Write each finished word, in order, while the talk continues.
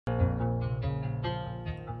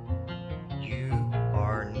You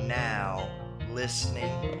are now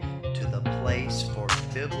listening to the place for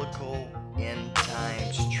biblical end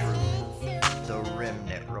times truth, the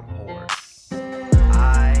Remnant Report.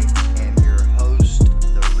 I am your host,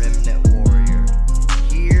 the Remnant Warrior.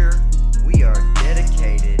 Here, we are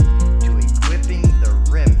dedicated to equipping the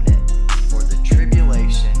remnant for the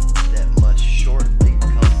tribulation that must shortly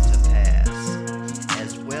come to pass,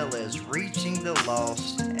 as well as reaching the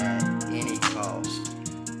lost at any cost.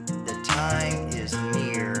 The time is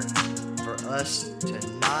near for us to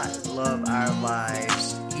not love our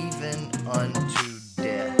lives even unto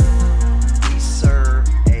death. We serve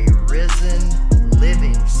a risen,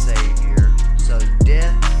 living Savior, so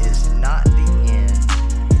death is not the end,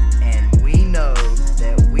 and we know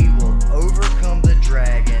that we will overcome the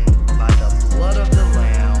dragon by the blood of the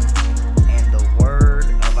Lamb and the word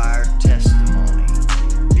of our testimony,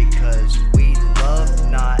 because we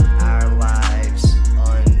love not our lives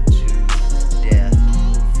unto death.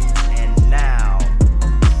 And now,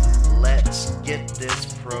 let's get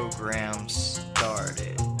this program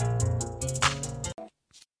started.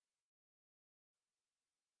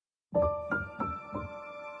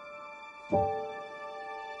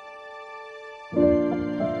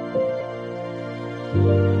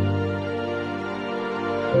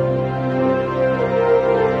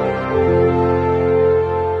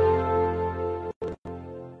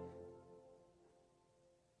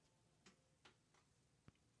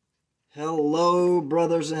 Hello,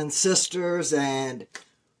 brothers and sisters, and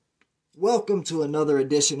welcome to another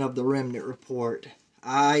edition of the Remnant Report.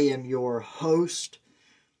 I am your host,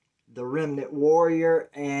 the Remnant Warrior,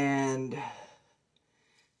 and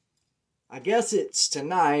I guess it's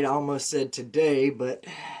tonight. I almost said today, but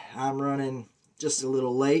I'm running just a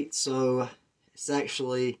little late, so it's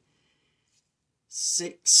actually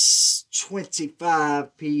 6:25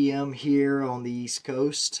 p.m. here on the East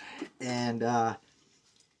Coast, and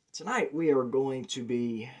tonight we are going to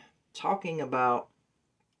be talking about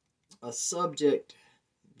a subject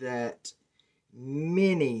that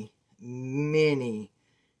many in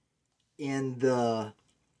the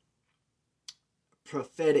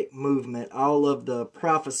prophetic movement, all of the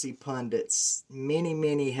prophecy pundits,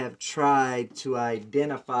 many have tried to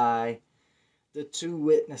identify the two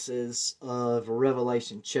witnesses of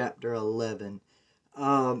Revelation chapter 11.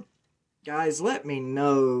 Guys, let me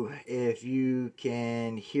know if you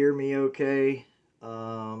can hear me okay.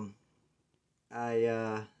 I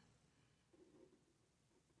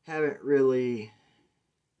haven't really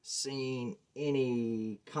seen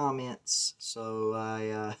any comments, so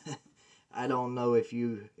I don't know if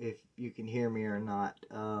you can hear me or not.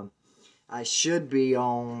 I should be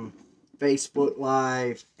on Facebook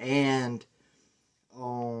Live and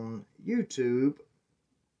on YouTube,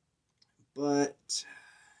 but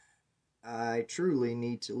I truly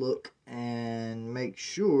need to look and make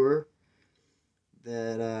sure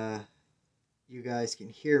that you guys can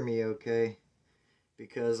hear me okay,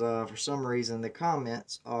 because for some reason the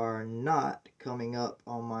comments are not coming up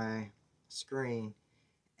on my screen,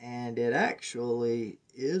 and it actually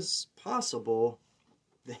is possible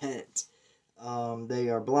that they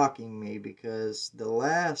are blocking me, because the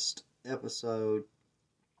last episode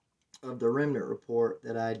of the Remnant Report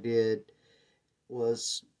that I did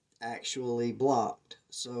was actually blocked.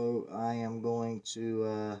 So I am going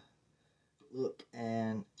to look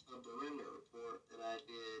and of the Remnant Report that I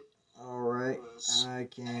did. Alright, I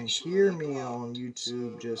can hear me on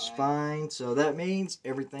YouTube just fine, so that means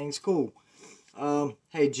everything's cool.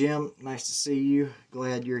 Hey Jim, nice to see you.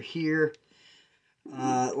 Glad you're here.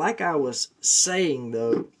 Like I was saying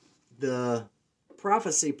though, the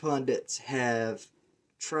prophecy pundits have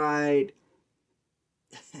tried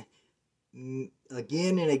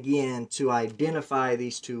again and again to identify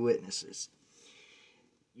these two witnesses.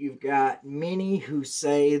 You've got many who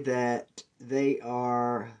say that they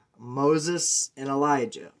are Moses and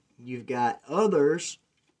Elijah. You've got others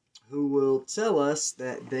who will tell us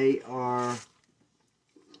that they are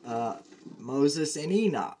Moses and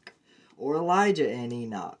Enoch, or Elijah and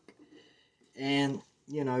Enoch. And,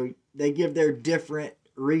 you know, they give their different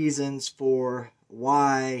reasons for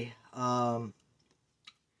why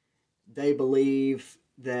they believe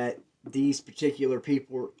that these particular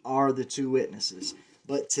people are the two witnesses.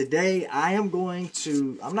 But today I'm not going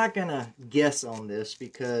to guess on this,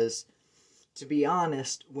 because to be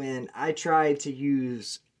honest, when I tried to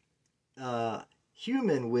use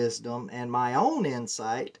human wisdom and my own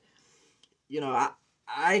insight, you know,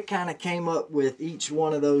 I kind of came up with each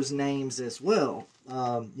one of those names as well.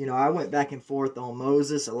 You know, I went back and forth on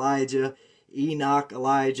Moses, Elijah, Enoch,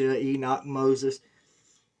 Elijah, Enoch, Moses.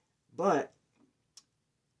 But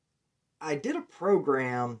I did a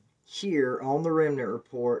program here on the Remnant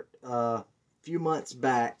Report a few months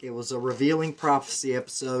back. It was a Revealing Prophecy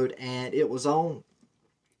episode, and it was on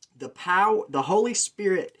the Holy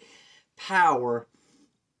Spirit power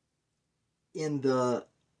in the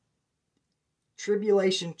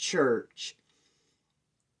tribulation church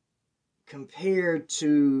compared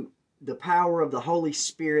to the power of the Holy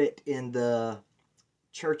Spirit in the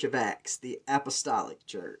Church of Acts, the Apostolic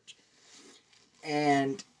Church.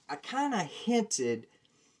 And I kind of hinted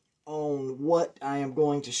on what I am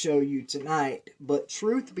going to show you tonight, but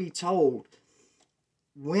truth be told,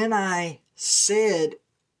 when I said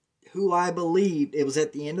who I believed, it was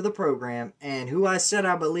at the end of the program, and who I said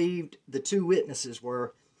I believed the two witnesses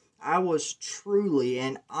were, I was truly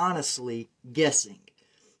and honestly guessing.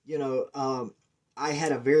 I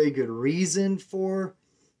had a very good reason for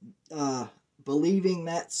believing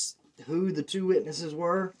that's who the two witnesses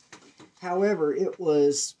were. However, it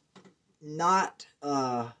was not,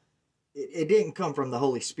 it didn't come from the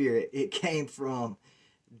Holy Spirit. It came from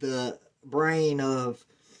the brain of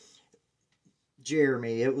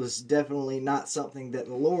Jeremy. It was definitely not something that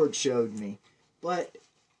the Lord showed me. But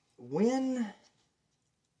when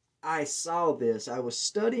I saw this, I was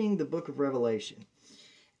studying the book of Revelation.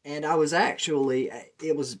 And I was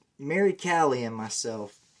it was Mary Callie and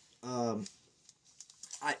myself. When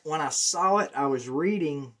I saw it, I was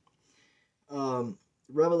reading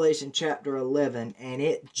Revelation chapter 11, and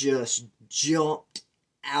it just jumped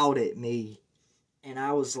out at me. And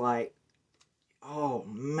I was like, oh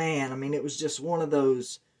man, I mean, it was just one of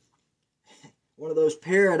those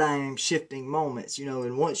paradigm shifting moments,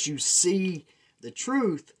 and once you see the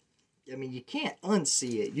truth, I mean, you can't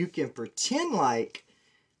unsee it. You can pretend like,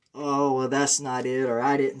 oh, well, that's not it, or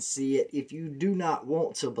I didn't see it, if you do not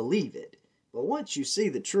want to believe it. But once you see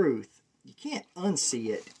the truth, you can't unsee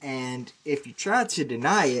it. And if you try to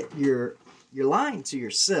deny it, you're lying to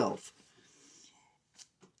yourself.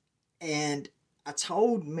 And I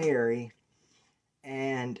told Mary,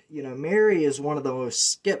 and, Mary is one of the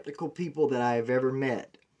most skeptical people that I have ever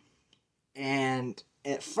met. And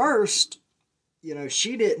at first,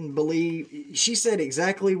 she didn't believe, she said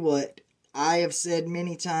exactly what I have said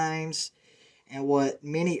many times and what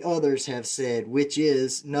many others have said, which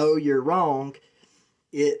is, no, you're wrong.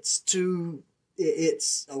 It's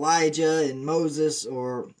Elijah and Moses,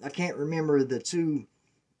 or I can't remember the two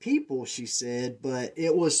people she said, but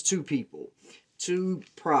it was two people, two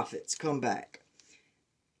prophets come back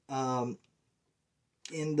in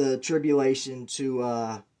the tribulation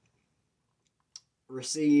to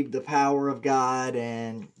receive the power of God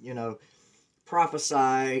and,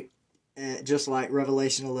 prophesy just like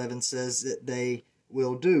Revelation 11 says that they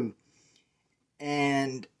will do.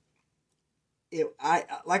 And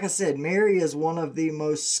like I said, Mary is one of the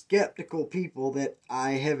most skeptical people that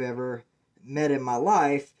I have ever met in my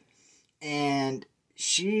life. And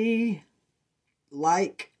she,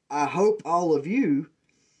 like I hope all of you,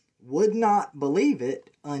 would not believe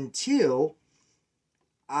it until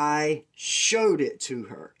I showed it to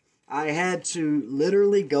her. I had to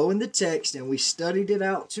literally go in the text, and we studied it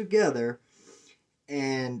out together,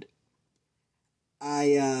 and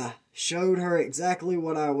I showed her exactly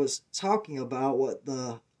what I was talking about, what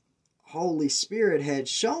the Holy Spirit had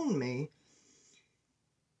shown me,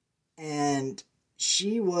 and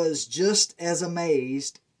she was just as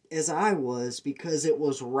amazed as I was, because it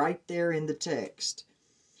was right there in the text.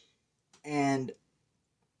 And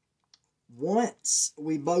once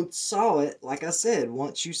we both saw it, like I said,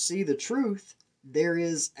 once you see the truth, there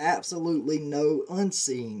is absolutely no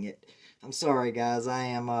unseeing it. I'm sorry, guys. I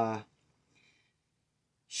am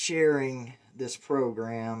sharing this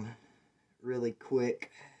program really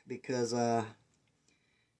quick because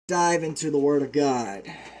dive into the Word of God.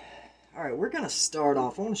 All right, we're going to start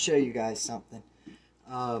off. I want to show you guys something.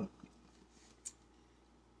 And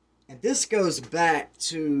this goes back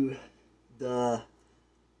to the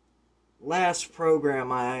last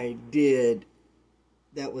program I did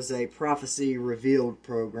that was a prophecy revealed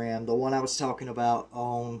program, the one I was talking about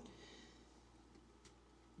on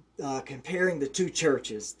comparing the two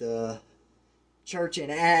churches, the church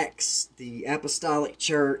in Acts, the Apostolic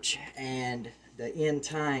Church, and the end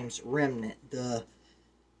times remnant, the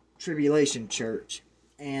tribulation church.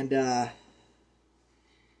 And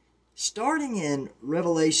starting in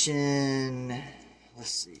Revelation,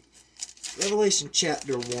 let's see, Revelation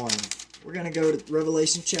chapter 1. We're going to go to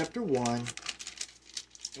Revelation chapter 1,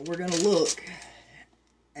 and we're going to look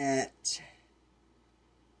at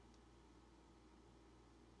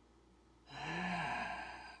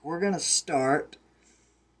we're going to start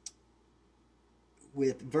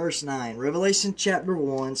with verse 9. Revelation chapter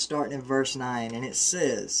 1, starting in verse 9, and it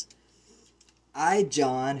says, I,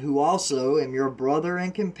 John, who also am your brother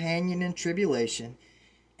and companion in tribulation,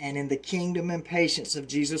 and in the kingdom and patience of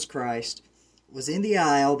Jesus Christ, was in the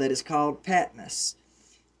isle that is called Patmos,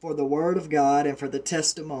 for the word of God and for the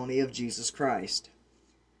testimony of Jesus Christ.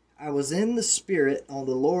 I was in the Spirit on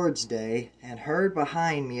the Lord's day, and heard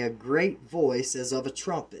behind me a great voice as of a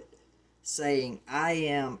trumpet, saying, I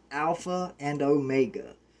am Alpha and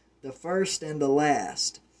Omega, the first and the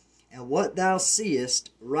last. And what thou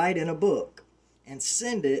seest, write in a book, and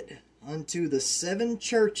send it unto the 7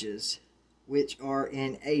 churches which are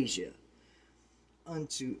in Asia,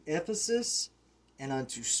 unto Ephesus, and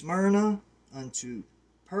unto Smyrna, unto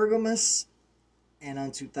Pergamos, and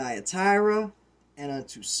unto Thyatira, and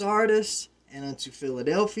unto Sardis, and unto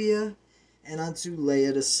Philadelphia, and unto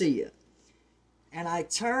Laodicea. And I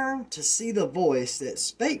turned to see the voice that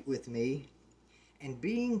spake with me, and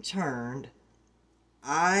being turned,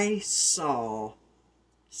 I saw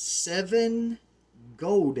 7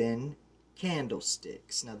 golden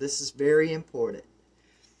candlesticks. Now this is very important.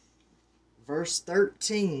 Verse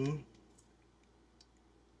 13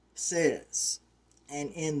 says,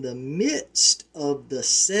 and in the midst of the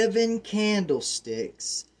 7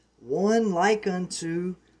 candlesticks, one like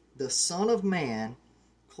unto the Son of Man,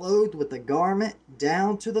 clothed with a garment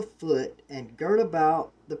down to the foot, and girt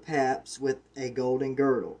about the paps with a golden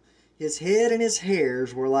girdle. His head and his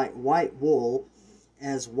hairs were like white wool,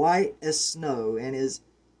 as white as snow, and his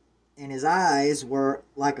eyes were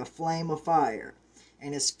like a flame of fire,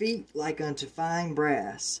 and his feet like unto fine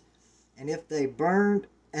brass, and if they burned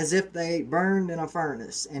in a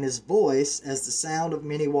furnace, and his voice as the sound of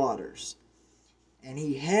many waters. And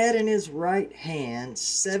he had in his right hand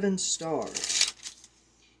 7 stars,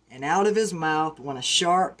 and out of his mouth went a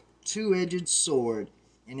sharp 2-edged sword,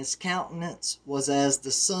 and his countenance was as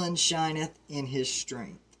the sun shineth in his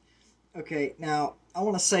strength. Okay, now I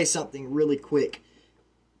want to say something really quick.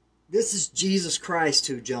 This is Jesus Christ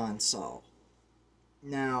who John saw.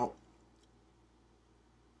 Now,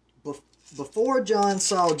 before John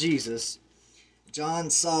saw Jesus, John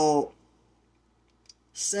saw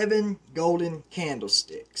 7 golden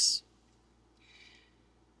candlesticks.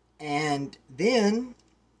 And then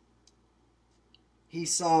he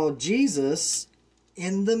saw Jesus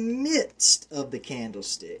in the midst of the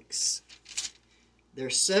candlesticks.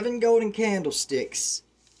 There's 7 golden candlesticks,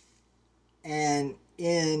 and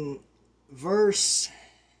in verse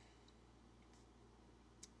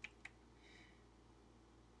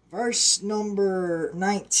number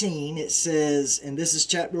 19, it says, and this is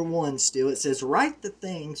chapter 1 still, it says, write the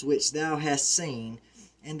things which thou hast seen,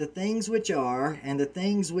 and the things which are, and the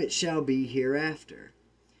things which shall be hereafter.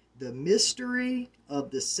 The mystery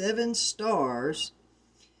of the 7 stars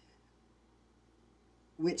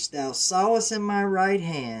which thou sawest in my right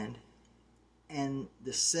hand, and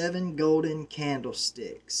the 7 golden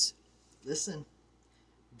candlesticks. Listen.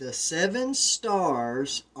 The 7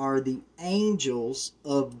 stars are the angels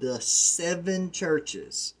of the 7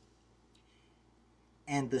 churches.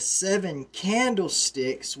 And the 7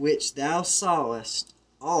 candlesticks which thou sawest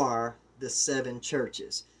are the 7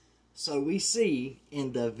 churches. So we see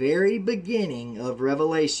in the very beginning of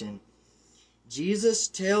Revelation, Jesus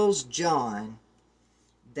tells John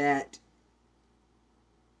that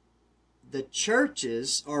the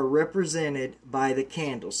churches are represented by the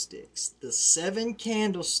candlesticks. The 7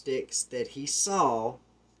 candlesticks that he saw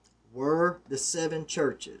were the 7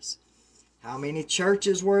 churches. How many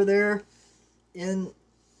churches were there in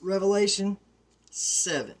Revelation?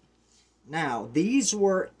 7. Now, these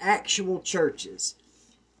were actual churches.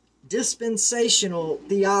 Dispensational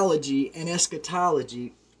theology and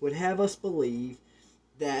eschatology would have us believe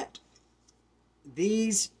that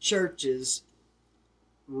these churches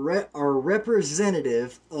are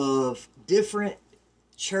representative of different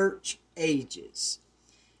church ages.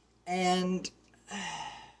 And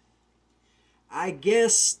I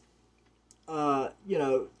guess,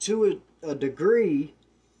 to a degree,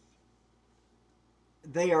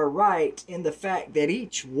 they are right in the fact that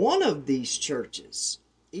each one of these churches,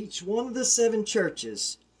 each one of the 7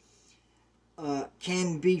 churches,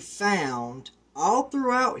 can be found all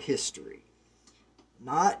throughout history.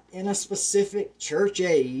 Not in a specific church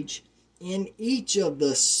age. In each of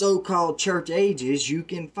the so-called church ages, you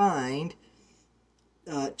can find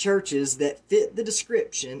churches that fit the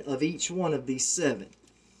description of each one of these 7.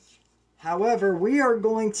 However, we are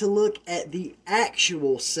going to look at the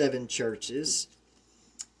actual 7 churches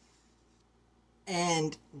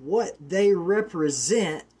and what they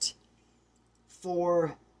represent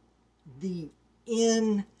for the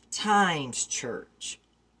end times church.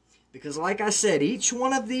 Because like I said, each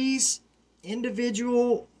one of these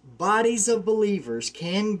individual bodies of believers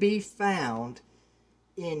can be found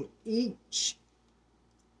in each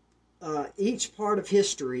part of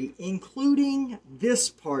history, including this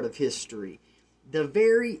part of history, the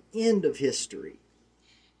very end of history.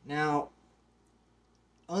 Now,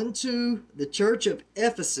 unto the church of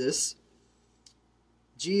Ephesus,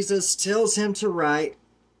 Jesus tells him to write,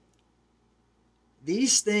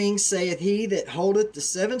 "These things saith he that holdeth the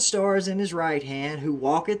 7 stars in his right hand, who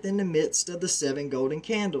walketh in the midst of the 7 golden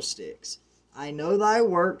candlesticks. I know thy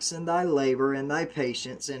works and thy labor and thy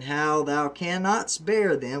patience, and how thou cannot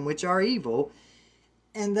bear them which are evil,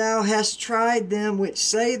 and thou hast tried them which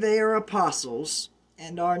say they are apostles,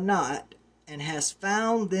 and are not, and hast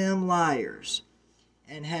found them liars,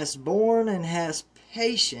 and hast borne and hast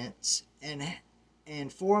patience,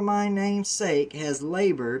 and for my name's sake has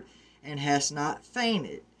labored, and hast not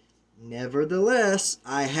fainted. Nevertheless,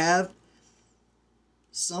 I have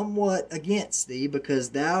somewhat against thee, because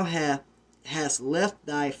thou hast left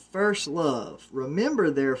thy first love. Remember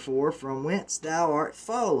therefore from whence thou art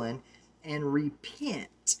fallen, and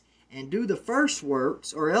repent, and do the first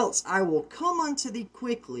works, or else I will come unto thee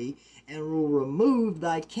quickly, and will remove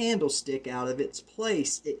thy candlestick out of its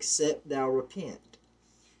place, except thou repent."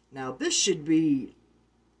 Now this should be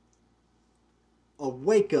a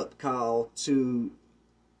wake-up call to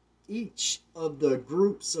each of the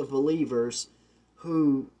groups of believers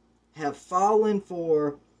who have fallen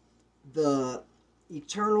for the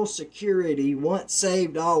eternal security, once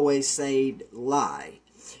saved, always saved lie.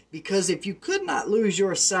 Because if you could not lose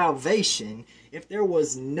your salvation, if there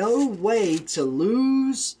was no way to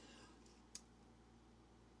lose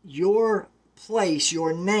your place,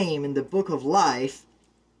 your name in the book of life,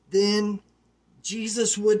 then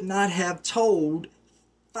Jesus would not have told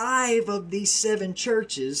 5 of these 7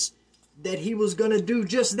 churches that he was going to do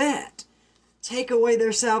just that. Take away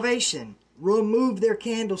their salvation. Remove their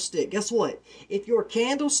candlestick. Guess what? If your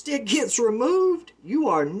candlestick gets removed, you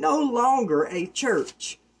are no longer a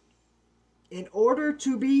church. In order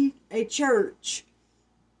to be a church,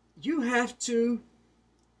 you have to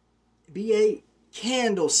be a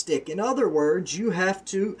candlestick. In other words, you have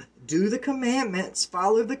to do the commandments,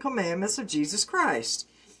 follow the commandments of Jesus Christ.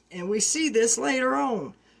 And we see this later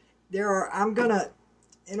on.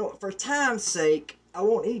 For time's sake, I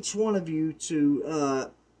want each one of you to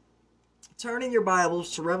turn in your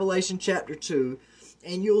Bibles to Revelation chapter 2,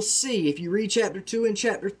 and you'll see, if you read chapter 2 and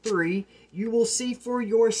chapter 3, you will see for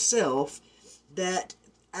yourself that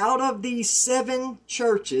out of these 7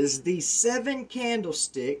 churches, these 7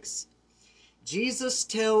 candlesticks, Jesus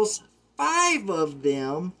tells 5 of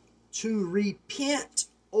them to repent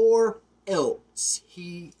or else.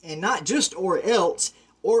 And not just or else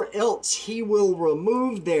he will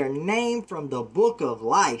remove their name from the book of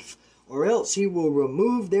life, or else he will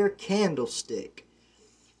remove their candlestick.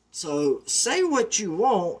 So say what you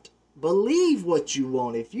want, believe what you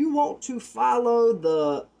want. If you want to follow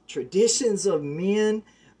the traditions of men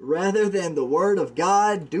rather than the word of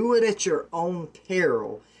God, do it at your own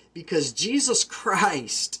peril. Because Jesus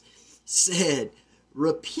Christ said,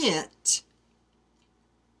 "Repent,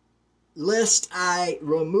 lest I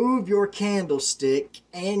remove your candlestick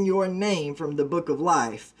and your name from the book of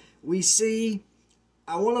life." We see,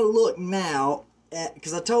 I want to look now at,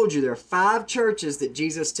 because I told you there are 5 churches that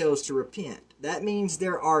Jesus tells to repent. That means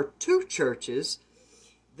there are 2 churches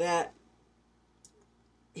that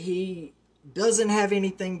he doesn't have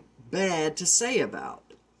anything bad to say about.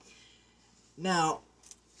 Now,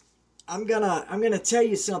 I'm gonna tell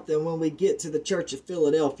you something when we get to the church of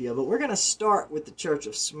Philadelphia, but we're gonna start with the church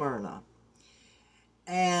of Smyrna.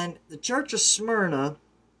 And the church of Smyrna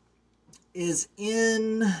is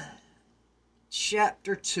in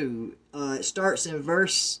chapter 2. It starts in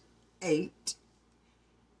verse 8,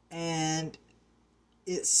 and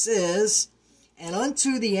it says, "And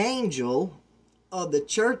unto the angel of the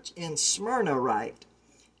church in Smyrna write,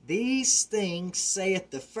 These things saith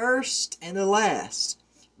the first and the last,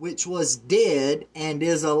 which was dead and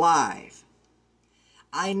is alive.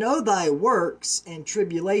 I know thy works and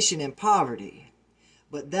tribulation and poverty,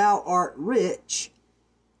 but thou art rich,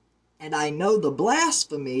 and I know the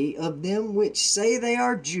blasphemy of them which say they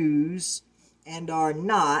are Jews, and are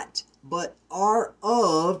not, but are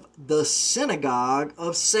of the synagogue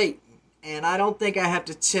of Satan." And I don't think I have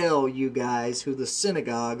to tell you guys who the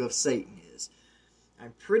synagogue of Satan is.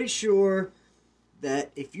 I'm pretty sure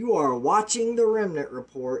that if you are watching the Remnant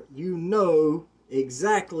Report, you know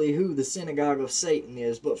exactly who the synagogue of Satan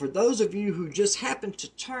is. But for those of you who just happen to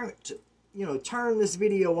turn this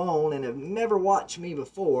video on and have never watched me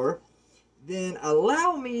before, then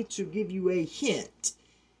allow me to give you a hint.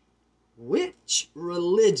 Which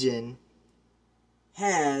religion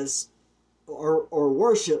has or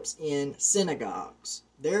worships in synagogues.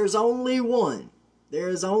 There's only one. There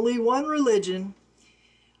is only one religion,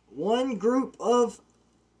 one group of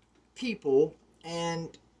people,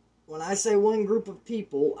 and when I say one group of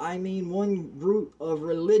people, I mean one group of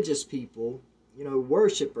religious people,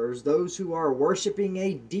 worshipers, those who are worshiping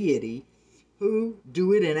a deity who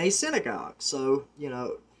do it in a synagogue. So,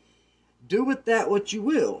 do with that what you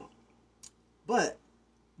will. But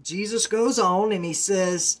Jesus goes on and he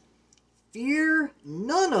says, fear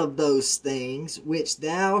none of those things which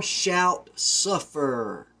thou shalt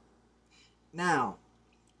suffer. Now,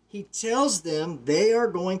 he tells them they are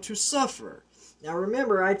going to suffer. Now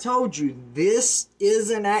remember, I told you this is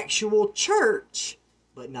an actual church.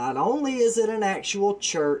 But not only is it an actual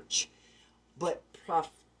church, but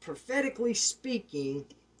prophetically speaking,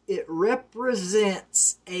 it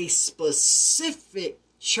represents a specific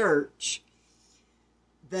church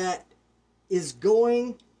that is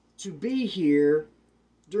going to be here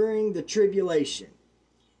during the tribulation.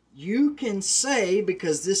 You can say,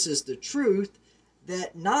 because this is the truth,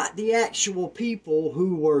 that not the actual people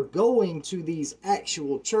who were going to these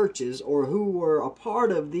actual churches or who were a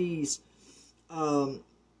part of these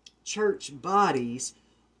church bodies,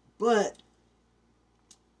 but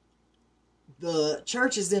the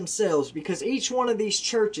churches themselves, because each one of these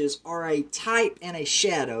churches are a type and a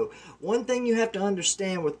shadow. One thing you have to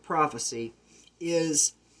understand with prophecy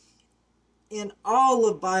is in all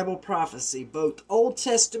of Bible prophecy, both Old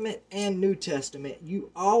Testament and New Testament,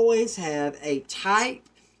 you always have a type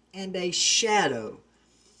and a shadow.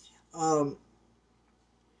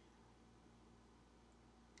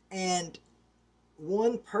 And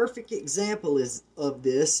one perfect example of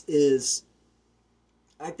this is,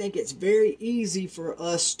 I think it's very easy for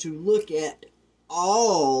us to look at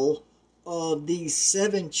all of these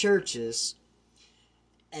 7 churches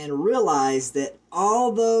and realize that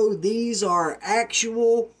although these are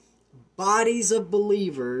actual bodies of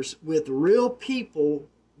believers with real people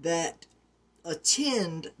that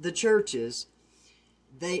attend the churches,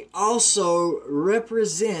 they also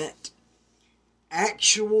represent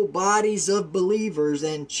actual bodies of believers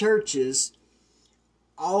and churches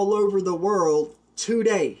all over the world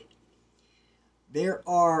today. There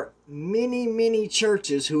are many, many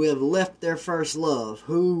churches who have left their first love,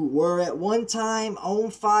 who were at one time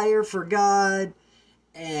on fire for God,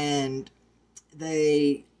 and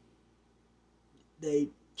they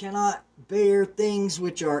cannot bear things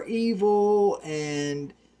which are evil,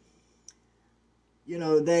 and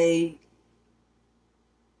they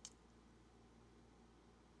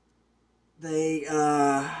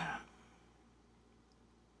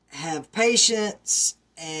have patience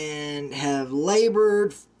and have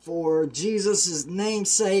labored for Jesus' name's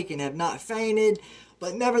sake and have not fainted,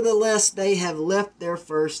 but nevertheless they have left their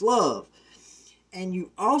first love. And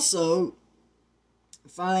you also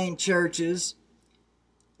find churches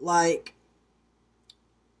like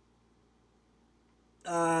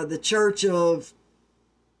the church of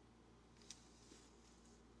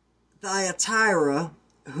Thyatira,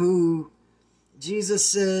 who Jesus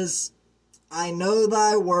says, I know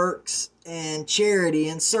thy works and charity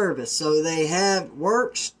and service. So they have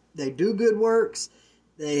works, they do good works,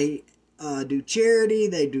 they do charity,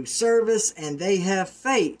 they do service, and they have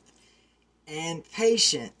faith and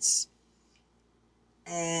patience.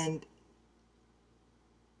 And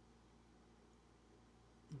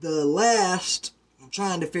the last, I'm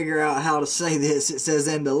trying to figure out how to say this, it says,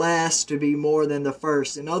 and the last to be more than the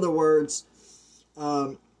first. In other words,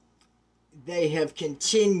 they have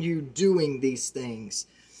continued doing these things.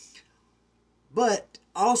 But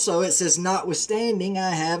also it says, notwithstanding,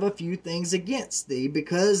 I have a few things against thee,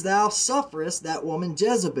 because thou sufferest that woman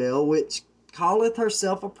Jezebel, which calleth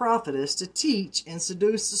herself a prophetess, to teach and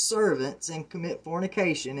seduce the servants, and commit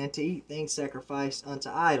fornication, and to eat things sacrificed unto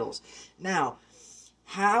idols. Now,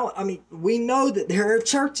 we know that there are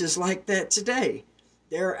churches like that today.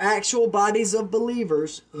 There are actual bodies of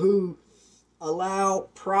believers who allow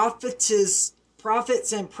prophets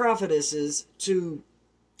and prophetesses to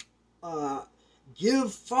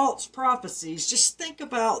give false prophecies. Just think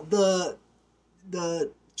about the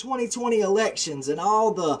 2020 elections and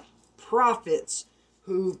all the prophets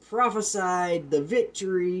who prophesied the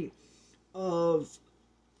victory of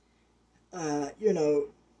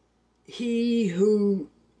he who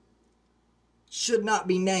should not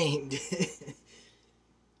be named.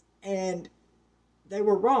 And they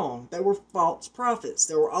were wrong. They were false prophets.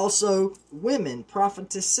 There were also women,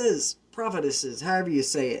 prophetesses, however you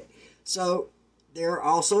say it. So there are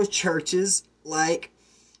also churches like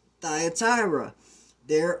Thyatira.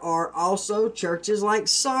 There are also churches like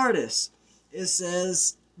Sardis. It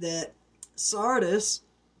says that Sardis,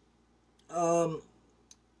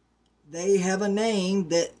 they have a name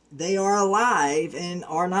that they are alive and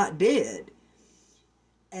are not dead.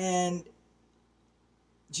 And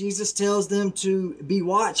Jesus tells them to be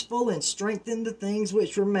watchful and strengthen the things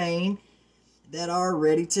which remain that are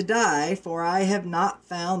ready to die, for I have not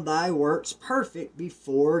found thy works perfect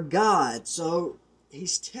before God. So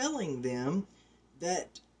he's telling them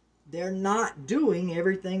that they're not doing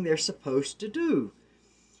everything they're supposed to do.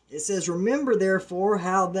 It says, remember therefore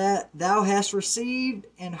how that thou hast received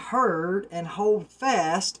and heard, and hold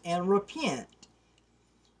fast and repent.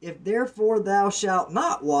 If therefore thou shalt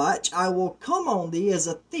not watch, I will come on thee as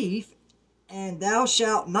a thief, and thou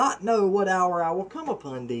shalt not know what hour I will come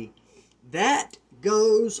upon thee. That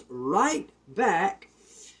goes right back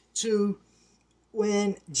to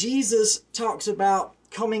when Jesus talks about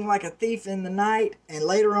coming like a thief in the night, and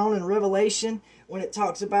later on in Revelation when it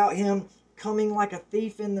talks about him coming like a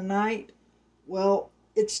thief in the night. Well,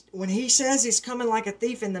 it's when he says he's coming like a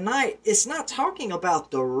thief in the night, it's not talking about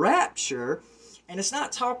the rapture, and it's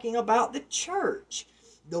not talking about the church.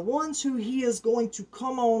 The ones who he is going to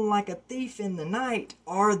come on like a thief in the night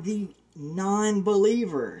are the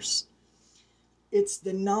non-believers. It's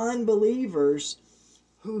the non-believers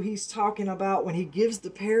who he's talking about when he gives the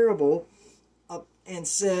parable and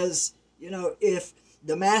says, if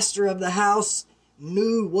the master of the house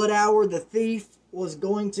knew what hour the thief was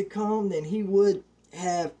going to come, then he would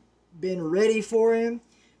have been ready for him.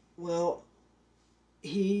 Well,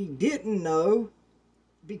 he didn't know,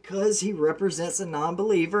 because he represents a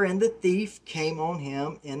non-believer, and the thief came on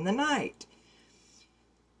him in the night.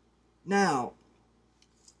 Now,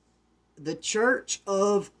 the church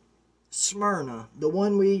of Smyrna, the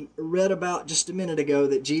one we read about just a minute ago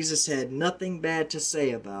that Jesus had nothing bad to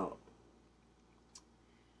say about,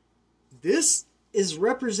 this is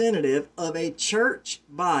representative of a church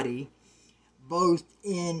body both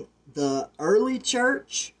in the early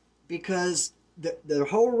church, because the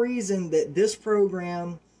whole reason that this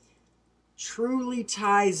program truly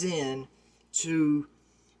ties in to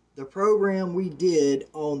the program we did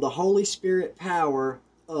on the Holy Spirit power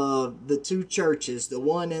of the two churches, the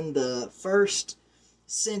one in the first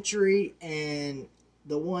century and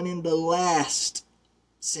the one in the last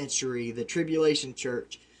century, the tribulation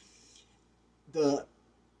church. The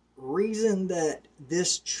reason that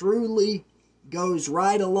this truly goes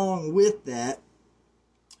right along with that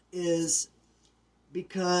is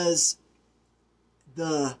because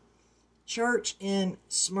the church in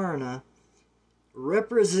Smyrna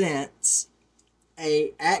represents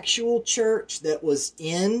a actual church that was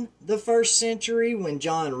in the first century when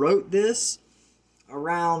John wrote this,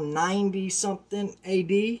 around 90 something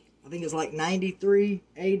AD. I think it's like 93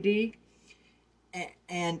 AD.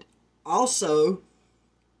 And also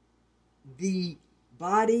the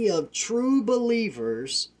body of true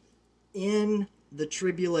believers in the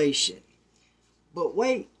tribulation. But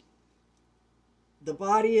wait, the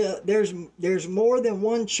body of there's more than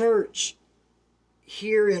one church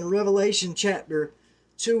here in Revelation chapter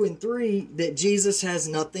 2 and 3 that Jesus has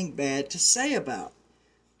nothing bad to say about.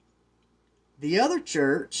 The other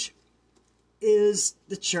church is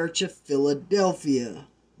the Church of Philadelphia.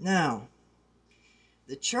 Now,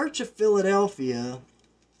 the Church of Philadelphia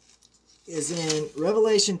is in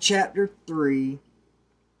Revelation chapter 3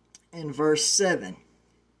 and verse 7.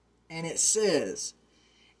 And it says,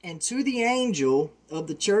 "And to the angel of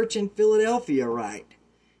the church in Philadelphia write,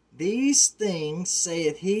 These things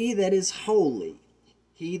saith he that is holy,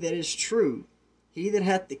 he that is true, he that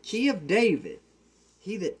hath the key of David,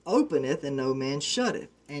 he that openeth and no man shutteth,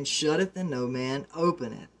 and shutteth and no man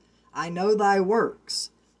openeth. I know thy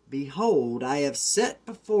works. Behold, I have set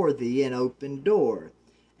before thee an open door,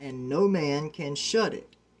 and no man can shut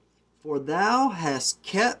it. For thou hast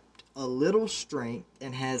kept a little strength,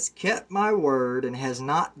 and hast kept my word, and hast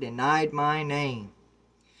not denied my name.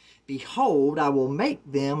 Behold, I will make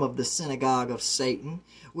them of the synagogue of Satan,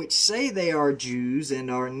 which say they are Jews, and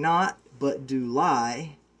are not, but do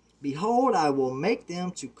lie. Behold, I will make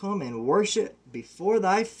them to come and worship before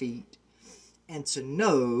thy feet, and to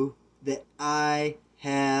know that I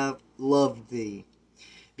have loved thee.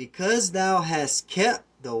 Because thou hast kept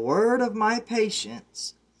the word of my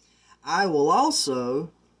patience, I will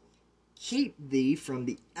also keep thee from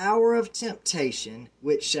the hour of temptation,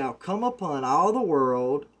 which shall come upon all the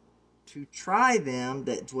world, to try them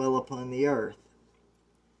that dwell upon the earth."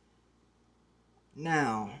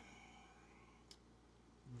 Now,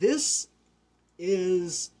 this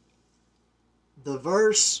is the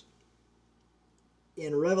verse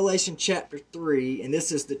in Revelation chapter 3, and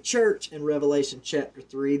this is the church in Revelation chapter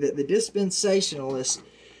 3, that the dispensationalists,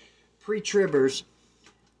 pre-tribbers,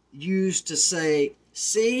 used to say,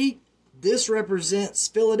 see,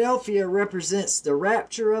 Philadelphia represents the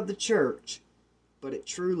rapture of the church, but it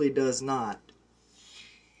truly does not.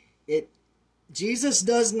 Jesus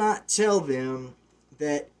does not tell them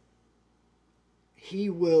that he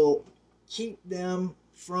will keep them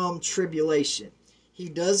from tribulation. He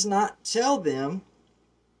does not tell them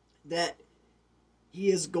that he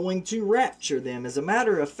is going to rapture them. As a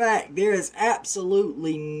matter of fact, there is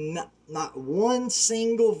absolutely not one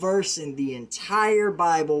single verse in the entire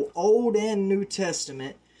Bible, Old and New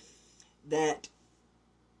Testament, that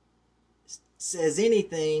says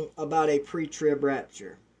anything about a pre-trib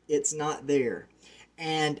rapture. It's not there.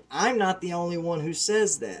 And I'm not the only one who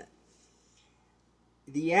says that.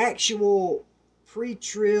 The actual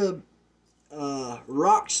pre-trib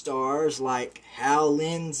rock stars like Hal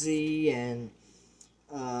Lindsey and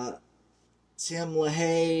Tim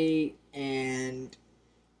LaHaye and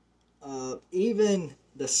even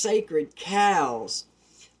the sacred cows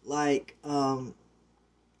like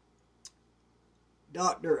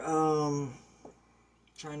Dr.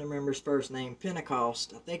 Trying to remember his first name,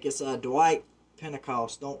 Pentecost. I think it's Dwight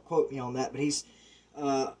Pentecost. Don't quote me on that, but he's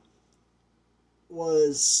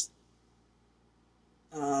was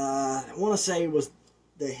I want to say was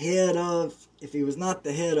the head of, if he was not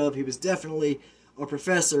the head of, he was definitely a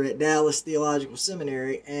professor at Dallas Theological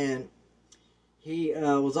Seminary, and he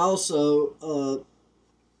was also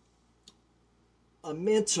a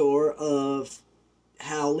mentor of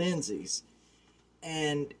Hal Lindsey's.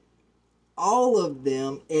 And all of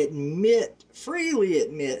them freely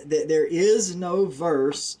admit that there is no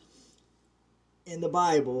verse in the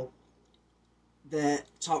Bible that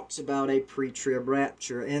talks about a pre-trib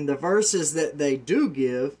rapture. And the verses that they do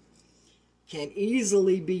give can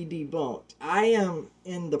easily be debunked. I am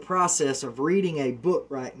in the process of reading a book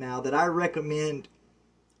right now that I recommend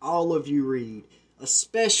all of you read,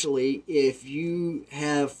 especially if you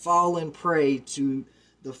have fallen prey to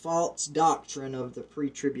the false doctrine of the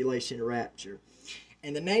pre-tribulation rapture.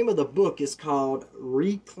 And the name of the book is called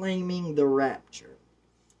Reclaiming the Rapture.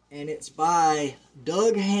 And it's by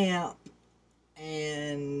Doug Hamp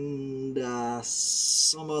and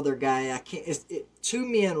some other guy. Two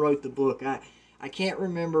men wrote the book. I can't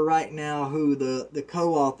remember right now who the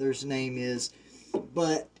co-author's name is.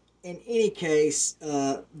 But in any case,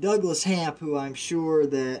 Douglas Hamp, who I'm sure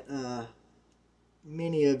that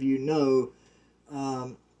many of you know,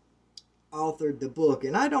 authored the book.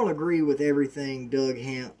 And I don't agree with everything Doug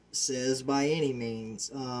Hamp says by any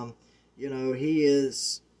means. He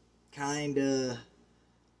is kind of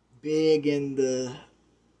big in the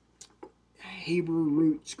Hebrew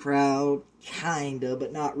roots crowd, kinda,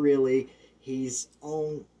 but not really. He's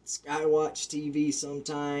on Skywatch TV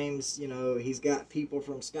sometimes. He's got people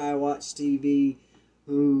from Skywatch TV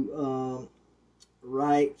who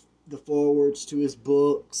write the forwards to his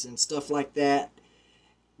books and stuff like that,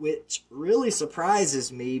 which really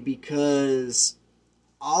surprises me because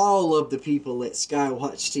all of the people at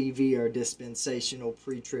Skywatch TV are dispensational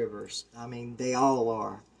pre-tribbers. I mean, they all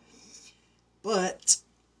are. But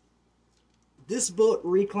this book,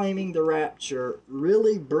 Reclaiming the Rapture,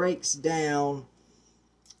 really breaks down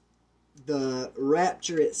the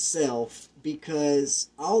rapture itself,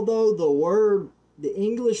 because although the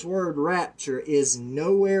English word rapture is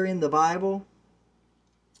nowhere in the Bible,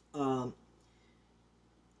 the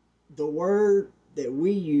word that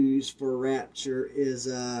we use for rapture is,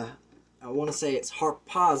 I want to say it's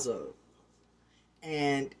harpazo.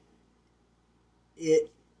 And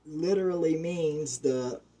it literally means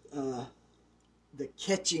the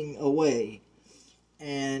catching away.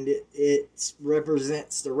 And it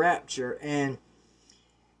represents the rapture. And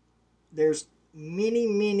there's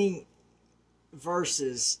many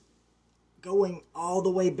verses going all the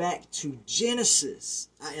way back to Genesis.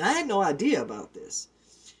 And I had no idea about this.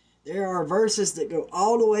 There are verses that go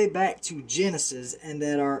all the way back to Genesis, and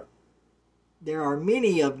there are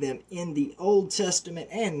many of them in the Old Testament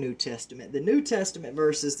and New Testament. The New Testament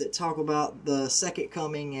verses that talk about the second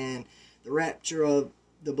coming and the rapture of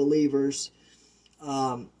the believers,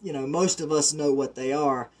 most of us know what they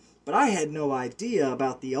are. But I had no idea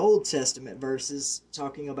about the Old Testament verses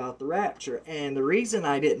talking about the rapture. And the reason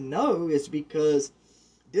I didn't know is because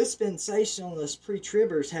dispensationalist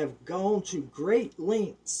pre-tribbers have gone to great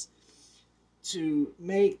lengths to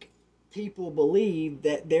make people believe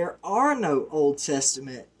that there are no Old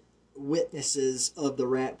Testament witnesses of the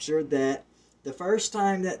rapture, that the first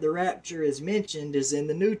time that the rapture is mentioned is in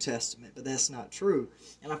the New Testament, but that's not true.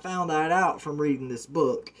 And I found that out from reading this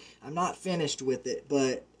book. I'm not finished with it,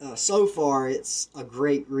 but so far it's a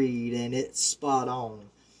great read and it's spot on.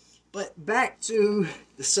 But back to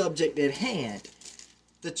the subject at hand.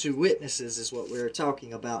 The two witnesses is what we're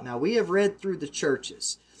talking about. Now, we have read through the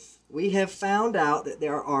churches. We have found out that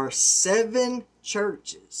there are 7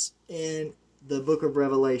 churches in the book of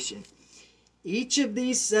Revelation. Each of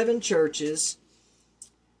these 7 churches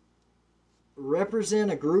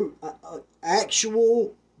represent a group, an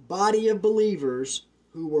actual body of believers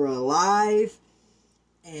who were alive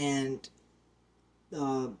and,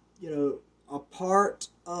 a part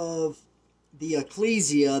of the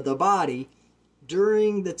ecclesia, the body,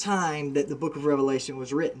 during the time that the book of Revelation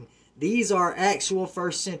was written. These are actual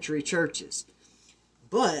first century churches.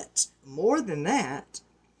 But more than that,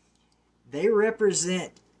 they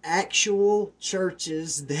represent actual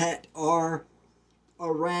churches that are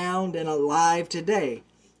around and alive today.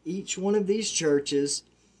 Each one of these churches,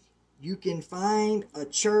 you can find a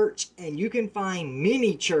church, and you can find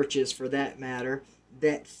many churches for that matter,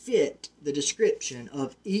 that fit the description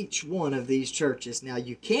of each one of these churches. Now,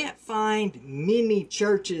 you can't find many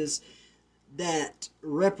churches that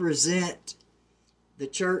represent the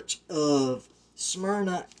church of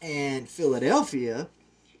Smyrna and Philadelphia,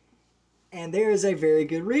 and there is a very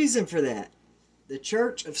good reason for that. The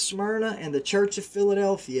church of Smyrna and the church of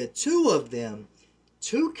Philadelphia, 2 of them,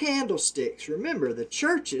 2 candlesticks. Remember, the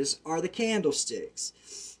churches are the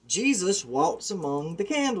candlesticks. Jesus walks among the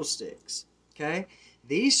candlesticks. Okay?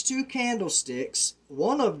 These 2 candlesticks,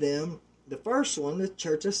 one of them, the first one, the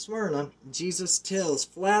church of Smyrna, Jesus tells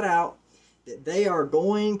flat out that they are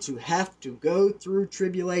going to have to go through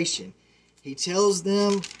tribulation. He tells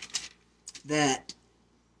them that,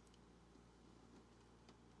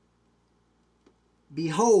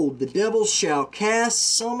 behold, the devil shall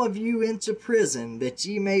cast some of you into prison, that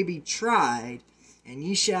ye may be tried, and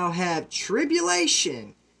ye shall have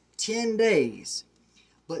tribulation 10 days.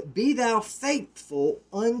 But be thou faithful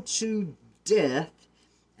unto death,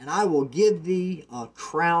 and I will give thee a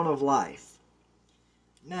crown of life.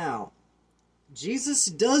 Now, Jesus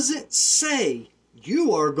doesn't say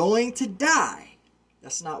you are going to die.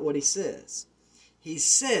 That's not what he says. He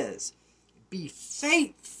says, be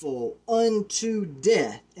faithful unto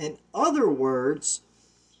death. In other words,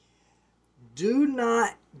 do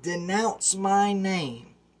not denounce my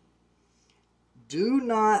name. Do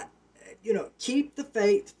not, keep the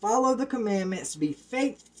faith, follow the commandments, be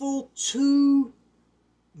faithful to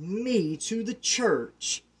me, to the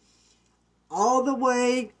church, all the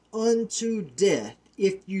way unto death.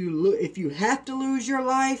 If you have to lose your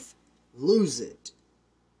life, lose it.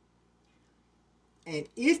 And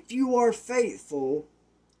if you are faithful,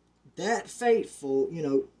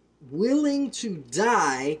 willing to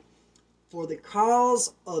die for the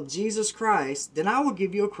cause of Jesus Christ, then I will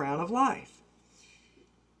give you a crown of life.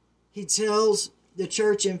 He tells the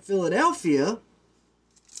church in Philadelphia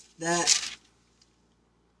that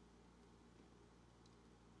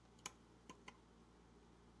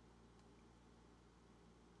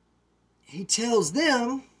he tells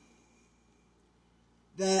them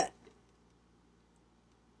that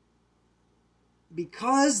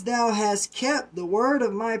because thou hast kept the word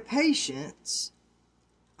of my patience,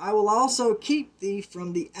 I will also keep thee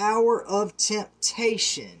from the hour of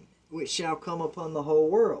temptation, which shall come upon the whole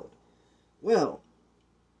world. Well,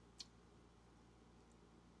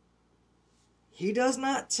 he does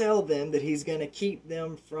not tell them that he's going to keep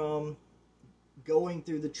them from going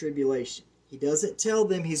through the tribulation. He doesn't tell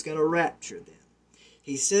them he's going to rapture them.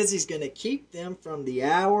 He says he's going to keep them from the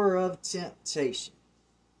hour of temptation.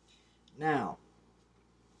 Now,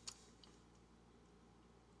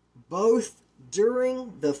 both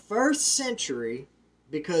during the first century,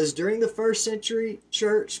 because during the first century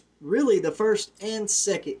church, really the first and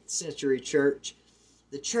second century church,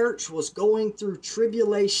 the church was going through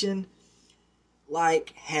tribulation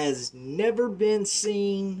like has never been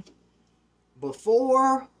seen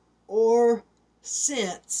before or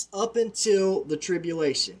since, up until the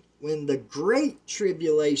tribulation. When the great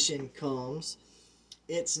tribulation comes,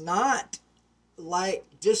 it's not like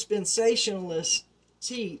dispensationalists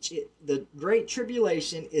teach. The great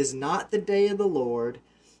tribulation is not the day of the Lord,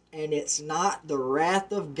 and it's not the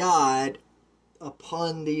wrath of God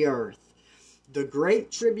upon the earth. The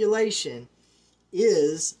great tribulation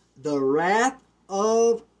is the wrath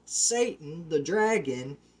of Satan, the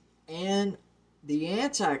dragon, and the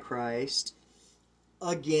Antichrist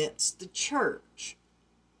against the church.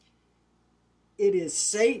 It is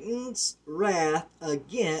Satan's wrath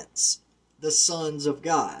against the sons of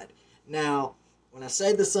God. Now, when I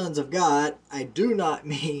say the sons of God, I do not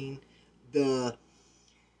mean the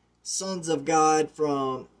sons of God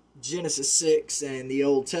from Genesis 6 and the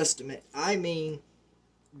Old Testament. I mean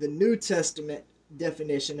the New Testament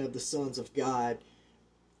definition of the sons of God.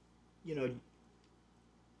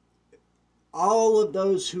 all of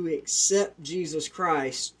those who accept Jesus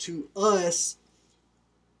Christ, to us,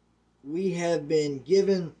 we have been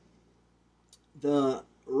given the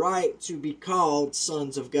right to be called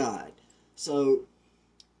sons of God. So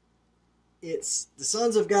it's the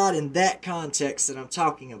sons of God in that context that I'm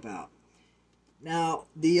talking about. Now,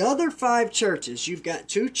 the other 5 churches, you've got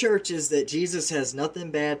 2 churches that Jesus has nothing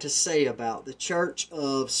bad to say about. The church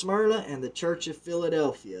of Smyrna and the church of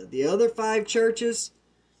Philadelphia. The other 5 churches,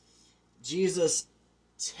 Jesus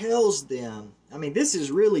tells them, I mean, this is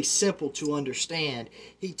really simple to understand.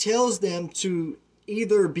 He tells them to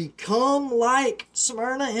either become like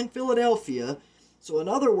Smyrna and Philadelphia. So in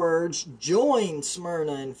other words, join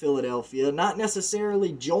Smyrna and Philadelphia, not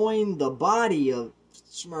necessarily join the body of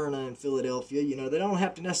Smyrna and Philadelphia. You know, they don't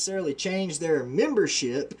have to necessarily change their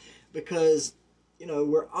membership because, you know,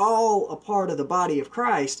 we're all a part of the body of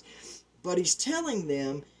Christ. But he's telling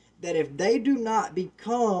them that if they do not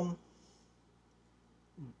become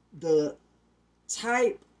the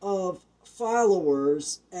type of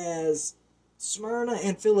followers as Smyrna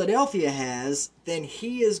and Philadelphia has, then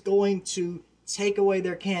he is going to take away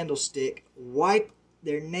their candlestick, wipe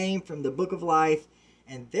their name from the book of life,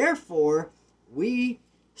 and therefore we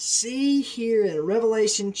see here in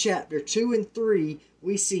Revelation chapter 2 and 3,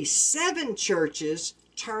 we see 7 churches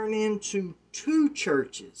turn into 2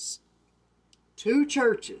 churches. 2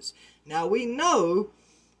 churches. Now we know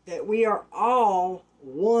that we are all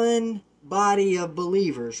one body of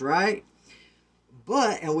believers, right?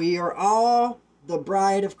 And we are all the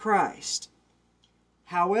bride of Christ.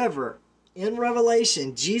 However, in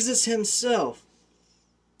Revelation, Jesus himself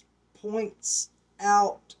points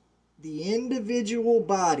out the individual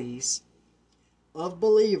bodies of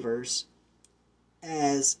believers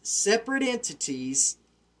as separate entities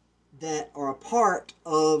that are a part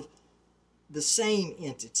of the same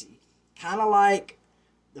entity. Kind of like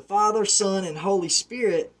the Father, Son, and Holy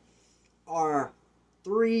Spirit are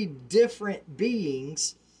 3 different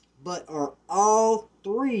beings, but are all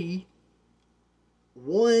 3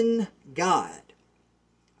 one God.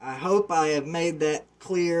 I hope I have made that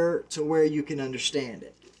clear to where you can understand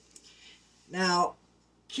it. Now,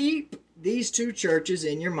 keep these 2 churches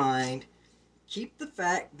in your mind. Keep the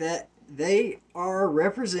fact that they are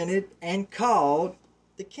represented and called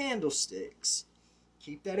the candlesticks.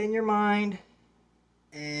 Keep that in your mind.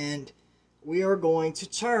 And we are going to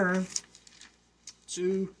turn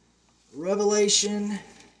to Revelation.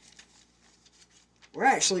 We're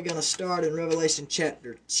actually going to start in Revelation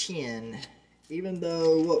chapter 10. Even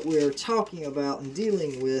though what we're talking about and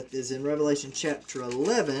dealing with is in Revelation chapter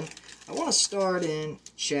 11, I want to start in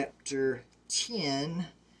chapter 10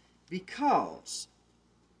 because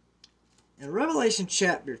in Revelation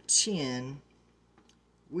chapter 10,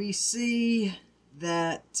 we see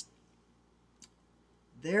that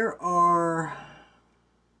there are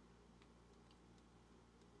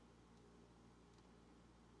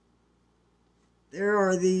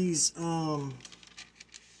these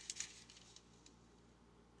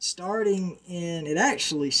starting in, it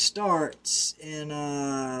actually starts in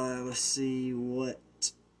let's see what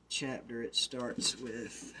chapter it starts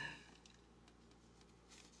with.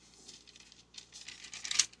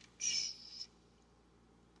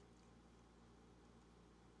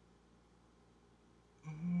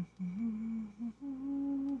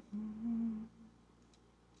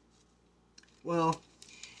 Well,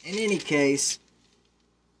 in any case,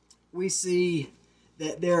 we see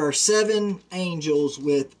that there are 7 angels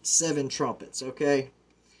with 7 trumpets, okay?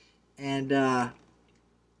 And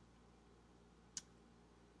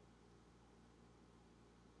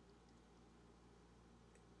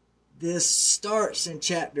this starts in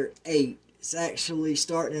chapter 8. It's actually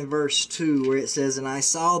starting in verse 2 where it says, "And I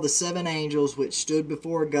saw the 7 angels which stood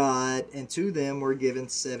before God, and to them were given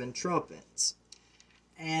 7 trumpets."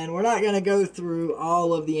 And we're not going to go through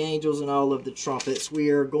all of the angels and all of the trumpets.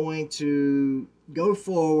 We are going to go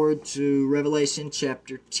forward to Revelation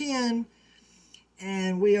chapter 10,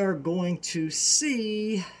 and we are going to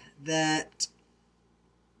see that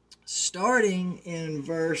starting in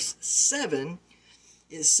verse 7,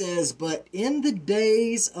 it says, "But in the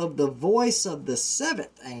days of the voice of the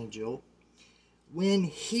 7th angel, when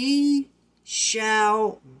he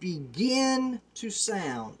shall begin to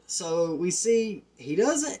sound." So we see he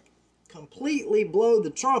doesn't completely blow the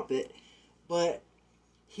trumpet, but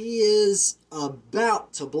he is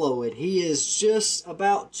about to blow it. He is just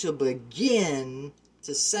about to begin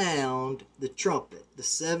to sound the trumpet, the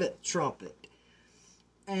 7th trumpet.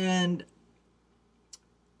 And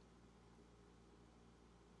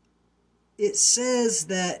it says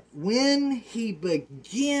that when he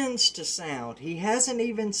begins to sound, he hasn't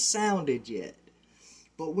even sounded yet,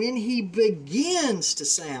 But when he begins to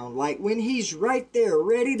sound, like when he's right there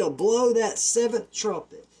ready to blow that seventh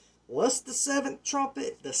trumpet. What's the seventh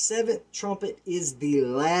trumpet? The seventh trumpet is the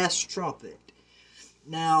last trumpet.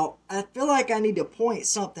 Now, I feel like I need to point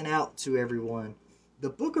something out to everyone.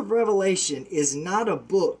 The book of Revelation is not a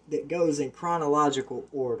book that goes in chronological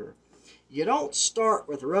order. You don't start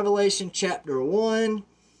with Revelation chapter 1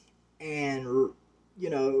 and,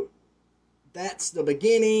 that's the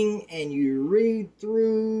beginning, and you read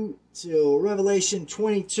through till Revelation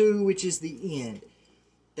 22, which is the end.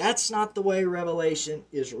 That's not the way Revelation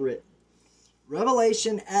is written.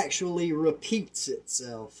 Revelation actually repeats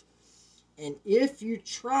itself. And if you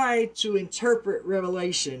try to interpret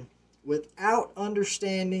Revelation without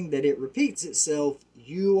understanding that it repeats itself,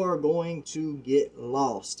 you are going to get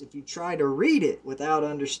lost. If you try to read it without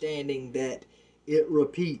understanding that it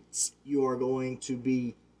repeats, you are going to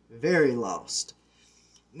be very lost.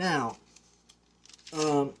 Now,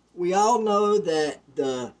 we all know that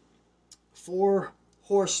the four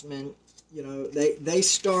horsemen, they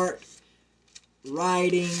start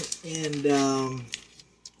riding, and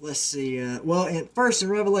let's see. First in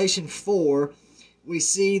Revelation 4, we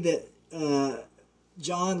see that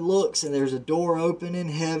John looks and there's a door open in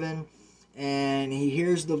heaven, and he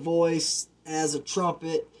hears the voice as a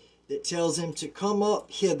trumpet that tells him to come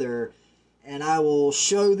up hither, and I will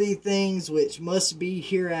show thee things which must be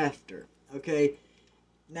hereafter. Okay,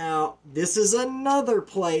 now this is another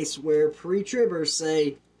place where pre-tribbers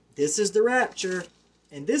say this is the rapture,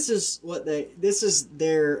 and this is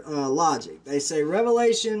their logic. They say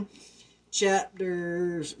Revelation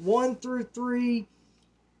chapters 1 through 3,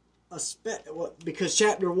 because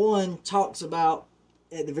chapter 1 talks about,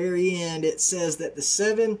 at the very end, it says that the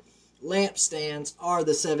 7 lampstands are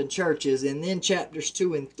the 7 churches, and then chapters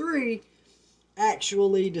 2 and 3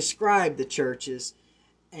 actually describe the churches.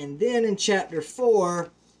 And then in chapter 4,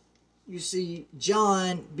 you see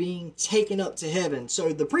John being taken up to heaven.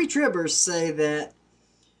 So the pre-tribbers say that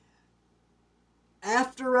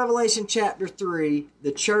after Revelation chapter 3,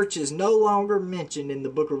 the church is no longer mentioned in the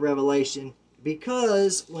book of Revelation,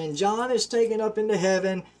 because when John is taken up into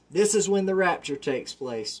heaven, this is when the rapture takes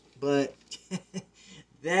place. But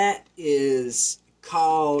that is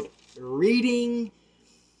called reading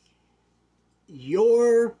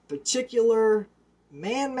your particular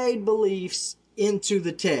man-made beliefs into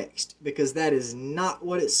the text, because that is not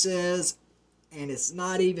what it says, and it's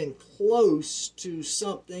not even close to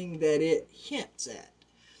something that it hints at.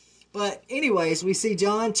 But anyways, we see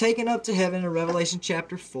John taken up to heaven in Revelation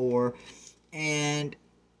chapter 4, and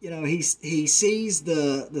he sees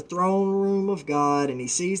the throne room of God, and he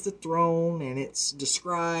sees the throne, and it's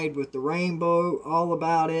described with the rainbow all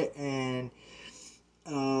about it, and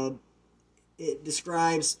it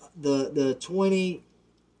describes the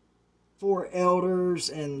 24 elders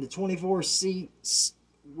and the 24 seats,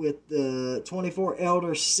 with the 24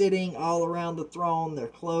 elders sitting all around the throne. They're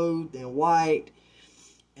clothed in white,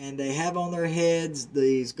 and they have on their heads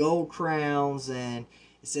these gold crowns, and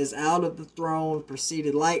it says, out of the throne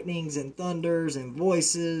proceeded lightnings and thunders and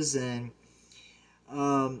voices, and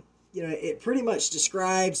it pretty much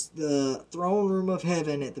describes the throne room of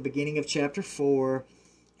heaven at the beginning of chapter 4.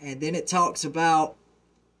 And then it talks about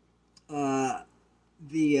the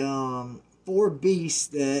 4 beasts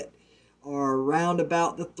that are round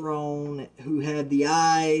about the throne, who have the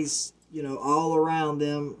eyes, all around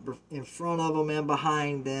them, in front of them and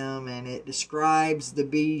behind them. And it describes the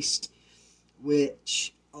beast,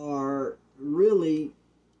 which are really,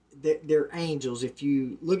 they're angels. If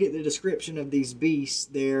you look at the description of these beasts,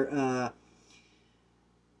 they're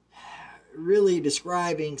really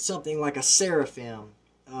describing something like a seraphim.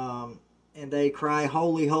 And they cry,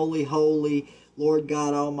 holy, holy, holy, Lord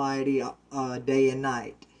God Almighty, day and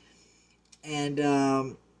night. And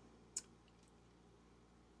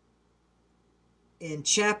in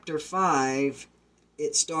chapter 5,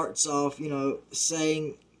 it starts off,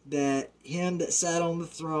 saying that him that sat on the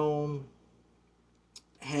throne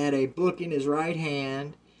had a book in his right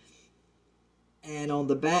hand, and on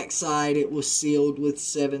the backside it was sealed with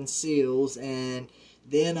 7 seals. And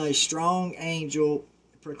then a strong angel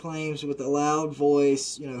proclaims with a loud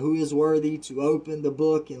voice, who is worthy to open the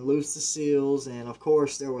book and loose the seals. And of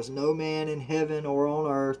course there was no man in heaven or on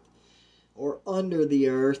earth or under the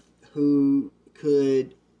earth who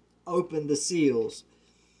could open the seals.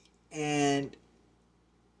 And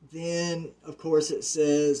then of course it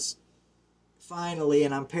says, finally,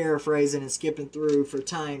 and I'm paraphrasing and skipping through for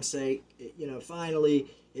time's sake, finally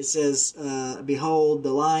it says, behold,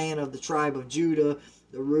 the Lion of the tribe of Judah,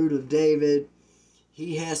 the Root of David,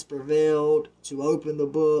 he has prevailed to open the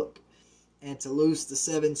book and to loose the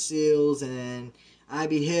 7 seals. And I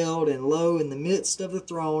beheld, and lo, in the midst of the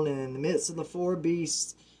throne, and in the midst of the four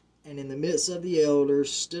beasts, and in the midst of the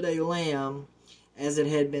elders, stood a lamb, as it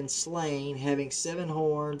had been slain, having 7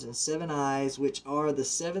 horns and 7 eyes, which are the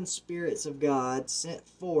 7 spirits of God, sent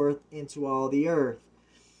forth into all the earth.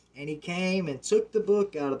 And he came and took the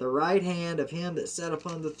book out of the right hand of him that sat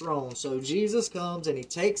upon the throne. So Jesus comes and he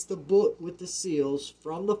takes the book with the seals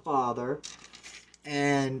from the Father,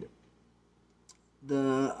 and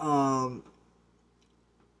the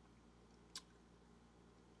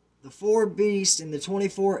 4 beasts and the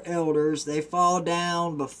 24 elders, they fall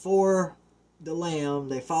down before the Lamb.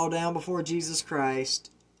 They fall down before Jesus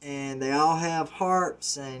Christ, and they all have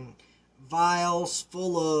harps and vials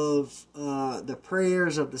full of the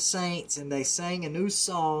prayers of the saints, and they sang a new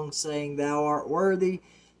song, saying, Thou art worthy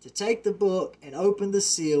to take the book and open the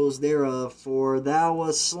seals thereof, for thou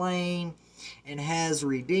wast slain and has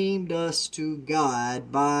redeemed us to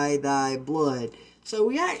God by thy blood. So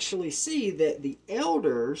we actually see that the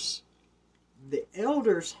elders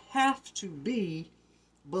have to be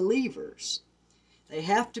believers. They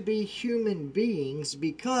have to be human beings,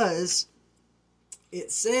 because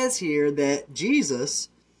it says here that Jesus,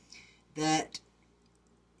 that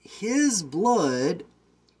his blood,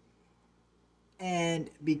 and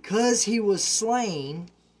because he was slain,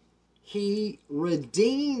 he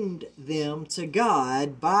redeemed them to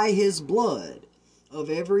God by his blood, of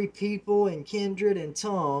every people and kindred and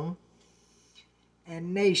tongue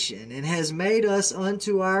and nation, and has made us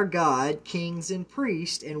unto our God kings and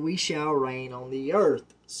priests, and we shall reign on the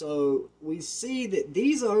earth. So we see that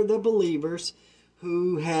these are the believers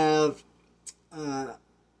who have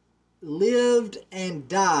lived and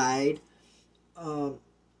died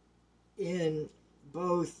in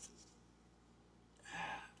both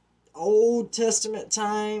Old Testament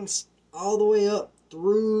times all the way up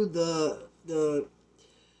through the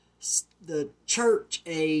church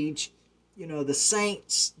age, the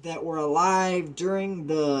saints that were alive during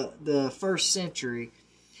the first century.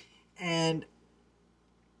 And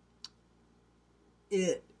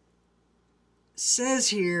it says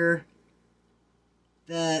here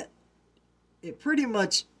that it pretty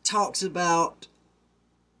much talks about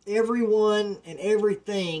everyone and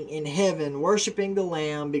everything in heaven worshiping the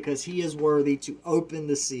Lamb because he is worthy to open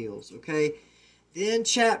the seals. Okay, then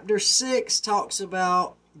chapter 6 talks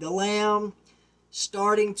about the Lamb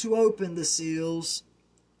starting to open the seals,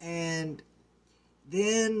 and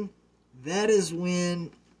then that is when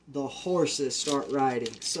the horses start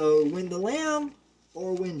riding. So when the Lamb,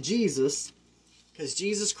 or when Jesus, because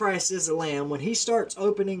Jesus Christ is the Lamb, when he starts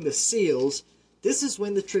opening the seals, this is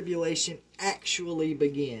when the tribulation actually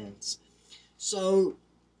begins. So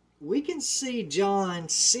we can see John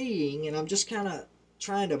seeing, and I'm just kind of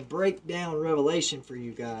trying to break down Revelation for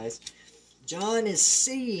you guys. John is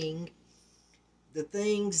seeing the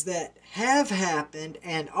things that have happened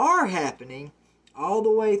and are happening all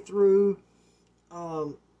the way through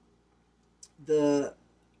the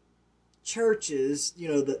churches,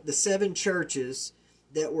 the 7 churches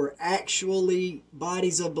that were actually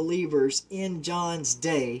bodies of believers in John's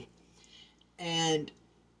day. And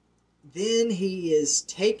then he is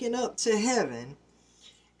taken up to heaven,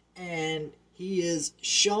 and he is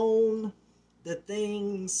shown the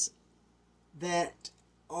things that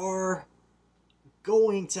are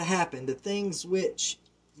going to happen, the things which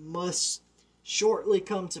must shortly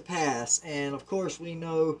come to pass. And of course we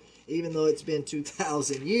know, even though it's been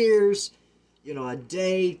 2,000 years, a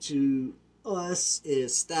day to us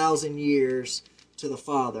is 1,000 years to the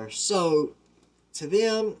Father. So to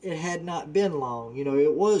them it had not been long,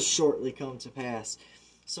 it was shortly come to pass.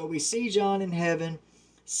 So we see John in heaven,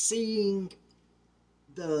 seeing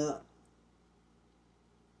the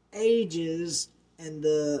ages and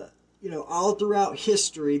all throughout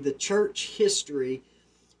history, the church history,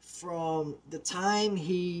 from the time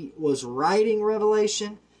he was writing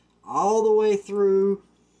Revelation all the way through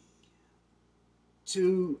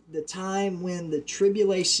to the time when the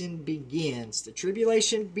tribulation begins. The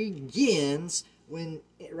tribulation begins when,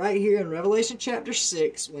 right here in Revelation chapter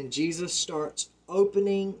 6, when Jesus starts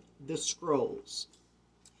opening the scrolls.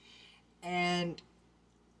 And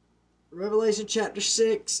Revelation chapter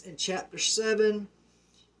 6 and chapter 7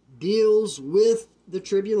 deals with the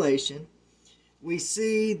tribulation. We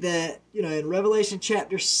see that, in Revelation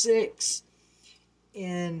chapter 6,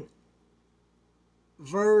 in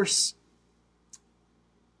verse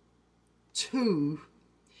 2,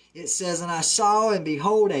 it says, And I saw, and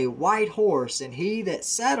behold, a white horse, and he that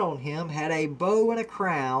sat on him had a bow and a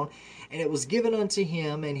crown, and it was given unto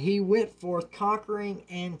him, and he went forth conquering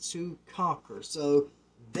and to conquer. So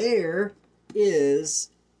there is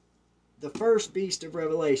the first beast of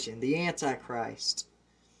Revelation, the Antichrist,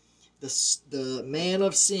 the man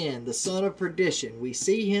of sin, the son of perdition. We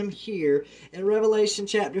see him here in Revelation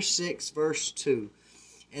chapter 6, verse 2.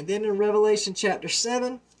 And then in Revelation chapter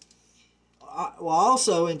 7,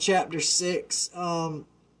 also in chapter 6,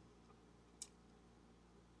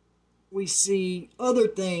 we see other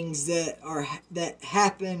things that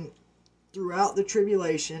happen throughout the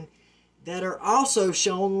tribulation that are also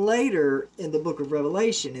shown later in the book of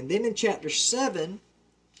Revelation. And then in chapter 7,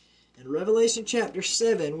 in Revelation chapter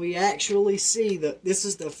 7, we actually see that this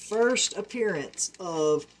is the first appearance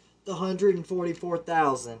of the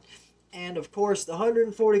 144,000. And of course, the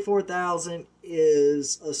 144,000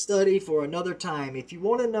 is a study for another time. If you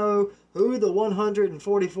want to know who the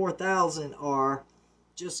 144,000 are,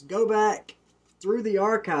 just go back through the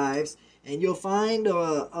archives and you'll find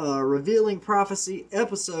a Revealing Prophecy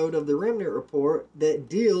episode of the Remnant Report that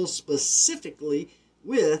deals specifically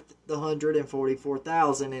with the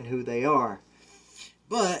 144,000 and who they are.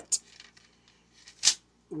 But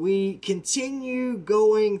we continue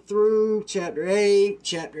going through chapter 8,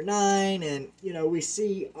 chapter 9, and we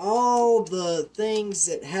see all the things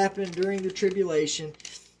that happened during the tribulation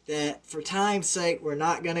that for time's sake we're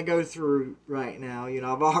not going to go through right now.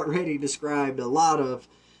 I've already described a lot of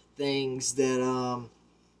things that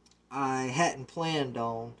I hadn't planned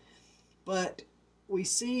on. But we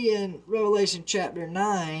see in Revelation chapter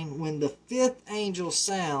 9 when the fifth angel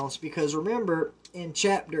sounds, because remember in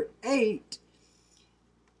chapter 8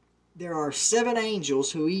 there are 7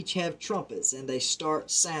 angels who each have trumpets and they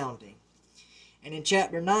start sounding. And in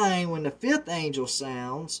chapter 9 when the fifth angel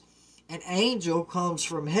sounds, an angel comes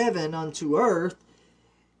from heaven unto earth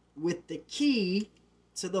with the key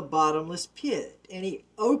to the bottomless pit. And he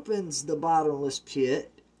opens the bottomless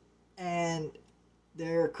pit, and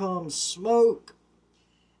there comes smoke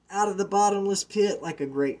out of the bottomless pit like a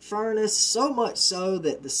great furnace, so much so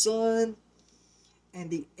that the sun and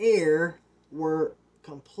the air were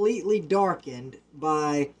completely darkened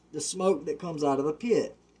by the smoke that comes out of the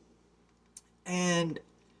pit. And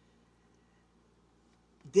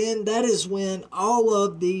then that is when all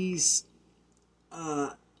of these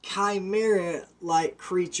chimera-like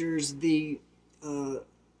creatures, the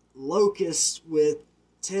locusts with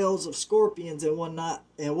tails of scorpions and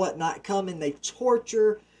whatnot, come and they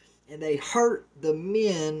torture and they hurt the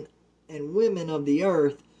men and women of the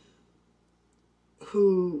earth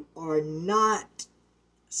who are not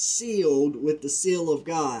sealed with the seal of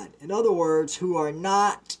God. In other words, who are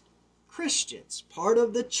not Christians, part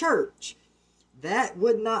of the church. That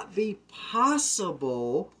would not be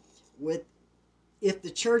possible if the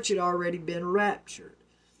church had already been raptured.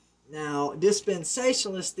 Now,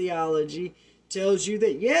 dispensationalist theology tells you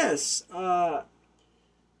that yes,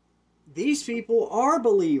 these people are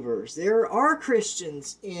believers. There are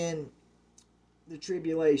Christians in the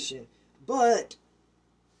tribulation, but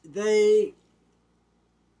they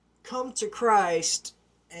come to Christ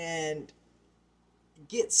and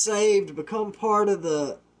get saved, become part of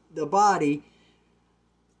the body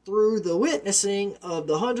through the witnessing of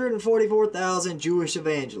the 144,000 Jewish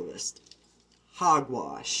evangelists.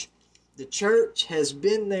 Hogwash. The church has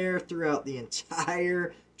been there throughout the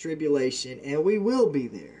entire tribulation, and we will be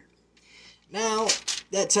there. Now,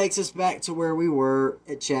 that takes us back to where we were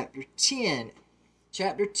at chapter 10.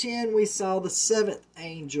 Chapter 10, we saw the 7th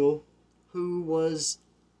angel who was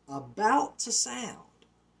about to sound.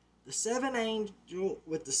 The 7th angel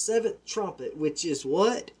with the 7th trumpet, which is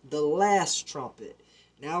what? The last trumpet.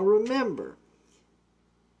 Now remember,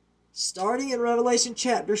 starting in Revelation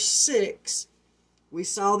chapter 6, we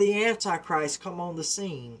saw the Antichrist come on the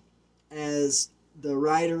scene as the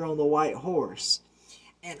rider on the white horse.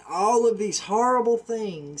 And all of these horrible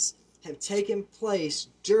things have taken place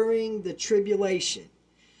during the tribulation.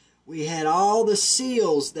 We had all the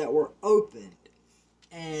seals that were opened,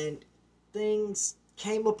 and things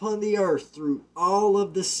came upon the earth through all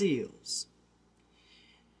of the seals.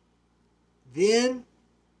 Then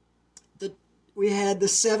we had the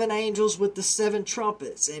 7 angels with the 7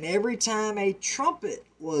 trumpets, and every time a trumpet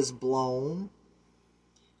was blown,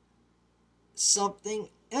 something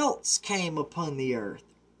else came upon the earth,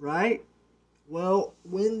 right? Well,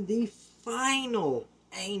 when the final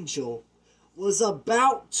angel was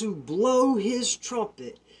about to blow his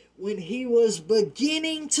trumpet, when he was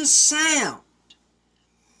beginning to sound,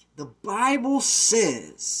 the Bible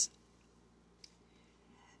says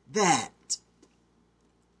that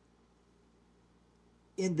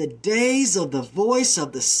in the days of the voice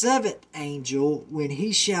of the 7th angel, when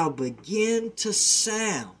he shall begin to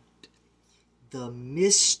sound, the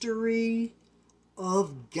mystery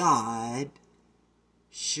of God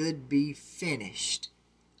should be finished.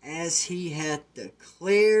 as he hath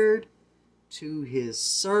declared to his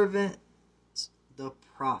servants the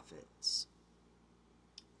prophets.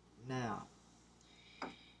 Now,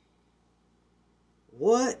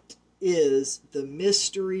 what is the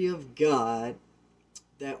mystery of God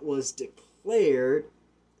that was declared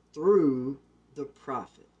through the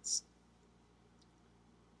prophets?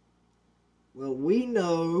 Well, we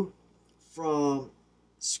know from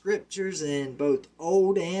scriptures in both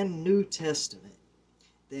Old and New Testament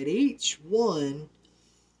that each one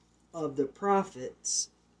of the prophets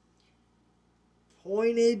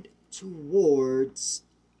pointed towards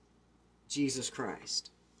Jesus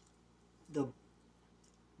Christ. The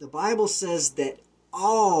Bible says that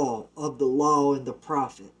all of the law and the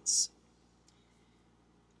prophets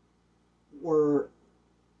were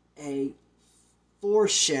a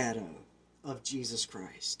foreshadow of Jesus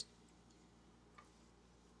Christ.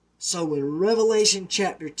 So in Revelation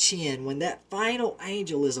chapter 10, when that final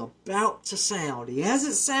angel is about to sound, he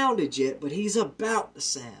hasn't sounded yet, but he's about to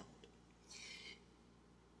sound,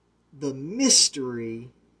 the mystery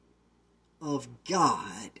of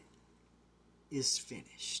God is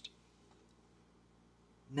finished.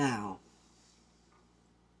 Now,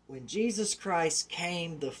 when Jesus Christ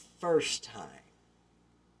came the first time,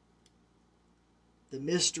 the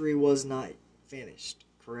mystery was not finished,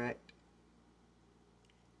 correct?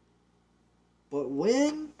 But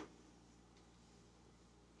when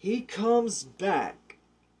he comes back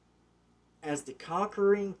as the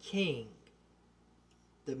conquering king,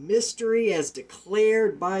 the mystery as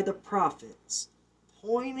declared by the prophets,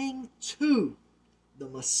 pointing to the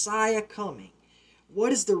Messiah coming.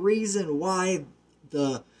 What is the reason why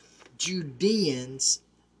the Judeans,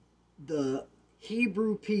 the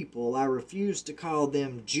Hebrew people, I refuse to call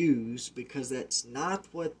them Jews because that's not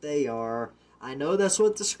what they are. I know that's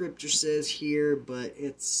what the scripture says here, but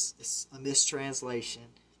it's a mistranslation.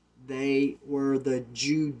 They were the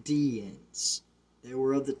Judeans. They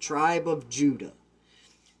were of the tribe of Judah.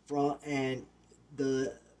 And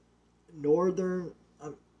the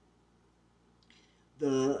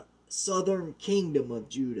the southern kingdom of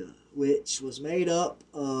Judah, which was made up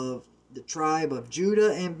of the tribe of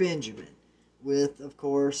Judah and Benjamin, with, of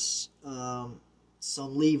course, some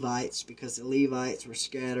Levites, because the Levites were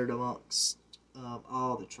scattered amongst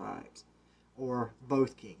all the tribes, or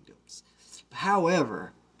both kingdoms.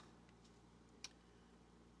 However,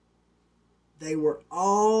 they were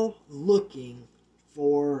all looking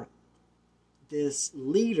for this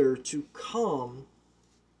leader to come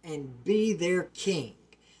and be their king.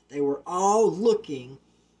 They were all looking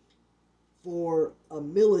for a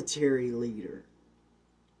military leader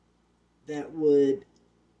that would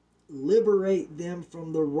liberate them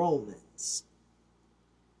from the Romans.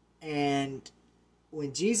 And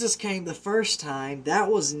when Jesus came the first time, that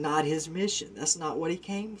was not his mission. That's not what he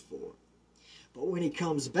came for. But when he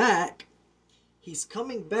comes back, he's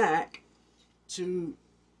coming back to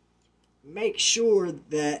make sure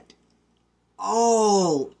that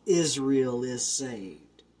all Israel is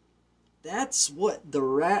saved. That's what the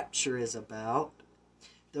rapture is about.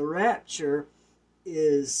 The rapture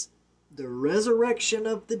is the resurrection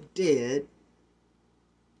of the dead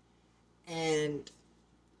and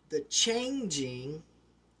the changing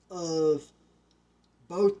of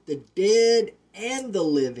both the dead and the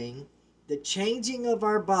living, the changing of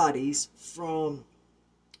our bodies from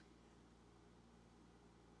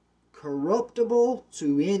corruptible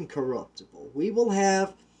to incorruptible. We will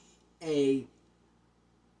have a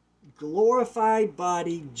glorified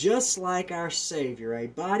body just like our Savior, a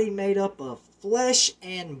body made up of flesh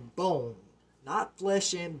and bone, not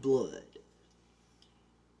flesh and blood.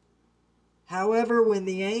 However, when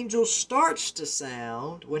the angel starts to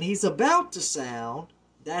sound, when he's about to sound,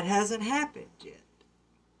 that hasn't happened yet.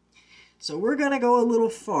 So we're going to go a little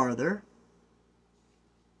farther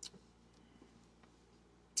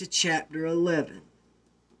to chapter 11.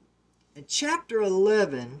 In chapter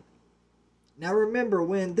 11, now remember,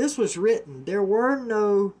 when this was written, there were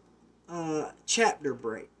no chapter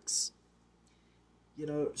breaks.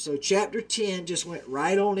 So chapter 10 just went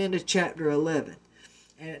right on into chapter 11.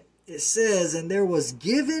 And it says, "And there was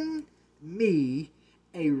given me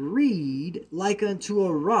a reed like unto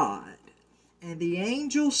a rod, and the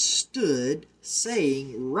angel stood,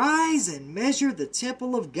 saying, Rise and measure the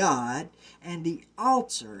temple of God, and the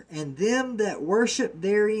altar, and them that worship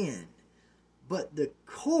therein. But the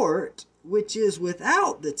court which is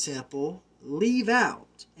without the temple leave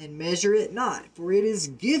out, and measure it not, for it is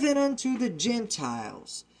given unto the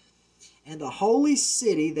Gentiles. And the holy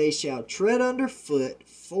city they shall tread under foot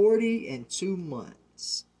 42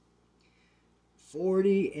 months.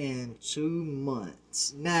 42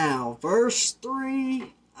 months. Now, verse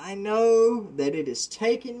 3, I know that it has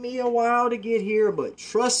taken me a while to get here, but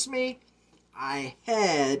trust me, I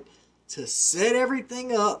had to set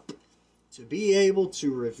everything up to be able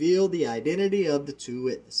to reveal the identity of the two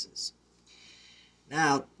witnesses.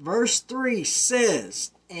 Now, verse 3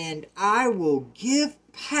 says, "And I will give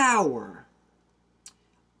power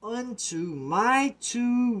unto my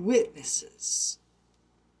two witnesses,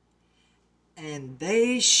 and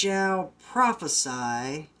they shall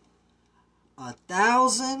prophesy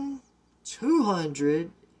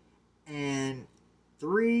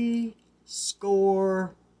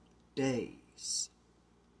 1,260 days,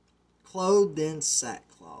 clothed in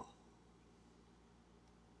sackcloth."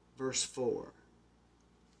 Verse 4.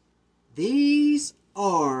 "These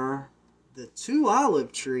are the two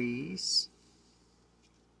olive trees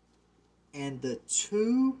and the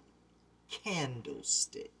two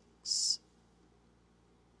candlesticks,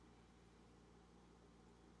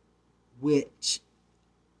 which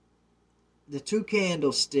the two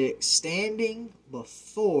candlesticks standing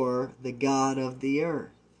before the God of the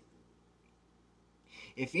earth.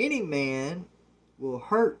 If any man will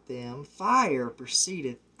hurt them, fire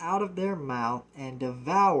proceedeth out of their mouth and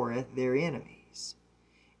devoureth their enemies.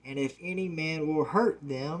 And if any man will hurt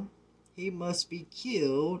them, he must be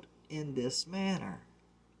killed in this manner.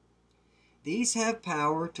 These have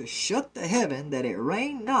power to shut the heaven, that it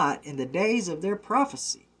rain not in the days of their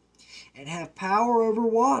prophecy, and have power over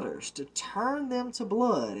waters to turn them to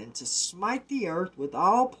blood, and to smite the earth with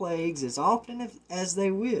all plagues as often as they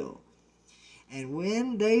will. And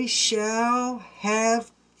when they shall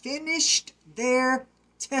have finished their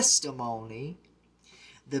testimony,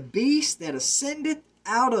 the beast that ascendeth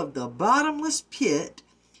out of the bottomless pit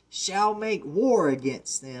shall make war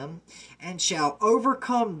against them, and shall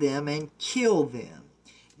overcome them and kill them."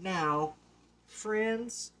 Now,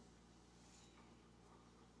 friends,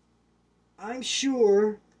 I'm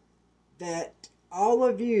sure that all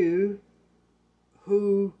of you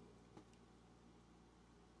who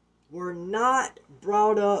were not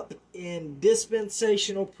brought up in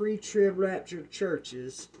dispensational pre-trib rapture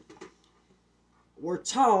churches were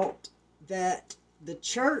taught that the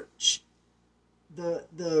church, the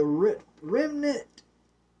remnant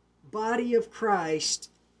body of Christ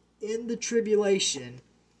in the tribulation,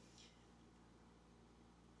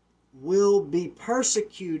 will be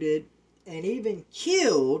persecuted and even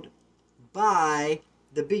killed by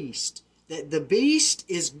the beast. That the beast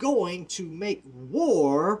is going to make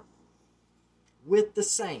war with the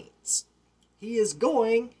saints. He is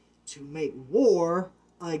going to make war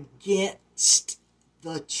against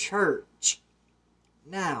the church.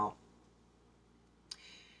 Now,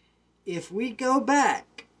 if we go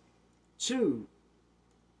back to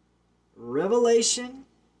Revelation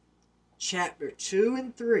chapter 2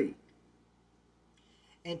 and 3,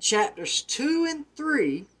 in chapters 2 and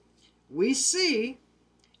 3, we see,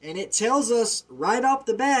 and it tells us right off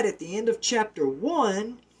the bat at the end of chapter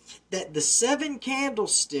 1, that the 7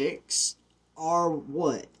 candlesticks are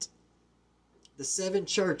what? The 7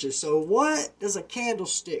 churches. So what does a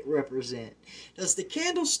candlestick represent? Does the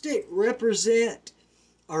candlestick represent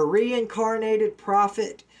a reincarnated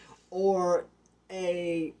prophet, or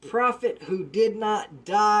a prophet who did not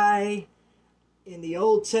die in the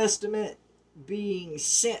Old Testament being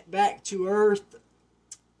sent back to earth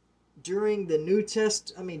during the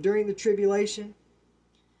during the tribulation?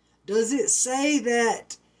 Does it say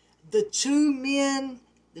that the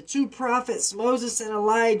two prophets, Moses and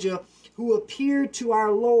Elijah, who appeared to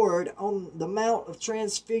our Lord on the Mount of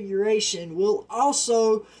Transfiguration, will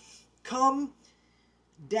also come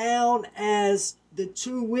down as the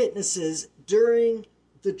two witnesses during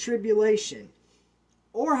the tribulation?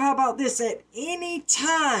 Or how about this? At any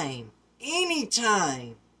time,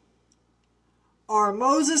 are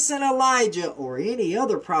Moses and Elijah, or any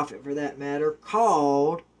other prophet for that matter,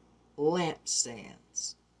 called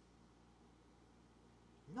lampstands?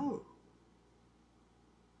 No.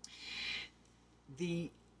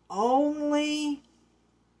 The only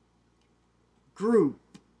group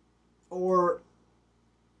or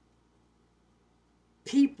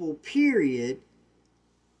people, period,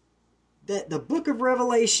 that the book of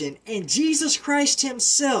Revelation and Jesus Christ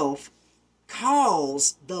himself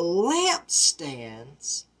calls the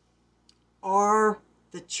lampstands are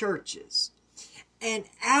the churches. And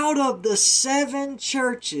out of the 7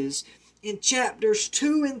 churches in chapters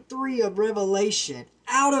 2 and 3 of Revelation,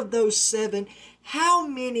 out of those 7, how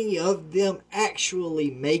many of them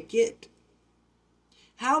actually make it?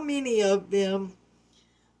 How many of them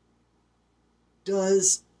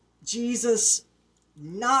does Jesus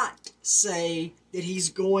not say that he's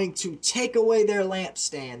going to take away their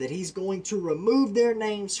lampstand, that he's going to remove their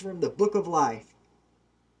names from the book of life?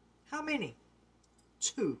 How many?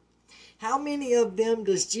 2. How many of them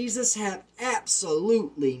does Jesus have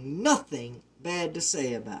absolutely nothing bad to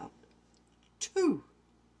say about? 2.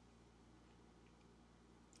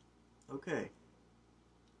 Okay.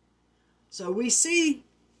 So we see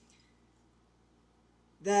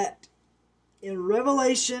that in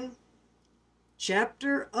Revelation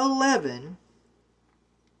chapter 11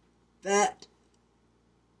 that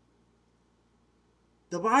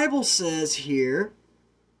the Bible says here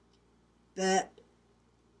that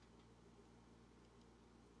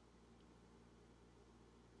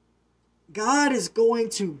God is going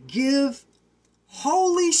to give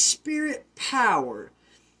Holy Spirit power,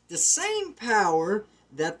 the same power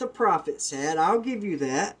that the prophets had. I'll give you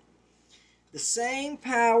that. The same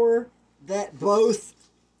power that both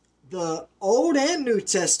the Old and New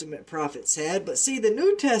Testament prophets had. But see, the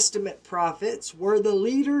New Testament prophets were the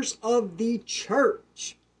leaders of the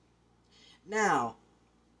church. Now,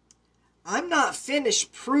 I'm not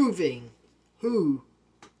finished proving who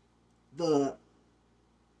the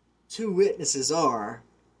 2 witnesses are.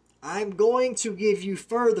 I'm going to give you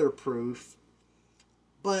further proof,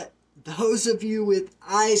 but those of you with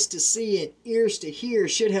eyes to see and ears to hear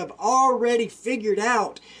should have already figured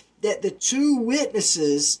out that the 2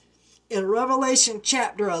 witnesses in Revelation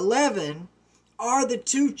chapter 11 are the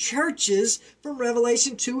 2 churches from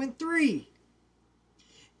Revelation 2 and 3.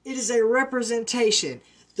 It is a representation.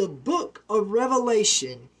 The book of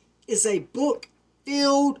Revelation is a book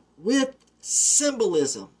filled with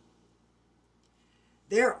symbolism.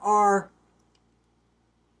 There are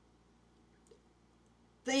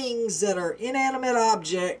things that are inanimate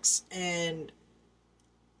objects and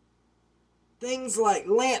things like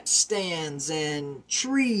lampstands and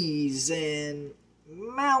trees and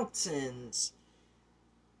mountains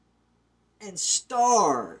and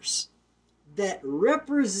stars that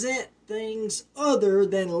represent things other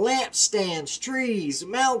than lampstands, trees,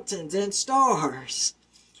 mountains, and stars.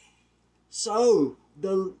 So,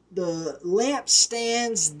 the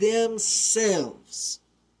lampstands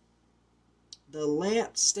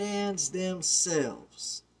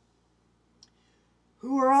themselves,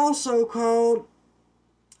 who are also called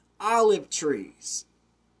olive trees.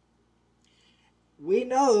 We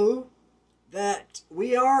know that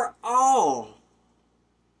we are all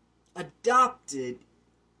adopted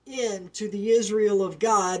into the Israel of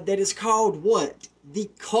God that is called what? The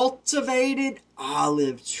cultivated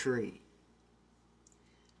olive tree.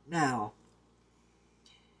 Now,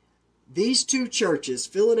 these 2 churches,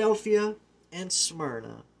 Philadelphia and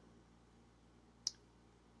Smyrna,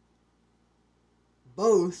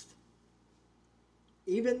 both,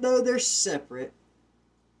 even though they're separate,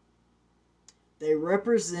 they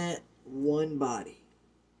represent one body.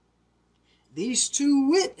 These 2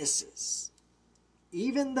 witnesses,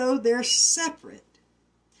 even though they're separate,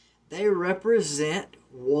 they represent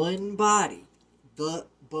one body, the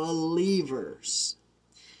believers.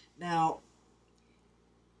 Now,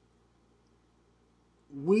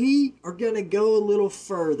 we are going to go a little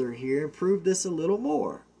further here and prove this a little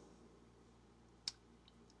more.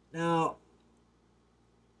 Now,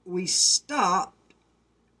 we stopped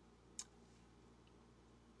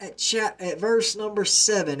at verse number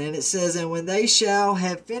 7, and it says, "And when they shall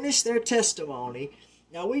have finished their testimony,"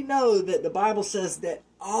 now we know that the Bible says that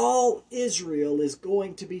all Israel is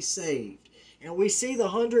going to be saved. And we see the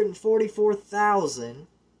 144,000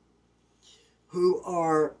 who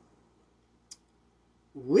are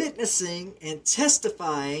witnessing and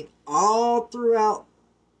testifying all throughout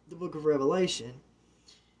the book of Revelation.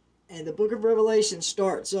 And the book of Revelation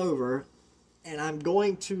starts over, and I'm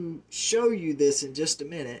going to show you this in just a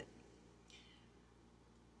minute.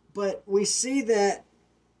 But we see that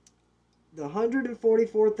the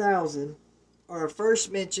 144,000 are first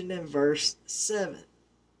mentioned in verse 7.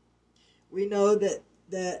 We know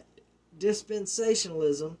that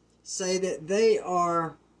dispensationalism say that they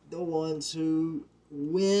are the ones who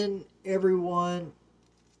win everyone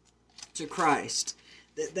to Christ.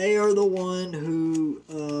 That they are the one who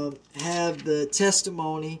have the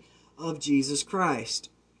testimony of Jesus Christ.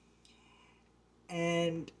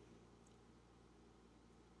 And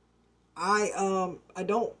I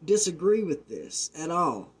don't disagree with this at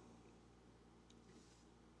all.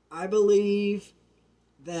 I believe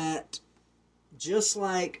that just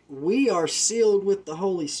like we are sealed with the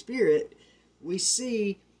Holy Spirit, we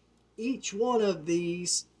see each one of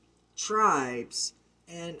these tribes,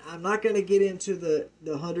 and I'm not going to get into the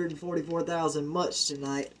 144,000 much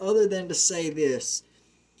tonight, other than to say this.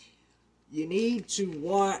 You need to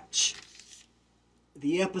watch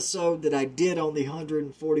the episode that I did on the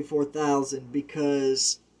 144,000,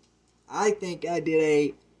 because I think I did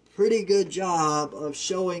a pretty good job of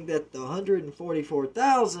showing that the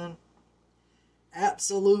 144,000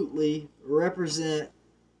 absolutely represent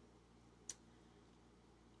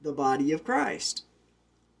the body of Christ.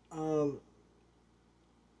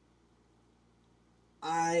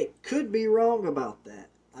 I could be wrong about that.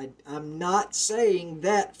 I'm not saying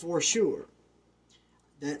that for sure.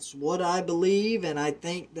 That's what I believe, and I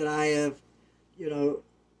think that I have,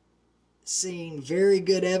 seen very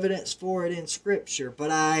good evidence for it in Scripture, but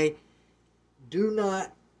I do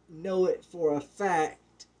not know it for a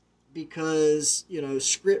fact because,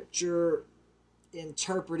 Scripture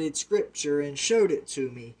interpreted Scripture and showed it to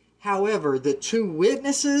me. However, the two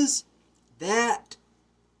witnesses, that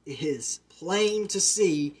is plain to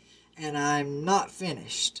see, and I'm not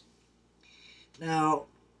finished. Now,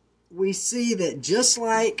 we see that just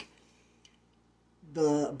like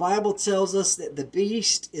the Bible tells us that the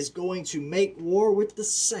beast is going to make war with the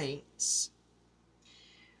saints,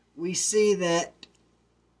 we see that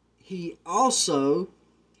he also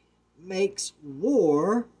makes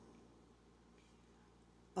war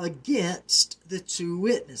against the two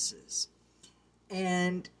witnesses.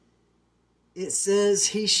 And it says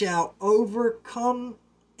he shall overcome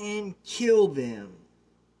and kill them.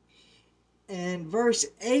 And verse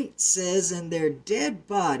 8 says, and their dead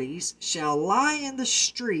bodies shall lie in the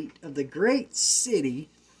street of the great city,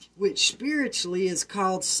 which spiritually is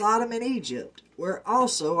called Sodom and Egypt, where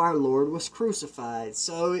also our Lord was crucified.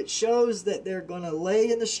 So it shows that they're going to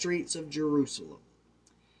lay in the streets of Jerusalem.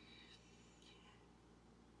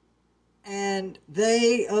 And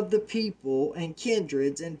they of the people and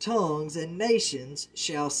kindreds and tongues and nations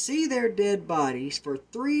shall see their dead bodies for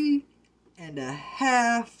 3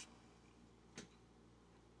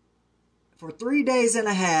 days and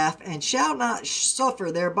a half, and shall not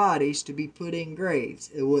suffer their bodies to be put in graves.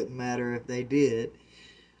 It wouldn't matter if they did.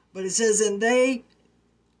 But it says, and they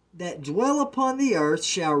that dwell upon the earth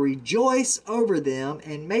shall rejoice over them,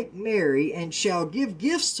 and make merry, and shall give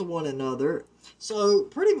gifts to one another. So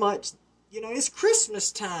pretty much, it's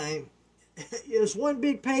Christmas time. It's one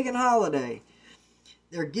big pagan holiday.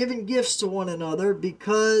 They're giving gifts to one another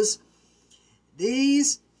because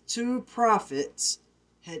these two prophets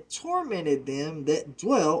had tormented them that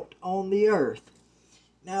dwelt on the earth.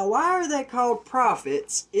 Now, why are they called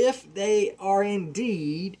prophets if they are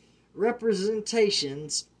indeed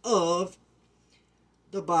representations of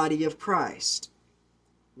the body of Christ?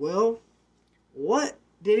 Well, what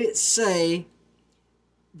did it say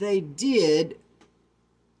they did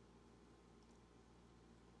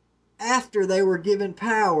after they were given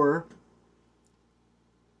power,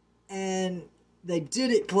 and they did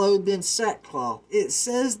it clothed in sackcloth? It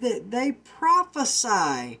says that they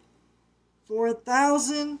prophesy for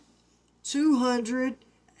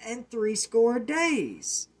 1,260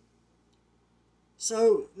 days.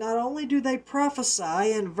 So not only do they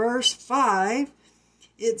prophesy, in verse 5,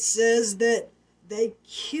 it says that they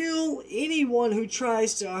kill anyone who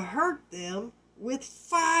tries to hurt them with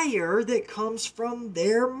fire that comes from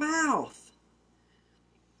their mouth.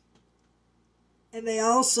 And they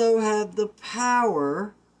also have the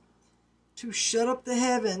power to shut up the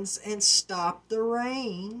heavens and stop the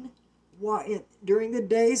rain during the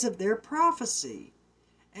days of their prophecy.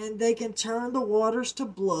 And they can turn the waters to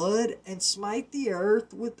blood and smite the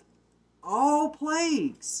earth with all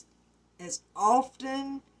plagues as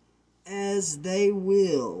often as they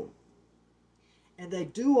will. And they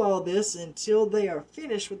do all this until they are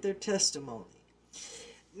finished with their testimony.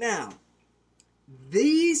 Now,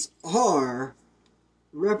 these are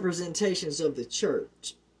representations of the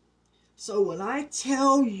church. So when I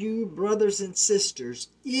tell you, brothers and sisters,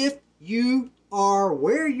 if you are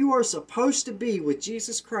where you are supposed to be with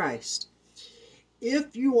Jesus Christ,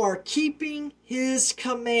 if you are keeping His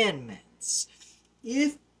commandments,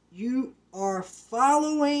 if you are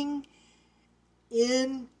following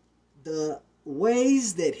in the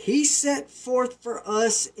ways that He set forth for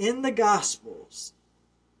us in the Gospels,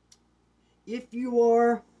 if you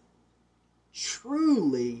are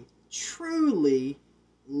truly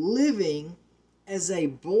living as a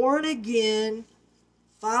born-again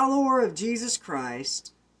follower of Jesus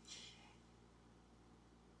Christ,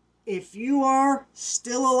 if you are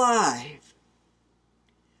still alive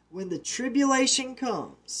when the tribulation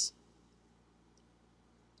comes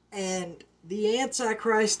and the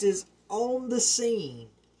Antichrist is on the scene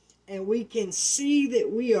and we can see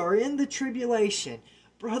that we are in the tribulation,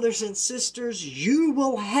 brothers and sisters, you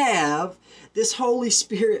will have this Holy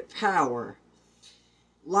Spirit power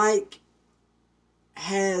like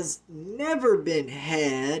has never been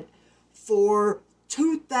had for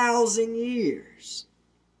 2,000 years.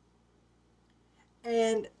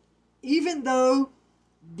 And even though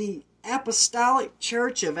the apostolic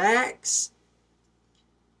church of Acts,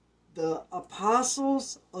 the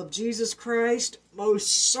apostles of Jesus Christ,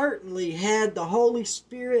 most certainly had the Holy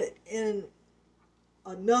Spirit in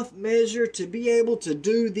enough measure to be able to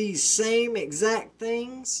do these same exact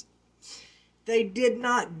things. They did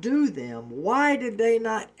not do them. Why did they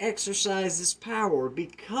not exercise this power?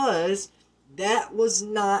 Because that was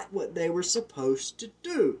not what they were supposed to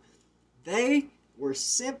do. They were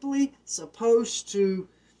simply supposed to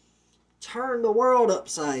turn the world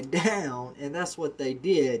upside down, and that's what they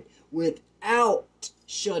did without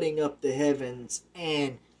shutting up the heavens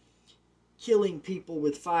and killing people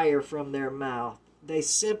with fire from their mouth. They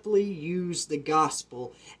simply used the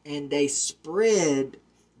gospel, and they spread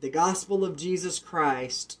the gospel of Jesus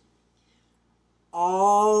Christ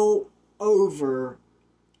all over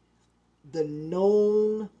the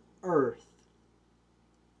known earth.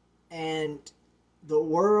 And the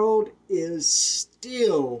world is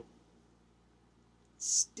still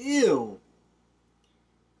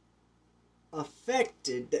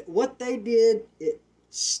affected. That what they did, it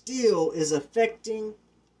still is affecting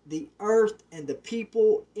the earth and the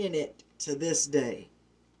people in it to this day.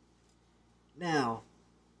 Now,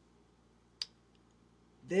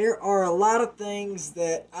 there are a lot of things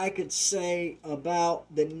that I could say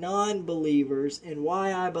about the non-believers and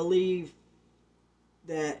why I believe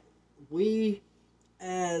that we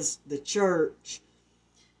as the church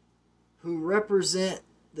who represent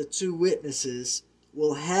the two witnesses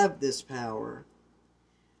will have this power.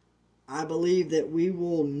 I believe that we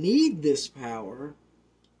will need this power,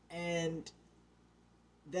 and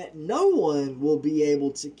that no one will be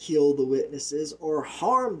able to kill the witnesses or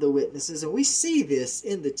harm the witnesses. And we see this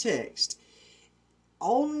in the text.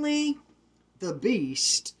 Only the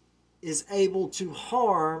beast is able to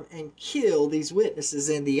harm and kill these witnesses.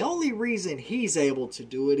 And the only reason he's able to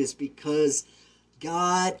do it is because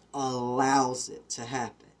God allows it to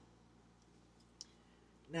happen.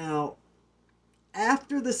 Now,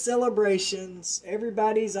 after the celebrations,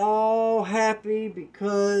 everybody's all happy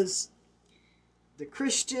because the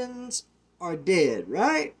Christians are dead,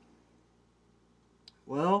 right?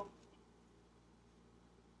 Well,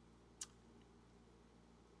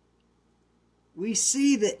 we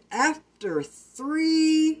see that after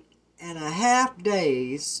 3.5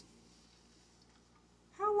 days,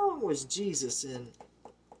 how long was Jesus in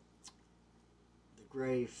the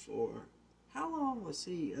grave for? How long was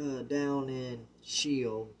he down in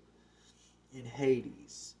Sheol, in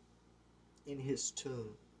Hades, in his tomb?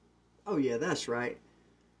 Oh yeah, that's right.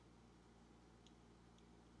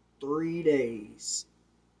 3 days.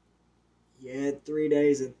 You had 3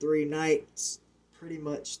 days and 3 nights. Pretty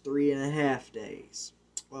much 3.5 days.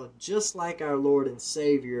 Well, just like our Lord and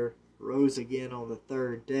Savior rose again on the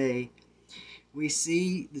 3rd day, we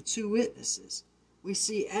see the two witnesses. We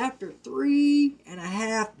see after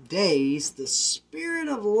 3.5 days, the Spirit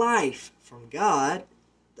of life from God,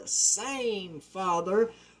 the same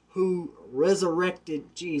Father who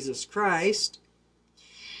resurrected Jesus Christ,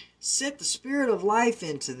 sent the Spirit of life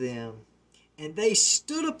into them, and they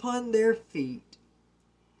stood upon their feet,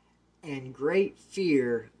 and great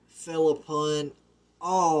fear fell upon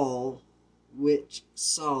all which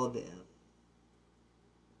saw them.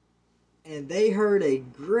 And they heard a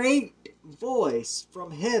great voice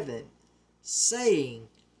from heaven, saying,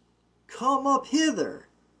 "Come up hither."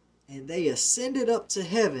 And they ascended up to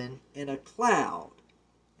heaven in a cloud,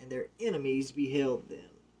 and their enemies beheld them.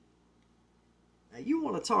 Now you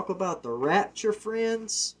want to talk about the rapture,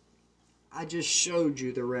 friends? I just showed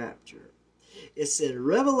you the rapture. It's in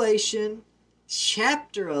Revelation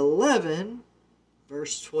chapter 11,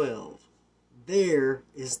 verse 12. There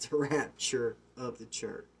is the rapture of the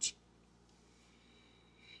church.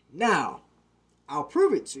 Now, I'll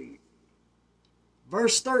prove it to you.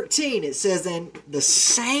 Verse 13, it says, "In the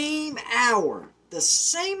same hour,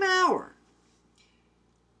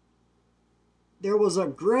 there was a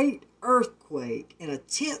great earthquake, and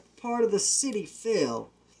 1/10 part of the city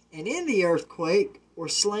fell. And in the earthquake were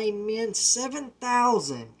slain men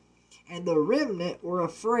 7,000. And the remnant were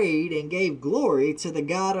afraid, and gave glory to the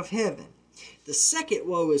God of heaven. The second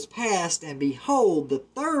woe is past, and behold, the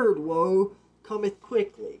third woe cometh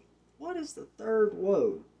quickly." What is the third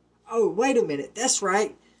woe? Oh, wait a minute. That's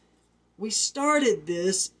right. We started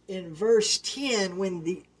this in verse 10 when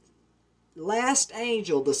the last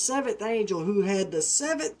angel, the 7th angel who had the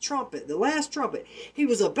 7th trumpet, the last trumpet, he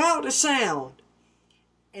was about to sound.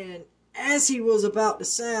 And as he was about to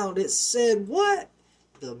sound, it said what?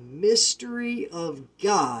 The mystery of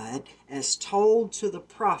God as told to the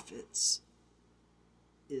prophets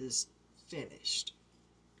is finished.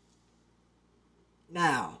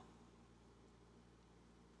 Now,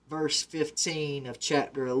 verse 15 of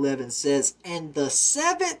chapter 11 says, and the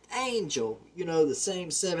seventh angel, you know, the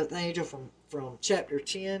same seventh angel from chapter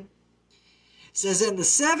 10, says, and the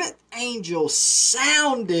seventh angel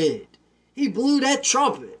sounded. He blew that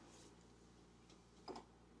trumpet.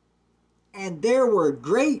 And there were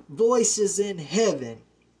great voices in heaven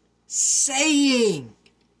saying,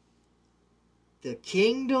 the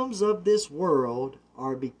kingdoms of this world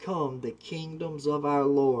are become the kingdoms of our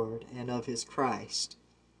Lord and of his Christ,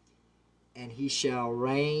 and he shall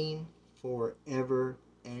reign forever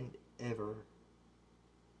and ever.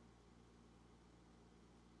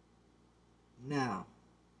 Now,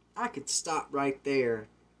 I could stop right there,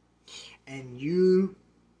 and you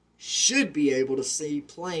should be able to see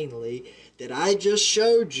plainly that I just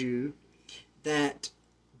showed you that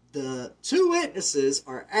the two witnesses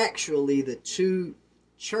are actually the two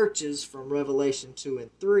churches from Revelation 2 and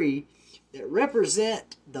 3 that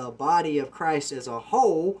represent the body of Christ as a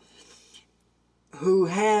whole, who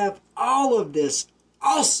have all of this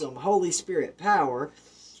awesome Holy Spirit power,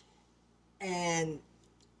 and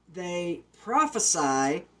they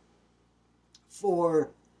prophesy for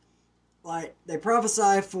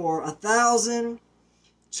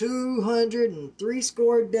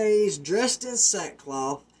 1,260 days dressed in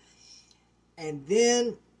sackcloth. And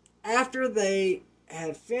then after they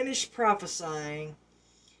have finished prophesying,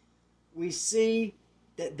 we see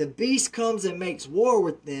that the beast comes and makes war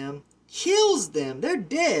with them, kills them. They're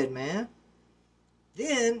dead, man.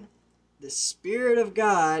 Then the Spirit of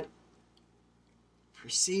God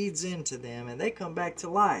proceeds into them and they come back to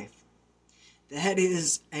life. That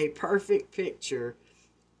is a perfect picture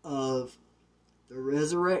of the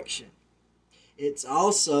resurrection. It's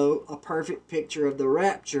also a perfect picture of the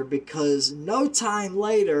rapture, because no time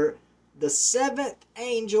later, the seventh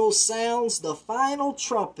angel sounds the final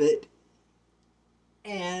trumpet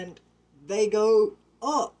and they go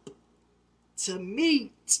up to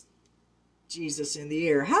meet Jesus in the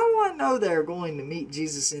air. How do I know they're going to meet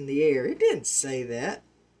Jesus in the air? It didn't say that.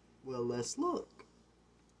 Well, let's look.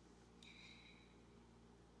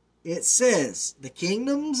 It says, the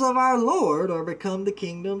kingdoms of our Lord are become the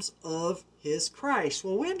kingdoms of his Christ.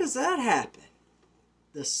 Well, when does that happen?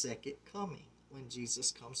 The second coming, when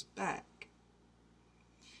Jesus comes back.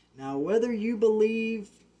 Now, whether you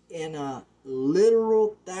believe in a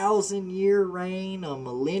literal 1,000-year reign, a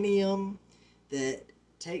millennium that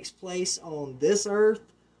takes place on this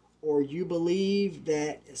earth, or you believe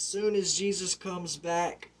that as soon as Jesus comes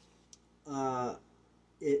back,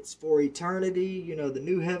 it's for eternity, you know, the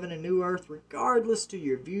new heaven and new earth, regardless to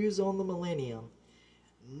your views on the millennium,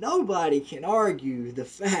 nobody can argue the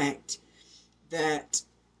fact that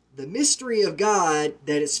the mystery of God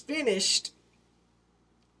that is finished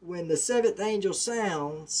when the seventh angel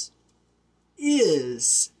sounds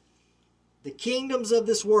is the kingdoms of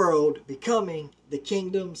this world becoming the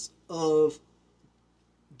kingdoms of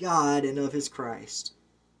God and of his Christ.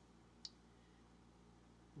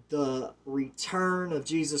 The return of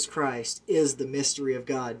Jesus Christ is the mystery of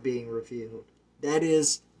God being revealed. That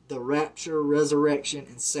is the rapture, resurrection,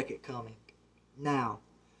 and second coming. Now,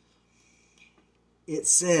 it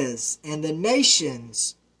says, and the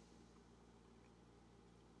nations...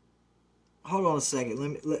 Hold on a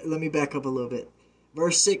second. Let me back up a little bit.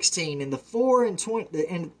 Verse 16, and the 24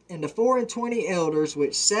 elders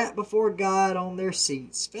which sat before God on their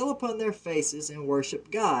seats fell upon their faces and worshipped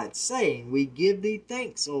God, saying, we give thee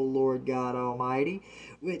thanks, O Lord God Almighty,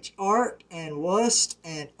 which art and wast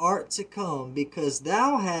and art to come, because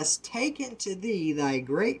thou hast taken to thee thy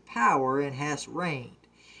great power and hast reigned.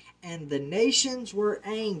 And the nations were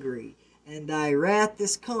angry, and thy wrath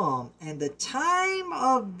is come, and the time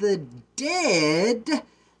of the dead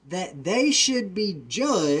that they should be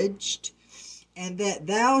judged, and that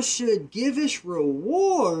thou should givest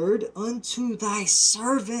reward unto thy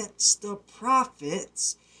servants the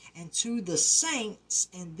prophets, and to the saints,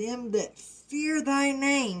 and them that fear thy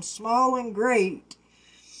name, small and great,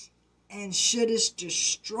 and shouldest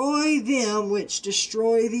destroy them which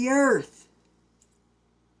destroy the earth.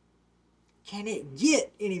 Can it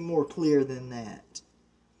get any more clear than that?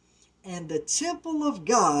 And the temple of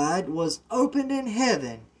God was opened in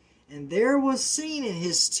heaven, and there was seen in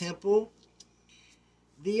his temple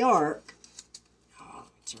the ark,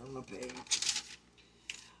 turn my page,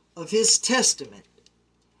 of his testament.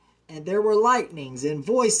 And there were lightnings and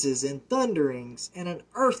voices and thunderings and an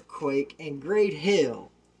earthquake and great hail.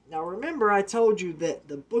 Now remember, I told you that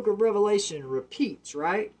the book of Revelation repeats,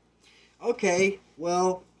 right? Okay,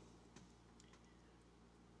 well,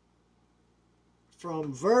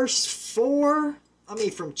 from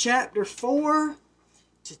chapter 4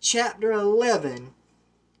 to chapter 11,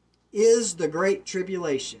 is the Great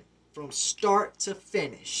Tribulation from start to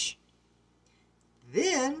finish.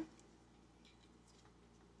 Then,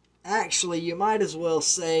 actually, you might as well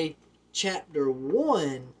say chapter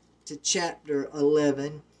 1 to chapter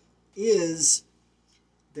 11 is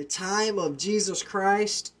the time of Jesus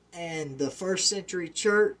Christ and the first century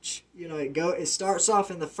church. You know, it starts off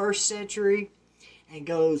in the first century and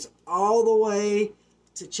goes all the way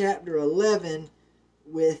to chapter 11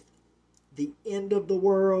 with the end of the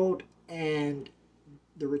world and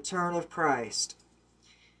the return of Christ.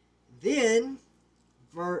 Then,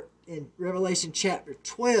 in Revelation chapter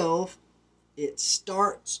 12, it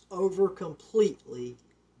starts over completely.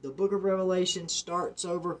 The book of Revelation starts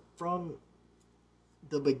over from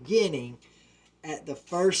the beginning at the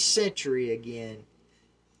first century again.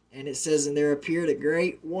 And it says, and there appeared a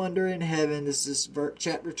great wonder in heaven. This is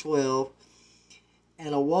chapter 12.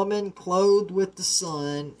 And a woman clothed with the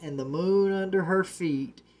sun, and the moon under her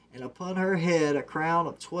feet, and upon her head a crown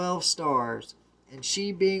of 12 stars. And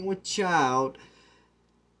she, being with child,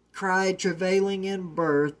 cried, travailing in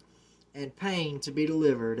birth and pain to be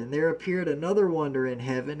delivered. And there appeared another wonder in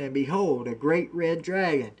heaven, and behold, a great red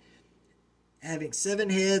dragon, having 7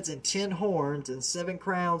 heads and 10 horns, and 7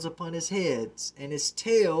 crowns upon his heads. And his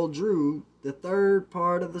tail drew the third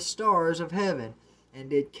part of the stars of heaven, and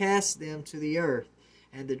did cast them to the earth.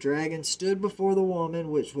 And the dragon stood before the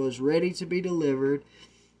woman, which was ready to be delivered,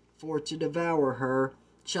 for to devour her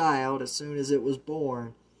child as soon as it was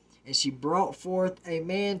born. And she brought forth a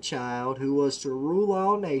man-child, who was to rule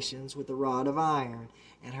all nations with a rod of iron.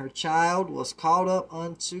 And her child was caught up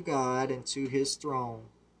unto God and to his throne.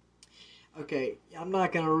 Okay, I'm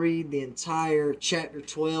not going to read the entire chapter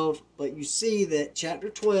 12, but you see that chapter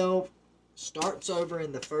 12 starts over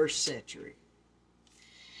in the first century.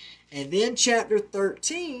 And then chapter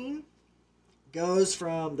 13 goes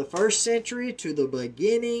from the first century to the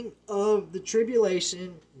beginning of the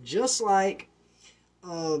tribulation, just like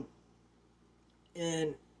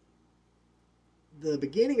in the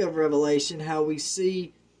beginning of Revelation, how we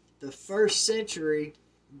see the first century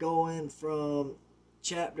going from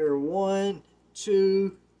chapter 1,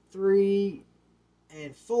 2, 3,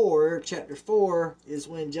 and 4. Chapter 4 is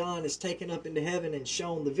when John is taken up into heaven and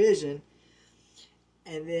shown the vision.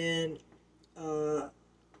 And then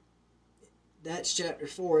that's chapter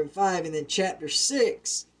 4 and 5. And then chapter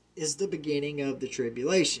 6 is the beginning of the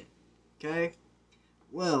tribulation. Okay?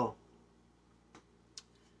 Well,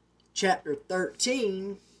 chapter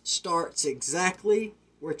 13 starts exactly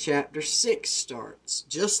where chapter 6 starts.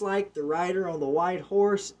 Just like the rider on the white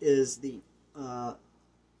horse is the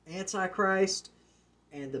Antichrist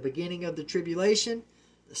and the beginning of the tribulation,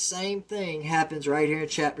 the same thing happens right here in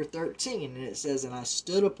chapter 13. And it says, and I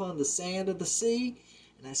stood upon the sand of the sea,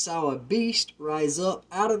 and I saw a beast rise up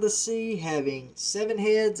out of the sea, having 7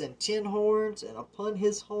 heads and 10 horns, and upon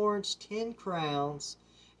his horns 10 crowns,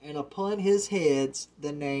 and upon his heads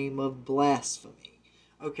the name of blasphemy.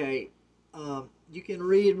 Okay, you can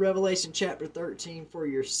read Revelation chapter 13 for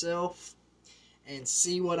yourself and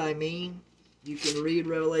see what I mean. You can read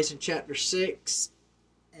Revelation chapter 6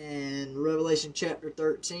 and Revelation chapter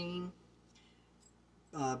 13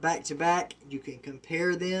 back to back. You can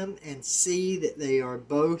compare them and see that they are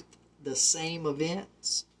both the same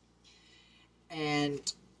events.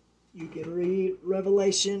 And you can read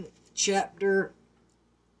Revelation chapter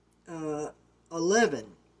 11,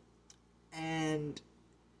 and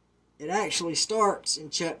it actually starts in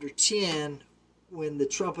chapter 10 when the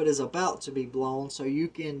trumpet is about to be blown. So you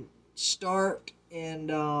can start in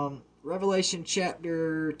Revelation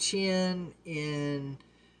chapter 10 in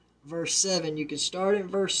verse 7. You can start in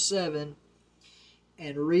verse 7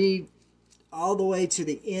 and read all the way to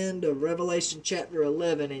the end of Revelation chapter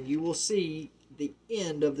 11, and you will see the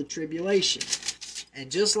end of the tribulation. And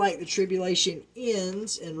just like the tribulation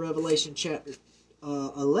ends in Revelation chapter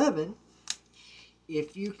 11,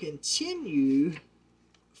 if you continue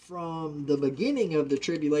from the beginning of the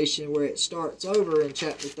tribulation where it starts over in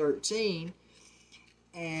chapter 13,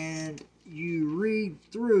 and you read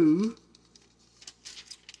through,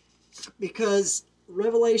 because from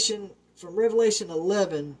Revelation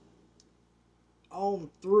 11 on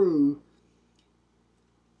through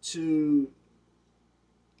to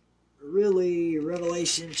really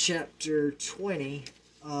Revelation chapter 20,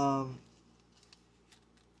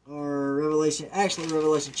 or Revelation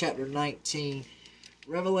chapter 19.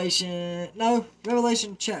 Revelation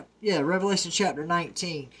chapter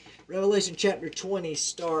 19. Revelation chapter 20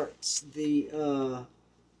 starts the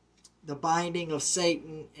binding of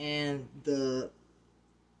Satan and the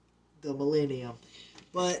millennium.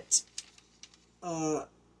 But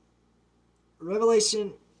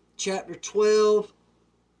Revelation chapter 12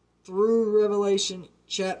 through Revelation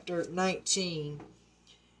chapter 19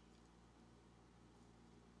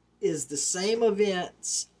 is the same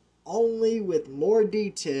events, only with more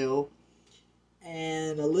detail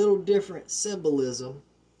and a little different symbolism.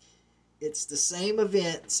 It's the same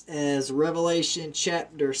events as Revelation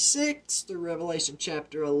chapter 6 through Revelation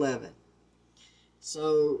chapter 11.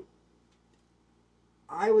 So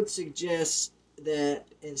I would suggest that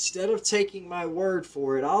instead of taking my word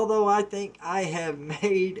for it, although I think I haven't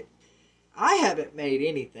made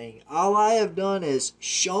anything. All I have done is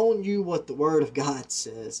shown you what the Word of God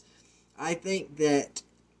says. I think that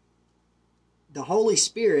the Holy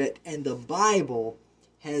Spirit and the Bible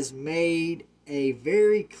has made a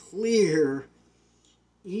very clear,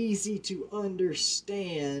 easy to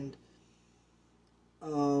understand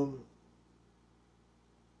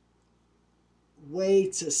way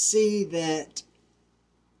to see that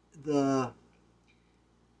the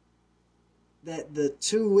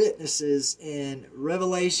two witnesses in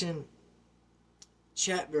Revelation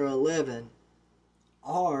chapter 11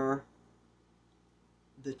 are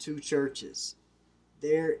the two churches.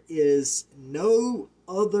 There is no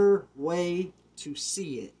other way to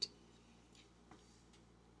see it.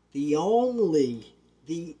 The only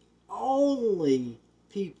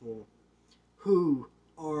people who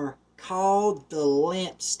are called the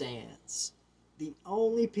lampstands, the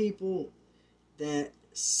only people that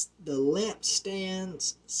the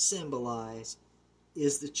lampstands symbolize,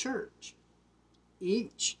 is the church.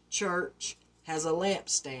 Each church has a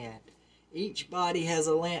lampstand. Each body has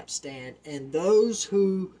a lampstand. And those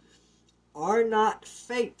who are not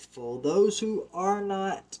faithful, those who are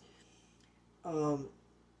not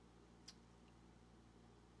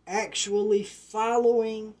actually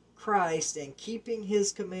following Christ and keeping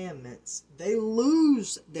His commandments, they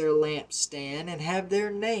lose their lampstand and have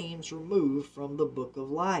their names removed from the book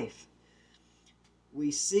of life.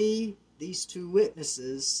 We see these two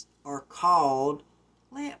witnesses are called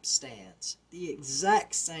lampstands, the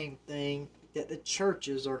exact same thing that the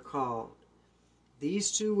churches are called.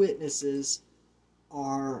 These two witnesses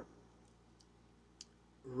are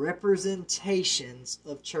representations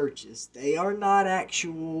of churches. They are not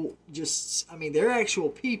actual, they're actual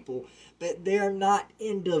people, but they're not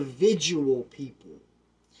individual people.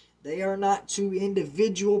 They are not two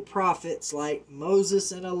individual prophets like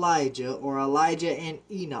Moses and Elijah or Elijah and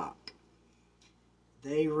Enoch.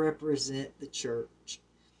 They represent the church.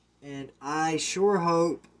 And I sure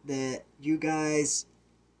hope that you guys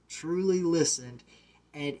truly listened.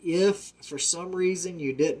 And if for some reason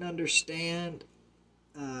you didn't understand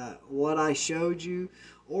what I showed you,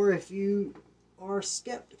 or if you are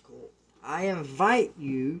skeptical, I invite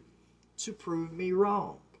you to prove me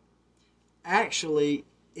wrong. Actually,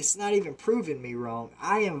 it's not even proving me wrong.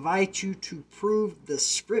 I invite you to prove the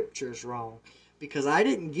scriptures wrong, because I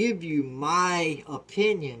didn't give you my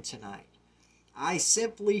opinion tonight. I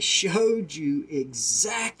simply showed you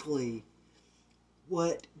exactly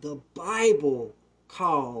what the Bible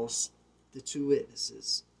calls the two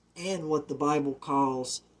witnesses and what the Bible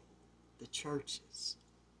calls the churches.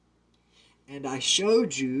 And I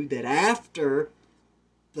showed you that after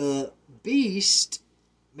the beast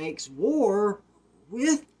makes war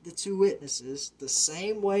with the two witnesses, the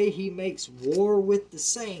same way he makes war with the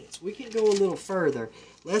saints. We can go a little further.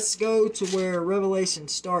 Let's go to where Revelation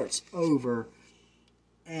starts over,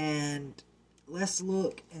 and let's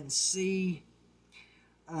look and see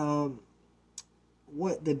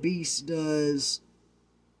what the beast does.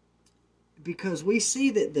 Because we see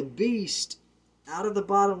that the beast out of the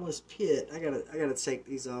bottomless pit, I gotta take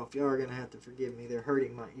these off. Y'all are gonna have to forgive me. They're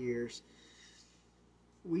hurting my ears.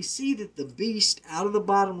 We see that the beast out of the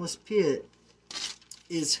bottomless pit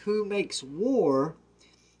is who makes war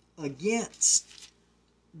against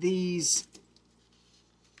these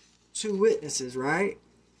two witnesses, right?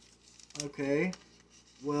 Okay.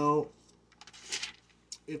 Well,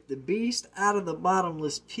 if the beast out of the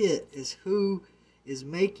bottomless pit is who is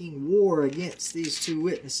making war against these two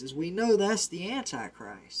witnesses, we know that's the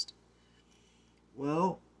Antichrist.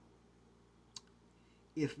 Well,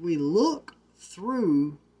 if we look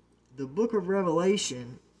through the book of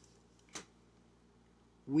Revelation,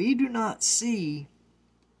 we do not see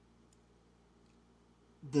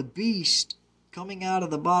the beast coming out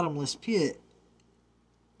of the bottomless pit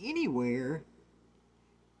anywhere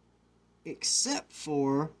except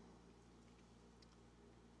for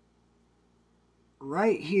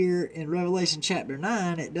right here in Revelation chapter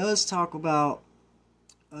 9. It does talk about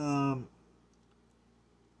the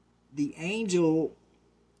angel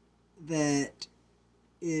that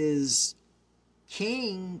is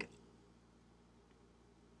king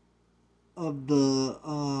of the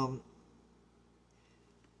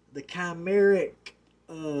the chimeric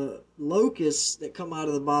locusts that come out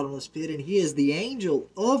of the bottomless pit, and he is the angel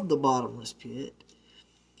of the bottomless pit.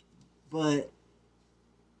 But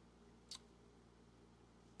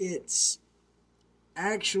it's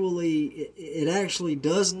actually, it actually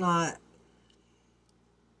does not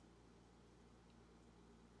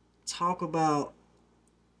talk about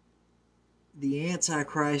the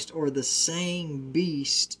Antichrist or the same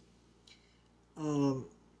beast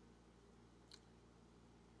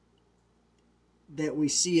that we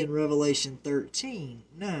see in Revelation 13.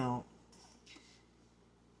 Now,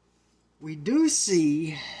 we do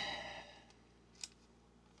see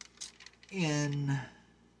in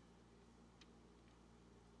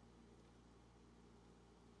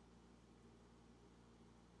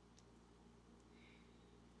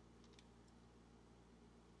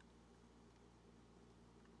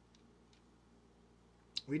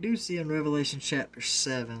Revelation chapter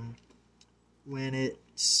 7 when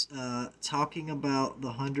it's talking about the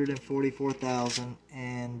 144,000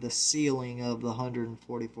 and the sealing of the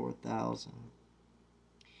 144,000.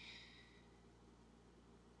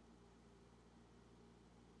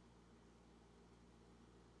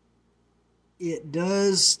 It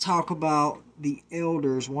does talk about the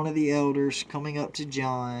elders, one of the elders coming up to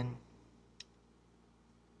John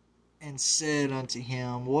and said unto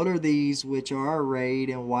him, What are these which are arrayed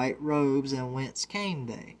in white robes, and whence came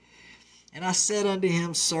they? And I said unto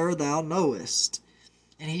him, Sir, thou knowest.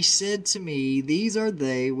 And he said to me, These are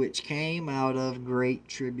they which came out of great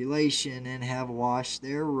tribulation, and have washed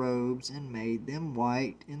their robes, and made them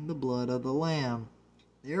white in the blood of the Lamb.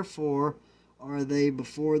 Therefore are they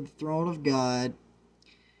before the throne of God,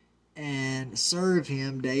 and serve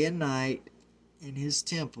him day and night in his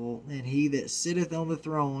temple, and he that sitteth on the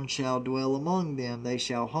throne shall dwell among them. They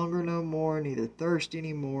shall hunger no more, neither thirst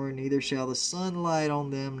any more, neither shall the sun light on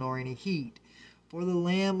them, nor any heat. For the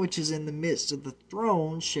Lamb which is in the midst of the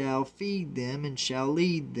throne shall feed them, and shall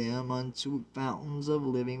lead them unto fountains of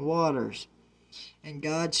living waters. And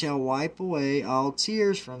God shall wipe away all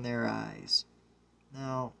tears from their eyes.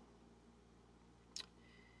 Now,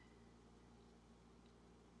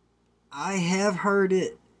 I have heard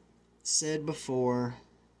it said before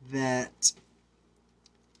that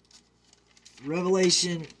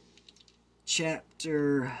Revelation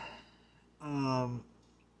chapter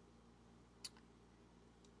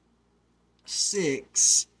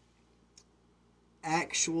 6,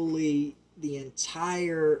 actually the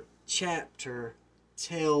entire chapter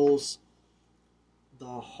tells the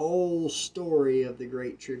whole story of the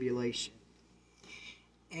Great Tribulation.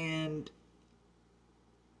 And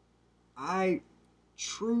I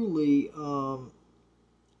truly,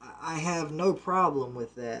 I have no problem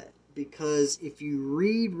with that, because if you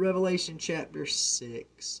read Revelation chapter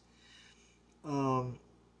 6, you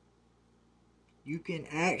can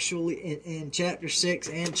actually, in chapter 6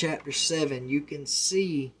 and chapter 7, you can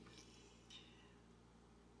see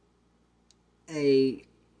a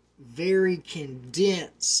very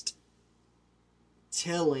condensed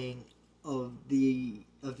telling of the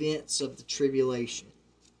events of the tribulation.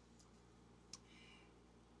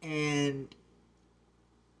 And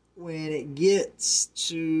when it gets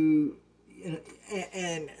to,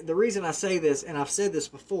 and the reason I say this, and I've said this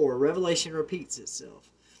before, Revelation repeats itself.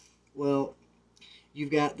 Well, you've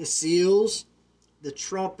got the seals, the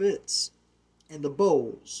trumpets, and the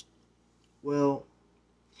bowls. Well,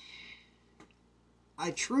 I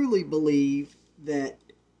truly believe that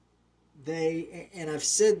they, and I've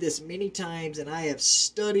said this many times, and I have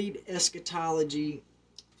studied eschatology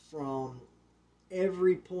from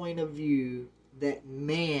every point of view that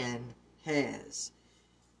man has,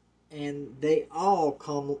 and they all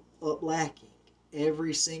come up lacking.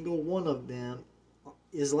 Every single one of them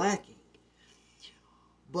is lacking.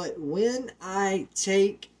 But when I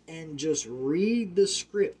take and just read the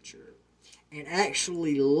scripture and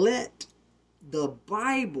actually let the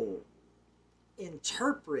Bible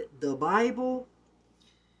interpret the Bible,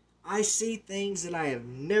 I see things that I have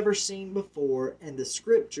never seen before, and the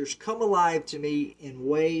scriptures come alive to me in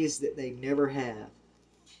ways that they never have.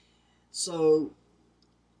 So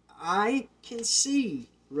I can see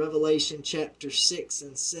Revelation chapter 6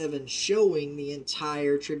 and 7 showing the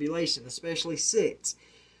entire tribulation, especially 6,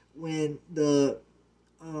 when the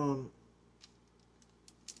I'm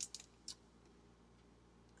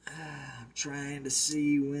trying to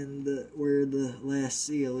see where the last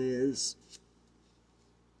seal is.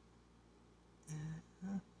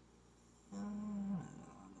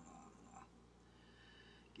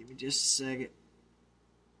 Give me just a second.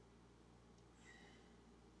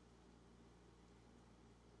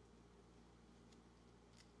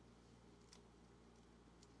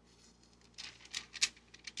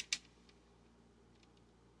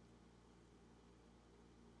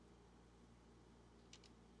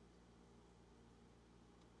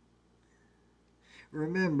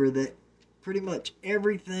 remember that pretty much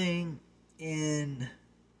everything in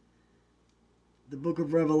the book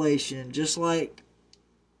of Revelation, just like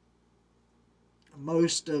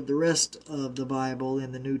most of the rest of the Bible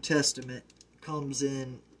in the New Testament, comes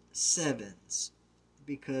in sevens,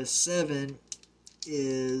 because 7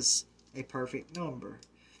 is a perfect number.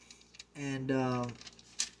 And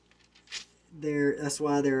that's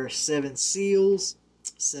why there are 7 seals,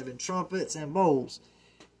 7 trumpets, and bowls.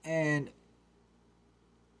 And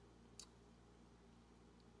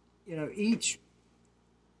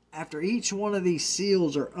after each one of these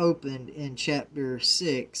seals are opened in chapter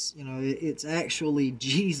 6, it's actually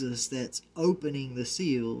Jesus that's opening the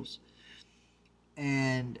seals.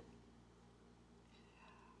 And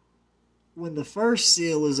when the first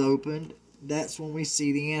seal is opened, that's when we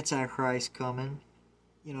see the Antichrist coming,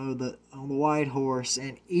 on the white horse.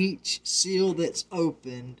 And each seal that's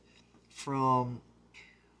opened, from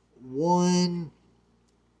 1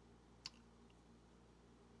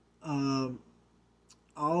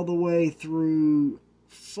 all the way through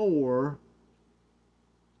 4,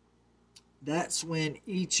 that's when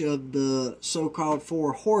each of the so-called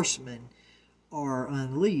 4 horsemen are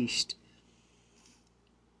unleashed.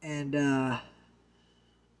 And the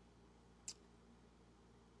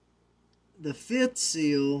 5th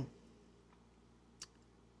seal,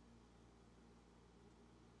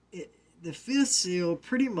 the 5th seal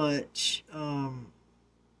pretty much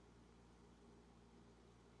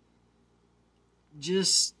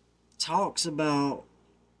just talks about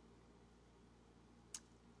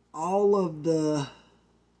all of the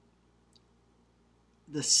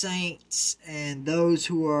saints and those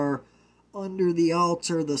who are under the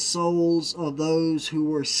altar, the souls of those who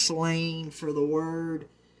were slain for the word.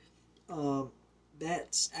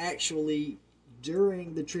 That's actually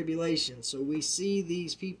during the tribulation. So we see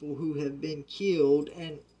these people who have been killed,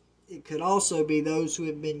 and it could also be those who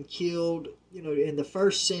have been killed, in the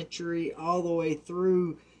 1st century all the way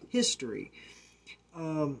through history.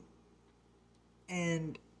 And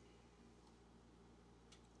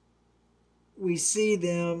we see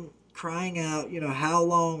them crying out, how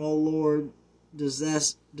long, O Lord, does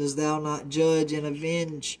thou not judge and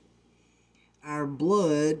avenge our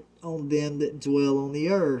blood on them that dwell on the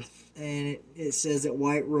earth? And it says that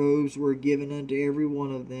white robes were given unto every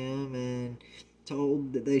one of them, and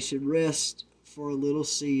told that they should rest for a little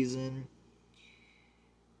season.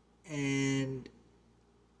 And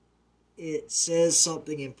it says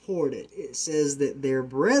something important. It says that their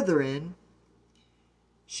brethren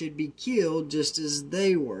should be killed just as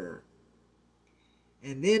they were.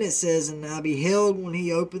 And then it says, and I beheld when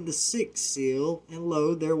he opened the 6th seal, and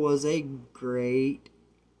lo, there was a great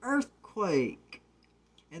earthquake,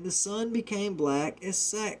 and the sun became black as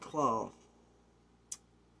sackcloth.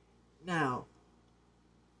 Now,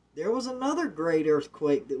 there was another great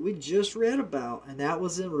earthquake that we just read about, and that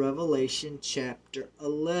was in Revelation chapter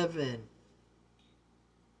 11.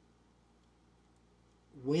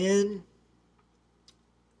 When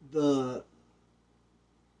the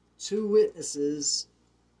 2 witnesses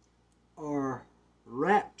are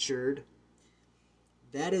raptured,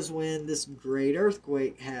 that is when this great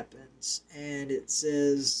earthquake happens. And it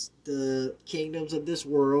says the kingdoms of this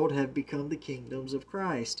world have become the kingdoms of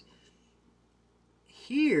Christ.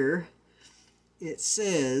 Here it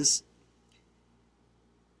says,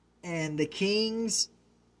 and the kings,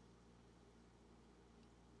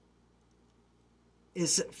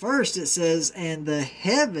 first it says, and the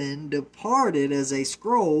heaven departed as a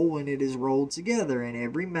scroll when it is rolled together, and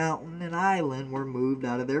every mountain and island were moved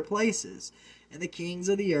out of their places. And the kings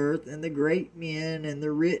of the earth, and the great men, and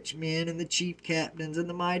the rich men, and the chief captains, and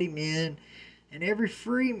the mighty men, and every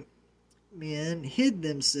free men hid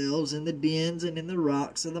themselves in the dens and in the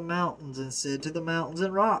rocks of the mountains, and said to the mountains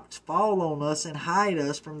and rocks, fall on us and hide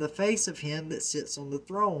us from the face of him that sits on the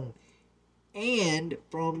throne, and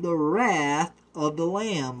from the wrath of the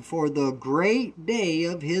Lamb, for the great day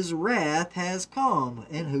of his wrath has come,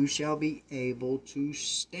 and who shall be able to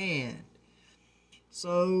stand?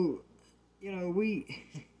 So,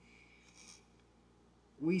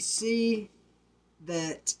 we see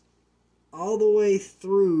that all the way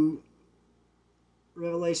through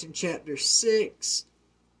Revelation chapter 6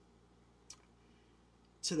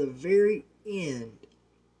 to the very end.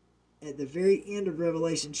 At the very end of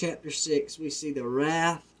Revelation chapter 6, we see the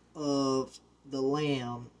wrath of the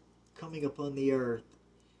Lamb coming upon the earth.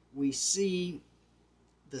 We see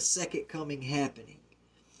the second coming happening.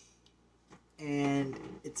 And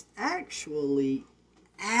it's actually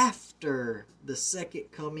after the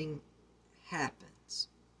second coming happens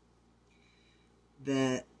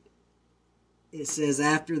that it says,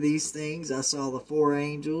 "After these things I saw the four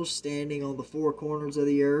angels standing on the four corners of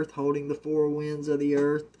the earth, holding the four winds of the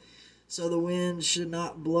earth, so the wind should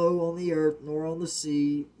not blow on the earth, nor on the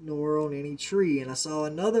sea, nor on any tree. And I saw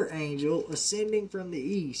another angel ascending from the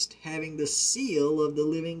east, having the seal of the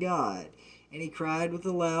living God. And he cried with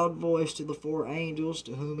a loud voice to the four angels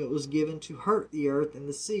to whom it was given to hurt the earth and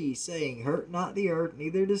the sea, saying, Hurt not the earth,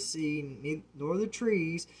 neither the sea, nor the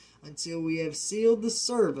trees, until we have sealed the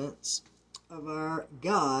servants of our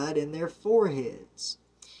God in their foreheads."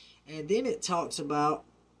 And then it talks about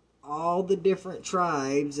all the different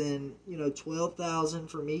tribes, and 12,000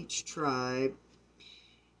 from each tribe.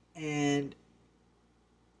 And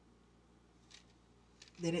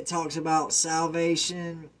then it talks about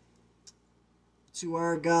salvation to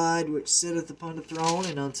our God which sitteth upon the throne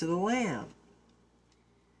and unto the Lamb.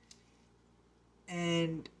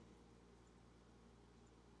 And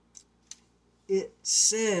it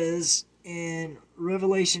says in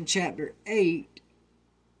Revelation chapter 8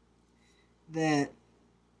 that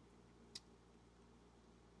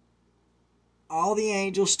all the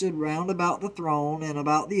angels stood round about the throne and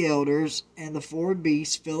about the elders, and the four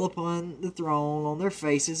beasts fell upon the throne on their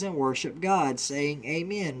faces and worshipped God, saying,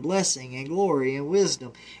 Amen, blessing and glory and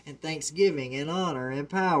wisdom and thanksgiving and honor and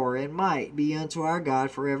power and might be unto our God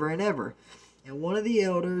forever and ever. And one of the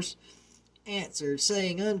elders answered,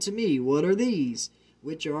 saying unto me, What are these,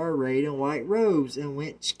 which are arrayed in white robes, and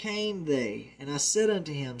whence came they? And I said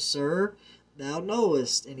unto him, Sir, thou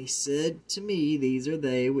knowest. And he said to me, These are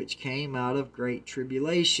they which came out of great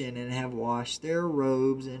tribulation, and have washed their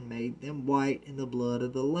robes, and made them white in the blood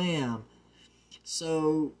of the Lamb.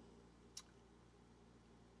 So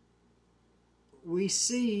we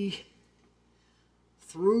see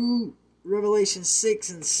through Revelation 6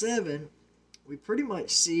 and 7, we pretty much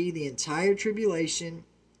see the entire tribulation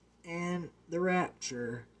and the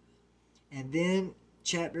rapture. And then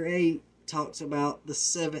chapter 8 talks about the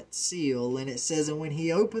seventh seal, and it says, And when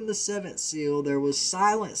he opened the seventh seal, there was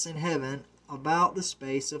silence in heaven about the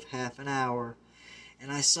space of half an hour. And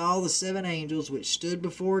I saw the seven angels which stood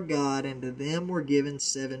before God, and to them were given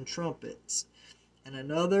seven trumpets. And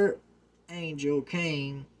another angel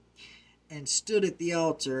came and stood at the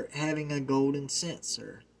altar, having a golden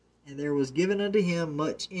censer. And there was given unto him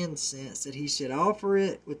much incense, that he should offer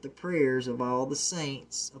it with the prayers of all the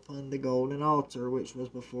saints upon the golden altar which was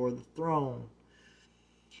before the throne.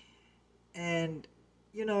 And,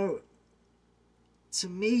 to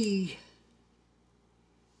me,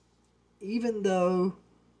 even though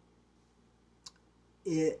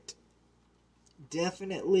it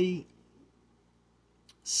definitely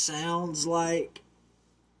sounds like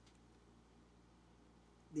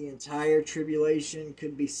the entire tribulation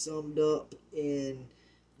could be summed up in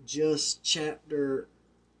just chapter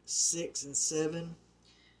 6 and 7.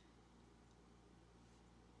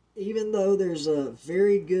 Even though there's a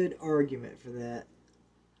very good argument for that,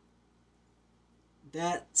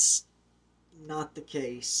 that's not the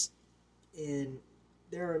case. And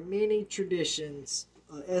there are many traditions,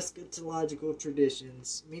 eschatological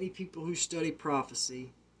traditions, many people who study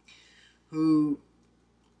prophecy, who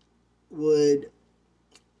would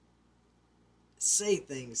say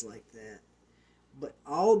things like that. But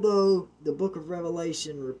although the book of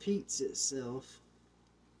Revelation repeats itself,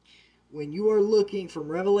 when you are looking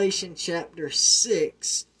from Revelation chapter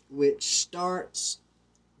 6, which starts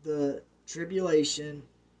the tribulation,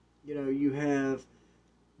 you have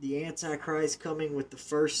the Antichrist coming with the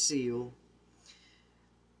first seal.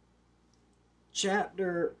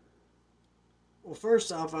 Well,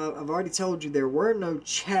 first off, I've already told you there were no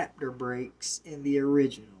chapter breaks in the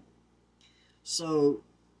original. So,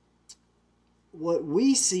 what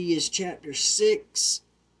we see is chapter 6,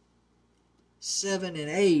 7, and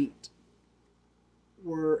 8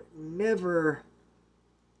 were never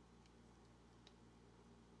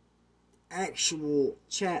actual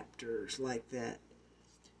chapters like that.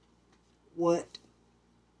 What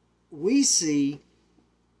we see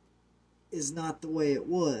is not the way it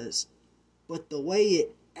was, but the way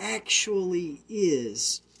it actually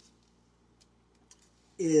is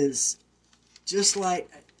just like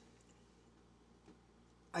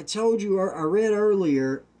I told you, I read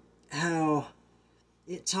earlier how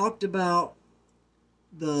it talked about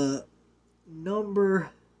the number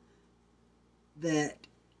that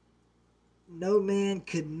no man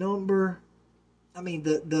could number. I mean,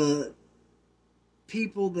 the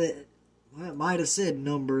people that, well, it might have said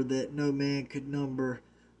number that no man could number,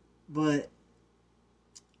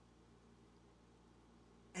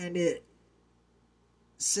 and it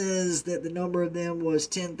says that the number of them was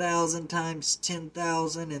 10,000 times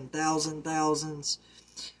 10,000 and thousand thousands.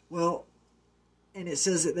 Well, and it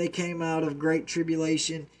says that they came out of great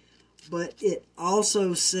tribulation, but it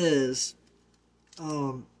also says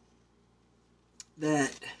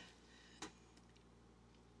that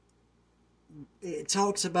it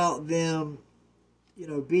talks about them,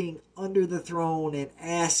 being under the throne and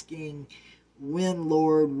asking, when,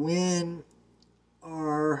 Lord, when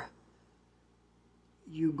are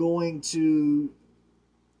you going to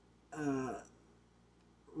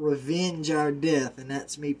revenge our death? And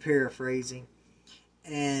that's me paraphrasing.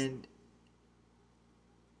 And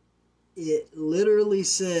it literally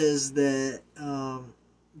says that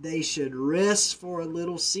they should rest for a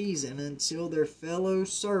little season until their fellow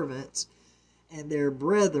servants and their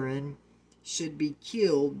brethren should be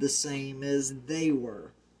killed the same as they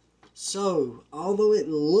were. So, although it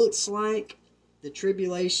looks like the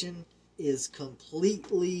tribulation is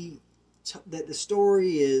completely, that the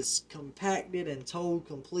story is compacted and told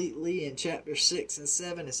completely in chapter 6 and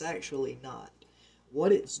 7, it's actually not.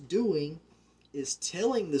 What it's doing is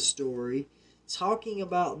telling the story, talking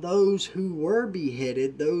about those who were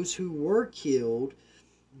beheaded, those who were killed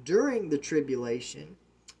during the tribulation,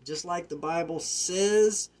 just like the Bible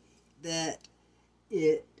says that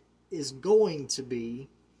it is going to be.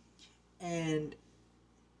 And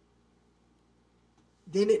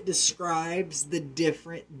then it describes the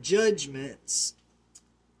different judgments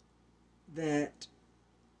that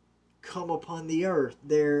come upon the earth.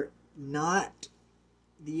 They're not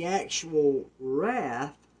the actual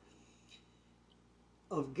wrath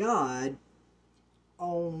of God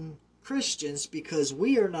on Christians, because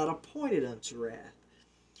we are not appointed unto wrath.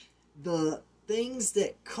 The things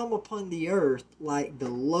that come upon the earth, like the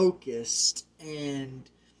locust and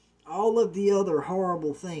all of the other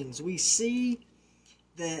horrible things, we see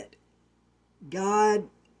that God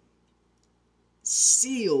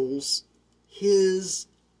seals his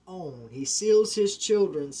own. He seals his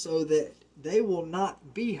children so that they will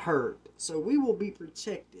not be hurt. So we will be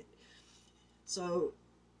protected. So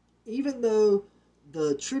even though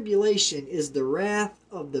the tribulation is the wrath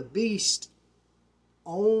of the beast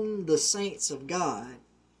on the saints of God,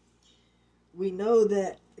 we know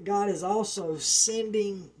that God is also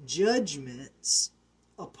sending judgments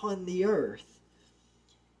upon the earth.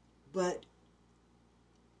 But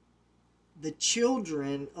the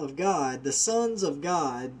children of God, the sons of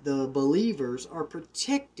God, the believers, are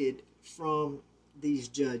protected from these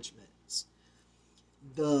judgments.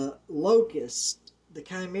 The locusts, the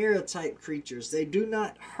chimera type creatures, they do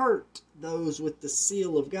not hurt those with the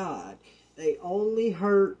seal of God. They only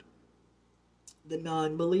hurt the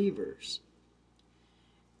non-believers.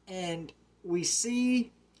 And we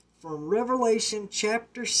see from Revelation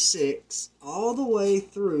chapter 6 all the way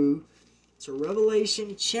through to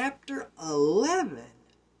Revelation chapter 11,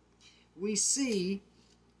 we see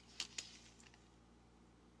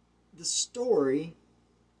the story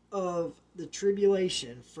of the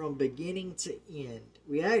tribulation from beginning to end.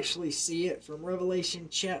 We actually see it from Revelation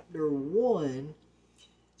chapter 1,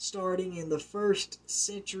 starting in the 1st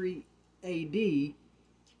century AD,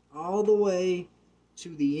 all the way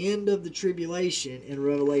to the end of the tribulation in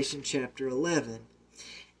Revelation chapter 11.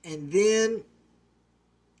 And then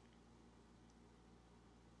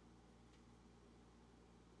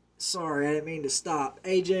sorry, I didn't mean to stop.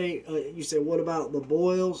 AJ, you said, what about the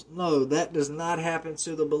boils? No, that does not happen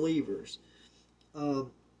to the believers.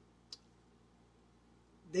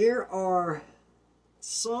 There are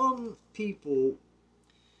some people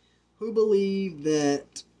who believe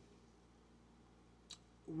that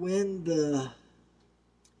when the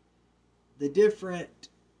different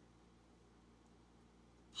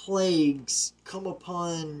plagues come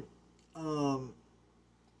upon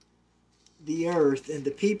the earth, and the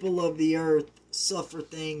people of the earth suffer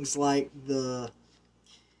things like the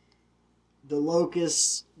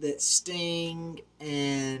locusts that sting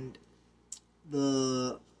and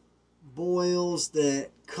the boils that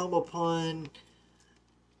come upon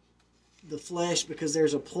the flesh, because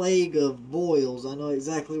there's a plague of boils. I know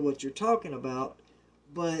exactly what you're talking about,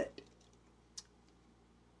 but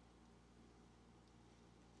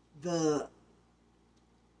there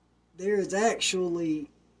is actually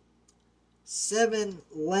 7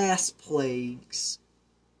 last plagues,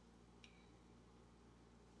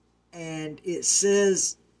 and it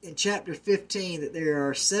says in chapter 15 that there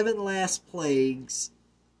are 7 last plagues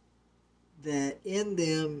that in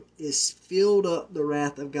them is filled up the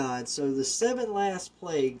wrath of God. So the 7 last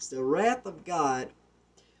plagues, the wrath of God,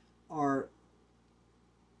 are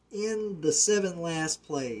in the 7 last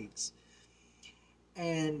plagues.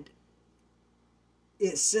 And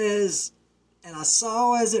it says, and I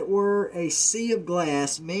saw as it were a sea of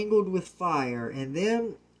glass mingled with fire, and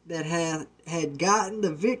them that had gotten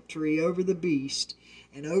the victory over the beast,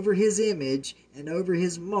 and over his image, and over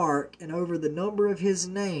his mark, and over the number of his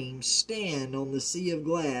name, stand on the sea of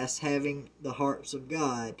glass, having the harps of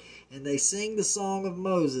God. And they sing the song of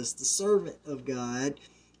Moses, the servant of God,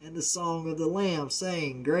 and the song of the Lamb,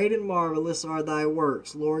 saying, Great and marvelous are thy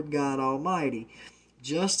works, Lord God Almighty.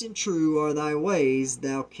 Just and true are thy ways,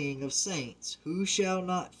 thou King of saints. Who shall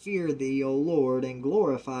not fear thee, O Lord, and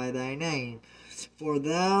glorify thy name? For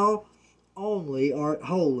thou only art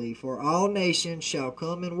holy, for all nations shall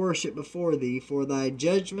come and worship before thee, for thy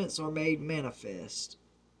judgments are made manifest.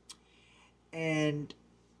 And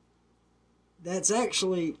that's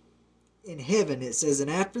actually in heaven. It says, And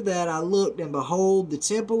after that I looked, and behold, the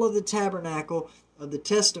temple of the tabernacle of the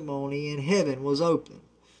testimony in heaven was open.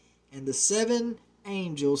 And the 7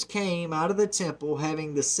 angels came out of the temple,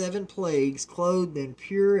 having the 7 plagues, clothed in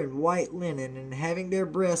pure and white linen, and having their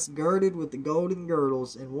breasts girded with the golden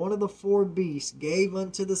girdles. And one of the 4 beasts gave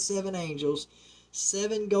unto the 7 angels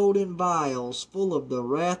 7 golden vials full of the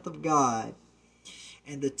wrath of God.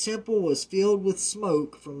 And the temple was filled with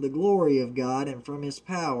smoke from the glory of God and from his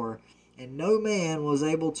power. And no man was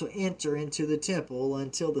able to enter into the temple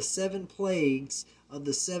until the 7 plagues of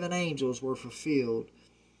the 7 angels were fulfilled.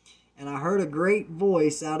 And I heard a great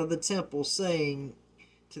voice out of the temple saying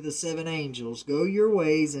to the 7 angels, Go your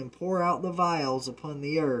ways and pour out the vials upon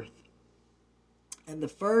the earth. And the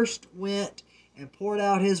first went and poured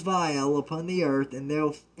out his vial upon the earth, and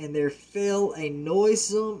there fell a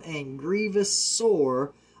noisome and grievous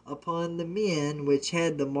sore upon the men which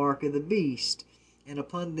had the mark of the beast, and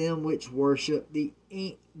upon them which worship the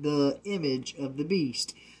image of the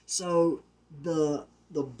beast. So the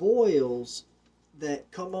boils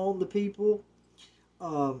that come on the people,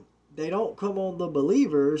 they don't come on the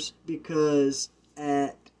believers, because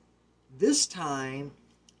at this time,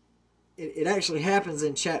 it actually happens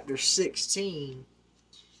in chapter 16,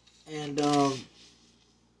 and I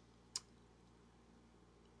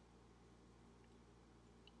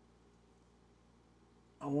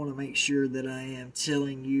want to make sure that I am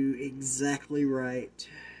telling you exactly right.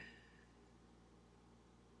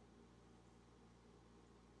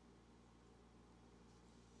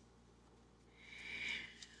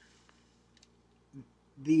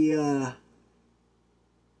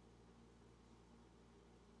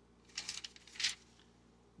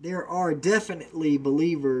 There are definitely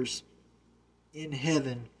believers in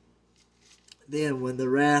heaven then when the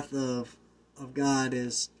wrath of God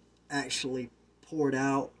is actually poured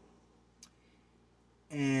out.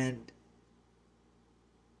 And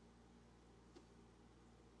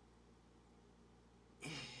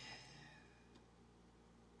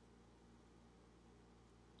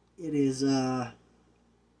it is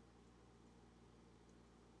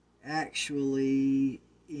actually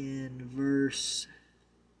in verse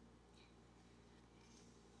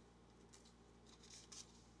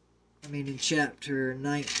in chapter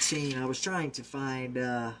 19. I was trying to find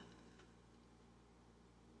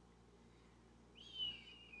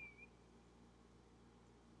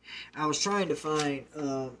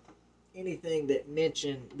anything that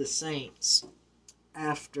mentioned the saints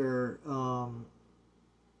after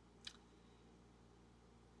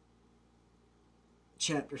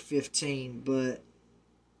chapter 15, but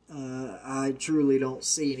I truly don't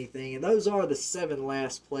see anything. And those are the 7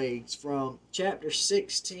 last plagues from chapter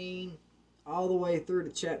 16 all the way through to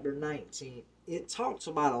chapter 19. It talks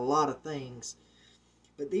about a lot of things,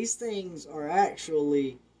 but these things are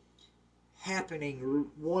actually happening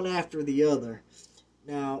one after the other.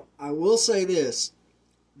 Now, I will say this.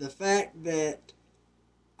 The fact that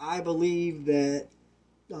I believe that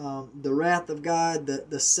the wrath of God,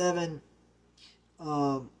 the 7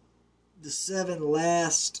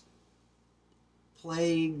 last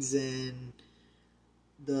plagues and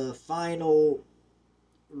the final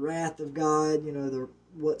wrath of God,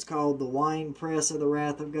 what's called the wine press of the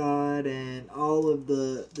wrath of God, and all of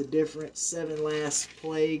the different 7 last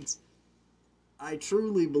plagues, I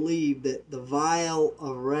truly believe that the vial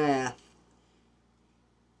of wrath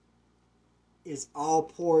is all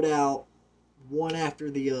poured out one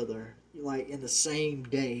after the other, like in the same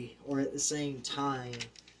day or at the same time.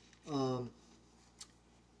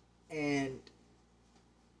 And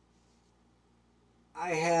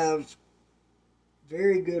I have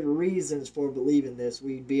very good reasons for believing this.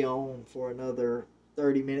 We'd be on for another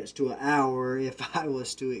 30 minutes to an hour if I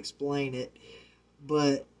was to explain it.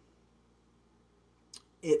 But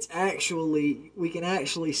it's actually, we can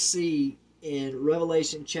actually see in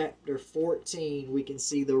Revelation chapter 14, we can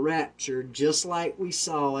see the rapture just like we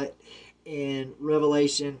saw it in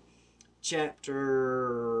Revelation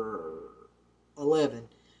chapter 11.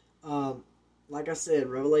 like I said,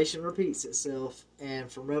 Revelation repeats itself. And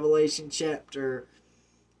from Revelation chapter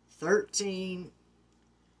 13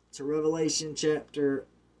 to Revelation chapter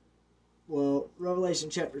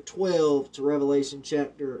 12 to Revelation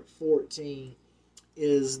chapter 14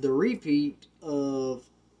 is the repeat of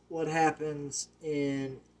what happens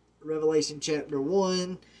in Revelation chapter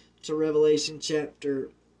 1 to Revelation chapter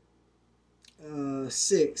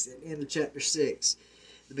 6, at the end of chapter 6.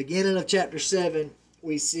 The beginning of chapter 7,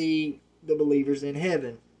 we see the believers in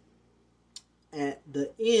heaven. At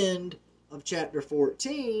the end of chapter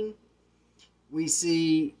 14, we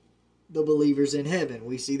see the believers in heaven.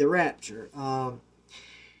 We see the rapture.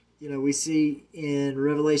 We see in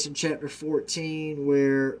Revelation chapter 14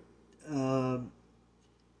 where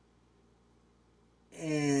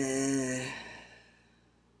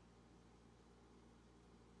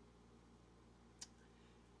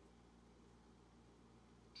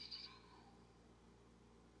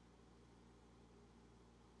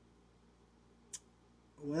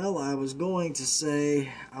I was going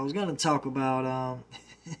to talk about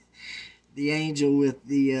the angel with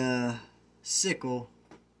the sickle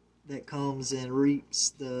that comes and reaps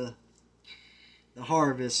the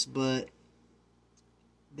harvest, but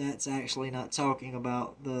that's actually not talking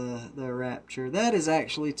about the rapture. That is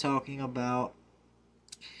actually talking about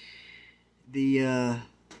the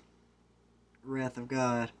wrath of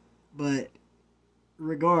God. But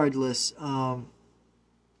regardless,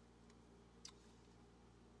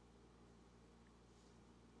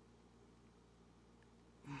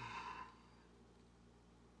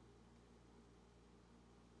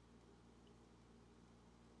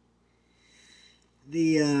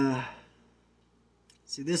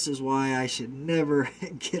 this is why I should never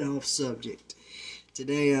get off subject.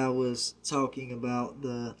 Today I was talking about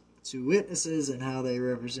the two witnesses and how they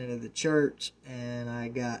represented the church, and I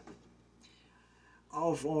got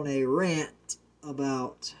off on a rant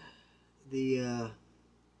about the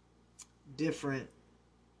different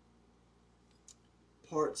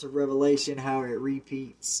parts of Revelation, how it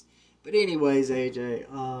repeats. But anyways, AJ,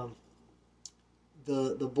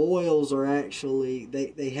 the boils are actually,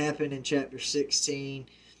 they happen in chapter 16,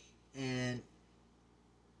 and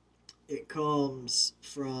it comes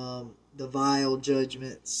from the vial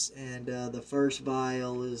judgments, and the first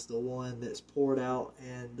vial is the one that's poured out,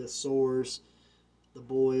 and the sores, the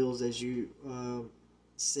boils, as you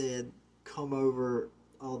said, come over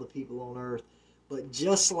all the people on earth. But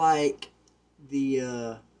just like the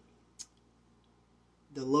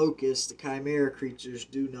locusts, the chimera creatures,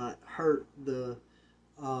 do not hurt the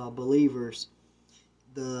believers,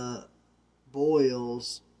 the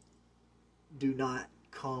boils do not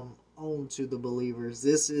come on to the believers.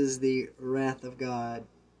 This is the wrath of God.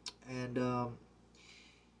 And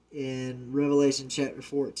in Revelation chapter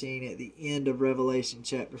 14, at the end of Revelation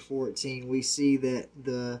chapter 14, we see that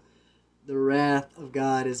the wrath of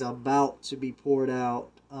God is about to be poured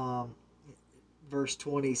out. Verse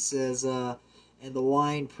 20 says, and the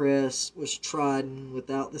winepress was trodden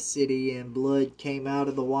without the city, and blood came out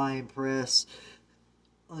of the winepress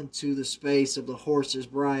unto the space of the horses'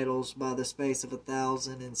 bridles by the space of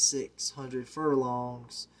 1,600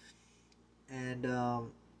 furlongs. And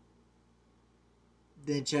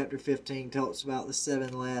then chapter 15 talks about the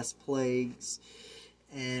 7 last plagues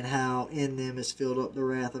and how in them is filled up the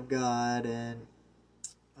wrath of God. And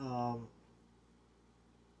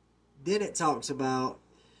then it talks about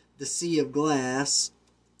the sea of glass,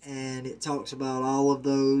 and it talks about all of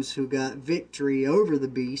those who got victory over the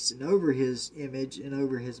beast and over his image and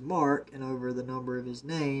over his mark and over the number of his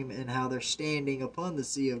name, and how they're standing upon the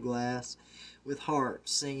sea of glass with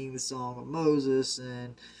harps singing the song of Moses.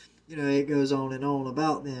 And it goes on and on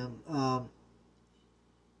about them.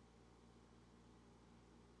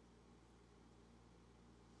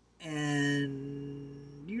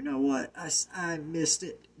 And you know what? I missed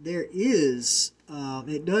it. There is,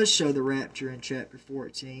 it does show the rapture in chapter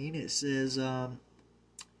 14. It says,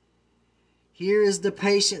 here is the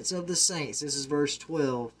patience of the saints. This is verse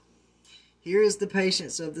 12. Here is the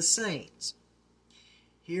patience of the saints.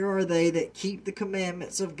 Here are they that keep the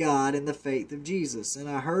commandments of God and the faith of Jesus. And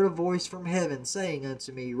I heard a voice from heaven saying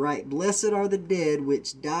unto me, Right, blessed are the dead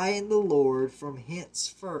which die in the Lord from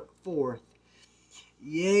henceforth.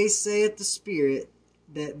 Yea, saith the Spirit,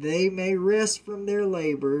 that they may rest from their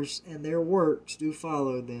labors, and their works do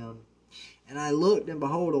follow them. And I looked, and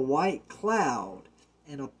behold, a white cloud,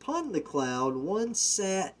 and upon the cloud one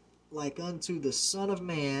sat like unto the Son of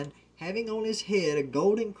Man, having on his head a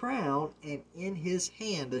golden crown, and in his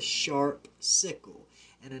hand a sharp sickle.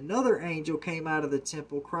 And another angel came out of the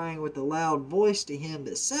temple, crying with a loud voice to him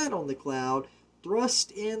that sat on the cloud,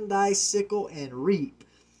 Thrust in thy sickle and reap,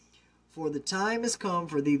 For the time is come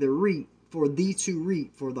for thee to reap,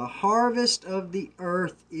 for the harvest of the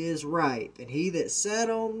earth is ripe. And he that sat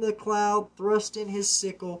on the cloud thrust in his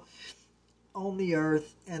sickle on the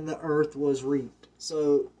earth, and the earth was reaped.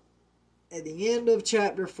 So at the end of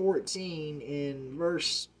chapter 14, in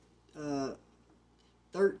verse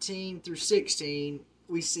 13 through 16,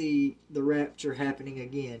 we see the rapture happening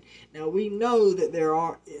again. Now we know that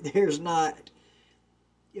there's not,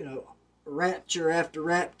 rapture after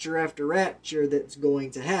rapture after rapture that's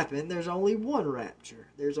going to happen. There's only one rapture.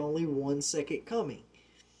 There's only one second coming.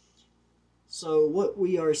 So what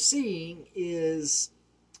we are seeing is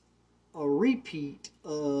a repeat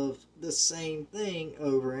of the same thing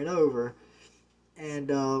over and over. And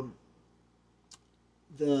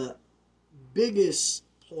the biggest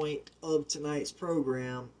point of tonight's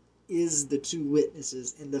program is the two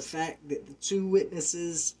witnesses, and the fact that the two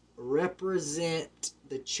witnesses represent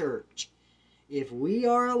the church. If we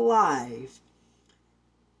are alive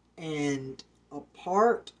and a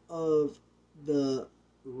part of the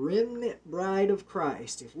remnant bride of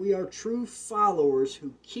Christ, if we are true followers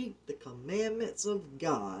who keep the commandments of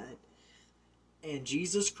God and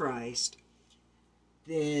Jesus Christ,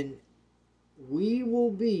 then we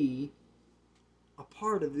will be a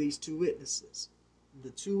part of these two witnesses.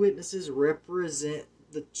 The two witnesses represent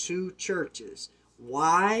the two churches.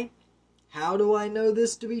 Why? How do I know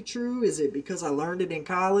this to be true? Is it because I learned it in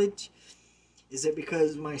college? Is it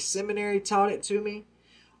because my seminary taught it to me?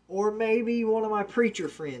 Or maybe one of my preacher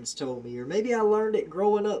friends told me. Or maybe I learned it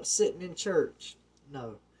growing up sitting in church.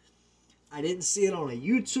 No. I didn't see it on a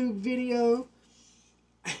YouTube video.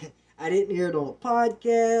 I didn't hear it on a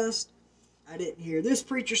podcast. I didn't hear this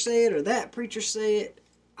preacher say it or that preacher say it.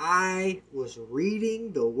 I was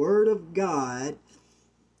reading the Word of God,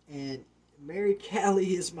 and Mary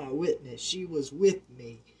Callie is my witness. She was with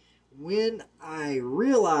me when I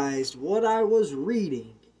realized what I was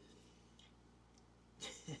reading.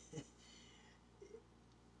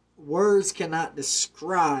 Words cannot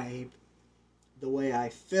describe the way I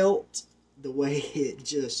felt, the way it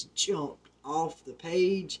just jumped off the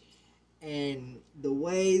page, and the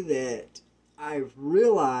way that I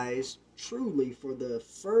realized truly for the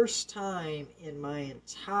first time in my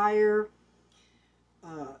entire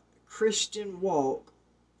Christian walk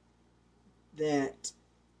that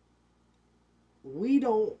we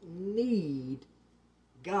don't need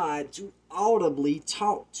God to audibly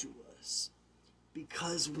talk to us,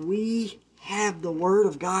 because we have the Word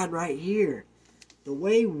of God right here. The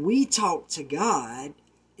way we talk to God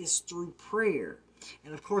is through prayer.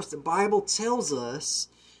 And of course the Bible tells us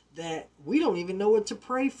that we don't even know what to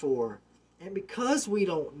pray for. And because we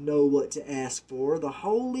don't know what to ask for, the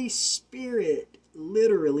Holy Spirit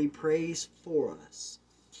literally prays for us.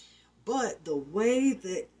 But the way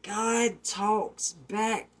that God talks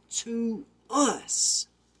back to us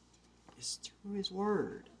is through His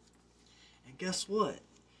Word. And guess what?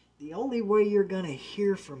 The only way you're going to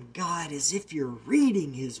hear from God is if you're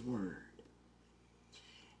reading His Word.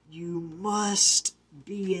 You must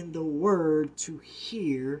be in the Word to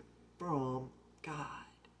hear from God.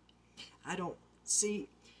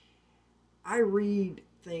 I read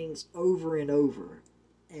things over and over,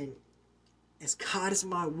 and as God is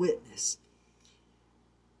my witness,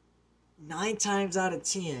 9 times out of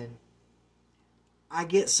 10, I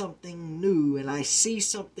get something new and I see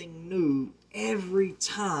something new every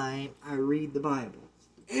time I read the Bible.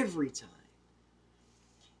 Every time.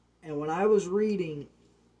 And when I was reading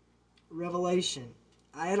Revelation,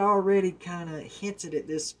 I had already kind of hinted at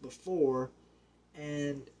this before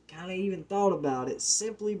and kind of even thought about it,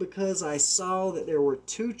 simply because I saw that there were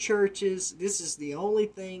two churches. This is the only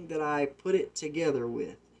thing that I put it together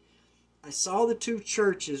with. I saw the two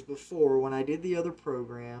churches before when I did the other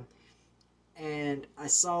program, and I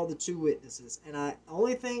saw the two witnesses. And the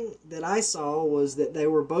only thing that I saw was that they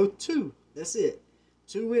were both two. That's it.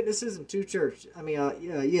 Two witnesses and two churches.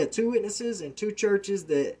 Two witnesses and two churches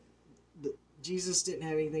that Jesus didn't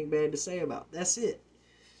have anything bad to say about. That's it.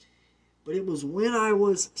 But it was when I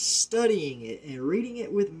was studying it and reading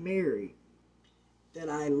it with Mary that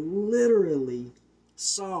I literally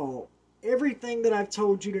saw everything that I've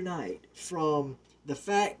told you tonight, from the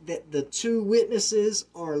fact that the two witnesses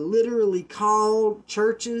are literally called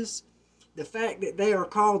churches, the fact that they are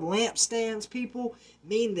called lampstands, people,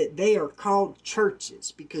 mean that they are called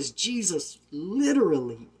churches, because Jesus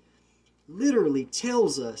literally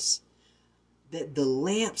tells us that the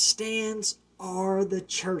lampstands are the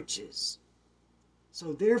churches.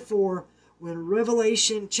 So therefore, when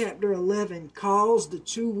Revelation chapter 11 calls the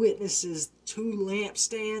two witnesses two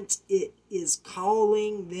lampstands, it is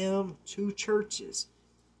calling them two churches.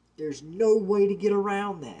 There's no way to get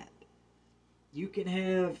around that. You can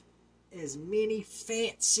have as many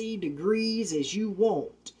fancy degrees as you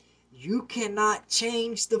want. You cannot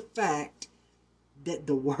change the fact that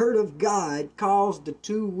the Word of God calls the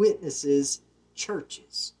two witnesses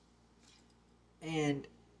churches. And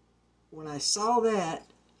when I saw that,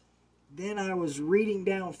 then I was reading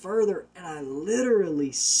down further, and I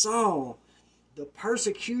literally saw the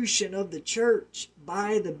persecution of the church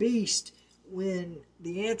by the beast when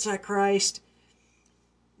the Antichrist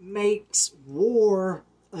makes war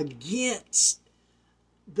against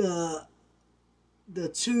the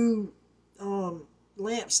two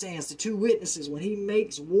lampstands, the two witnesses. When he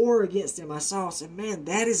makes war against them, I said, man,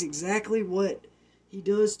 that is exactly what he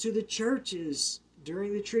does to the churches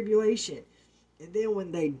during the tribulation. And then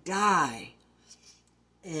when they die,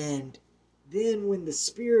 and then when the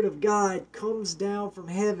Spirit of God comes down from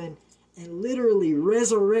heaven and literally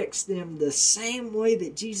resurrects them the same way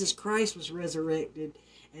that Jesus Christ was resurrected,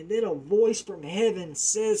 and then a voice from heaven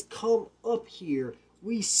says, come up here,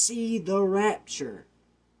 we see the rapture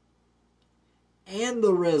and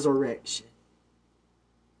the resurrection.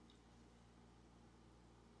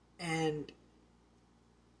 And,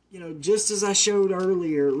 just as I showed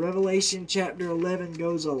earlier, Revelation chapter 11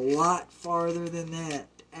 goes a lot farther than that.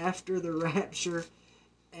 After the rapture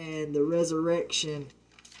and the resurrection,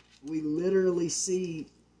 we literally see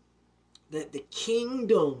that the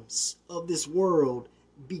kingdoms of this world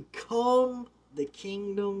become the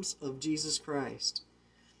kingdoms of Jesus Christ.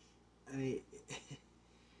 I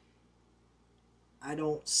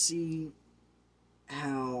don't see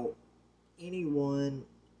how anyone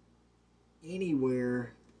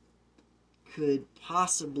anywhere could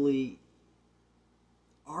possibly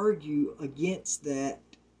argue against that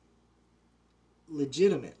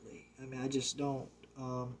legitimately. I just don't.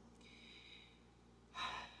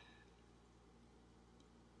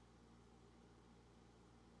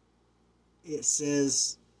 It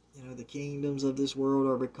says, the kingdoms of this world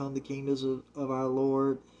are become the kingdoms of our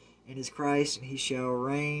Lord and His Christ, and He shall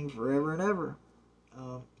reign forever and ever.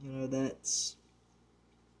 That's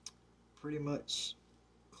pretty much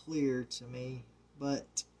clear to me.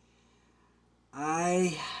 But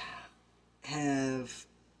I have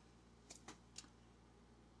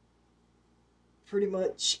pretty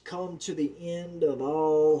much come to the end of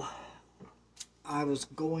all I was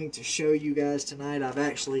going to show you guys tonight. I've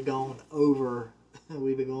actually gone over,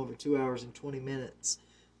 we've been going for 2 hours and 20 minutes.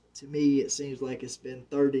 To me, it seems like it's been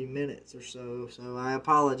 30 minutes or so. So I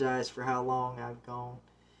apologize for how long I've gone.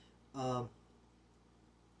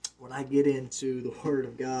 When I get into the Word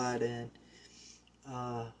of God and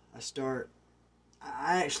I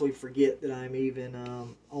actually forget that I'm even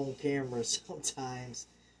on camera sometimes.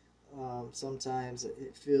 Sometimes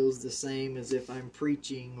it feels the same as if I'm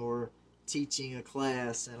preaching or teaching a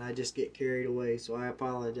class, and I just get carried away, so I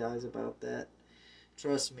apologize about that.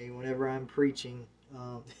 Trust me, whenever I'm preaching,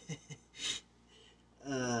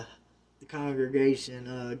 the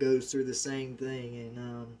congregation goes through the same thing,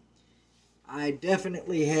 and I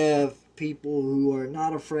definitely have people who are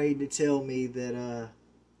not afraid to tell me that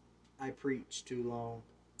I preach too long.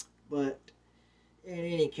 But in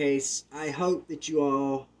any case, I hope that you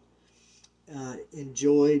all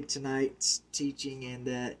enjoyed tonight's teaching and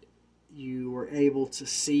that you were able to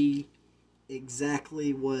see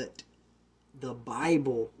exactly what the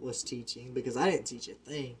Bible was teaching, because I didn't teach a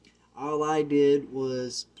thing. All I did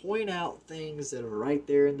was point out things that are right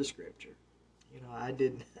there in the Scripture. I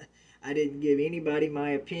didn't give anybody my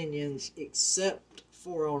opinions except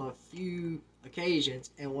for on a few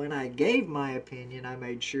occasions, and when I gave my opinion, I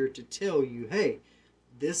made sure to tell you, hey,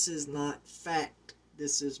 this is not fact,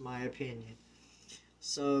 this is my opinion.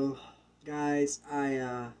 So, guys,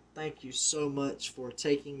 I thank you so much for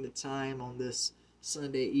taking the time on this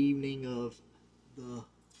Sunday evening of the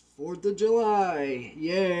 4th of July.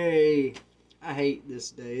 Yay! I hate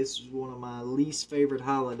this day. This is one of my least favorite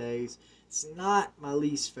holidays. It's not my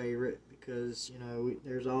least favorite because,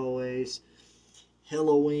 there's always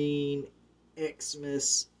Halloween,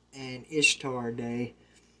 Xmas, and Ishtar Day.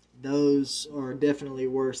 Those are definitely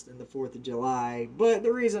worse than the 4th of July. But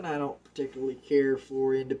the reason I don't particularly care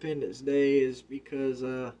for Independence Day is because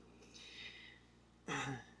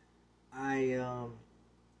I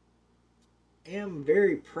am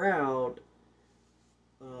very proud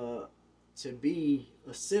to be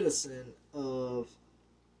a citizen of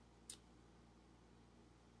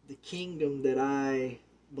the kingdom that I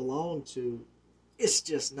belong to. It's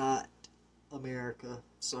just not America.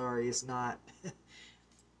 Sorry, it's not.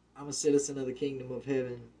 I'm a citizen of the kingdom of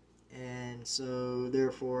heaven, and so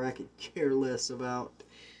therefore I could care less about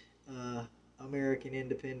American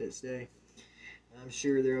Independence Day. I'm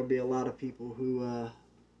sure there will be a lot of people who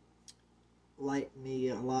like me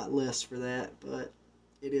a lot less for that, but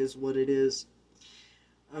it is what it is.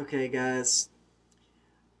 Okay, guys.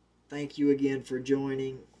 Thank you again for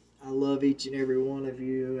joining. I love each and every one of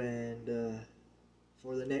you, and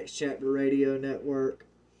for the Next Chapter Radio Network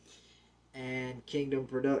and Kingdom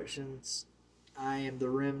Productions, I am the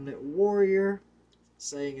Remnant Warrior,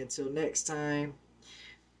 saying until next time,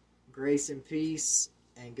 grace and peace,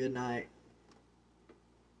 and good night.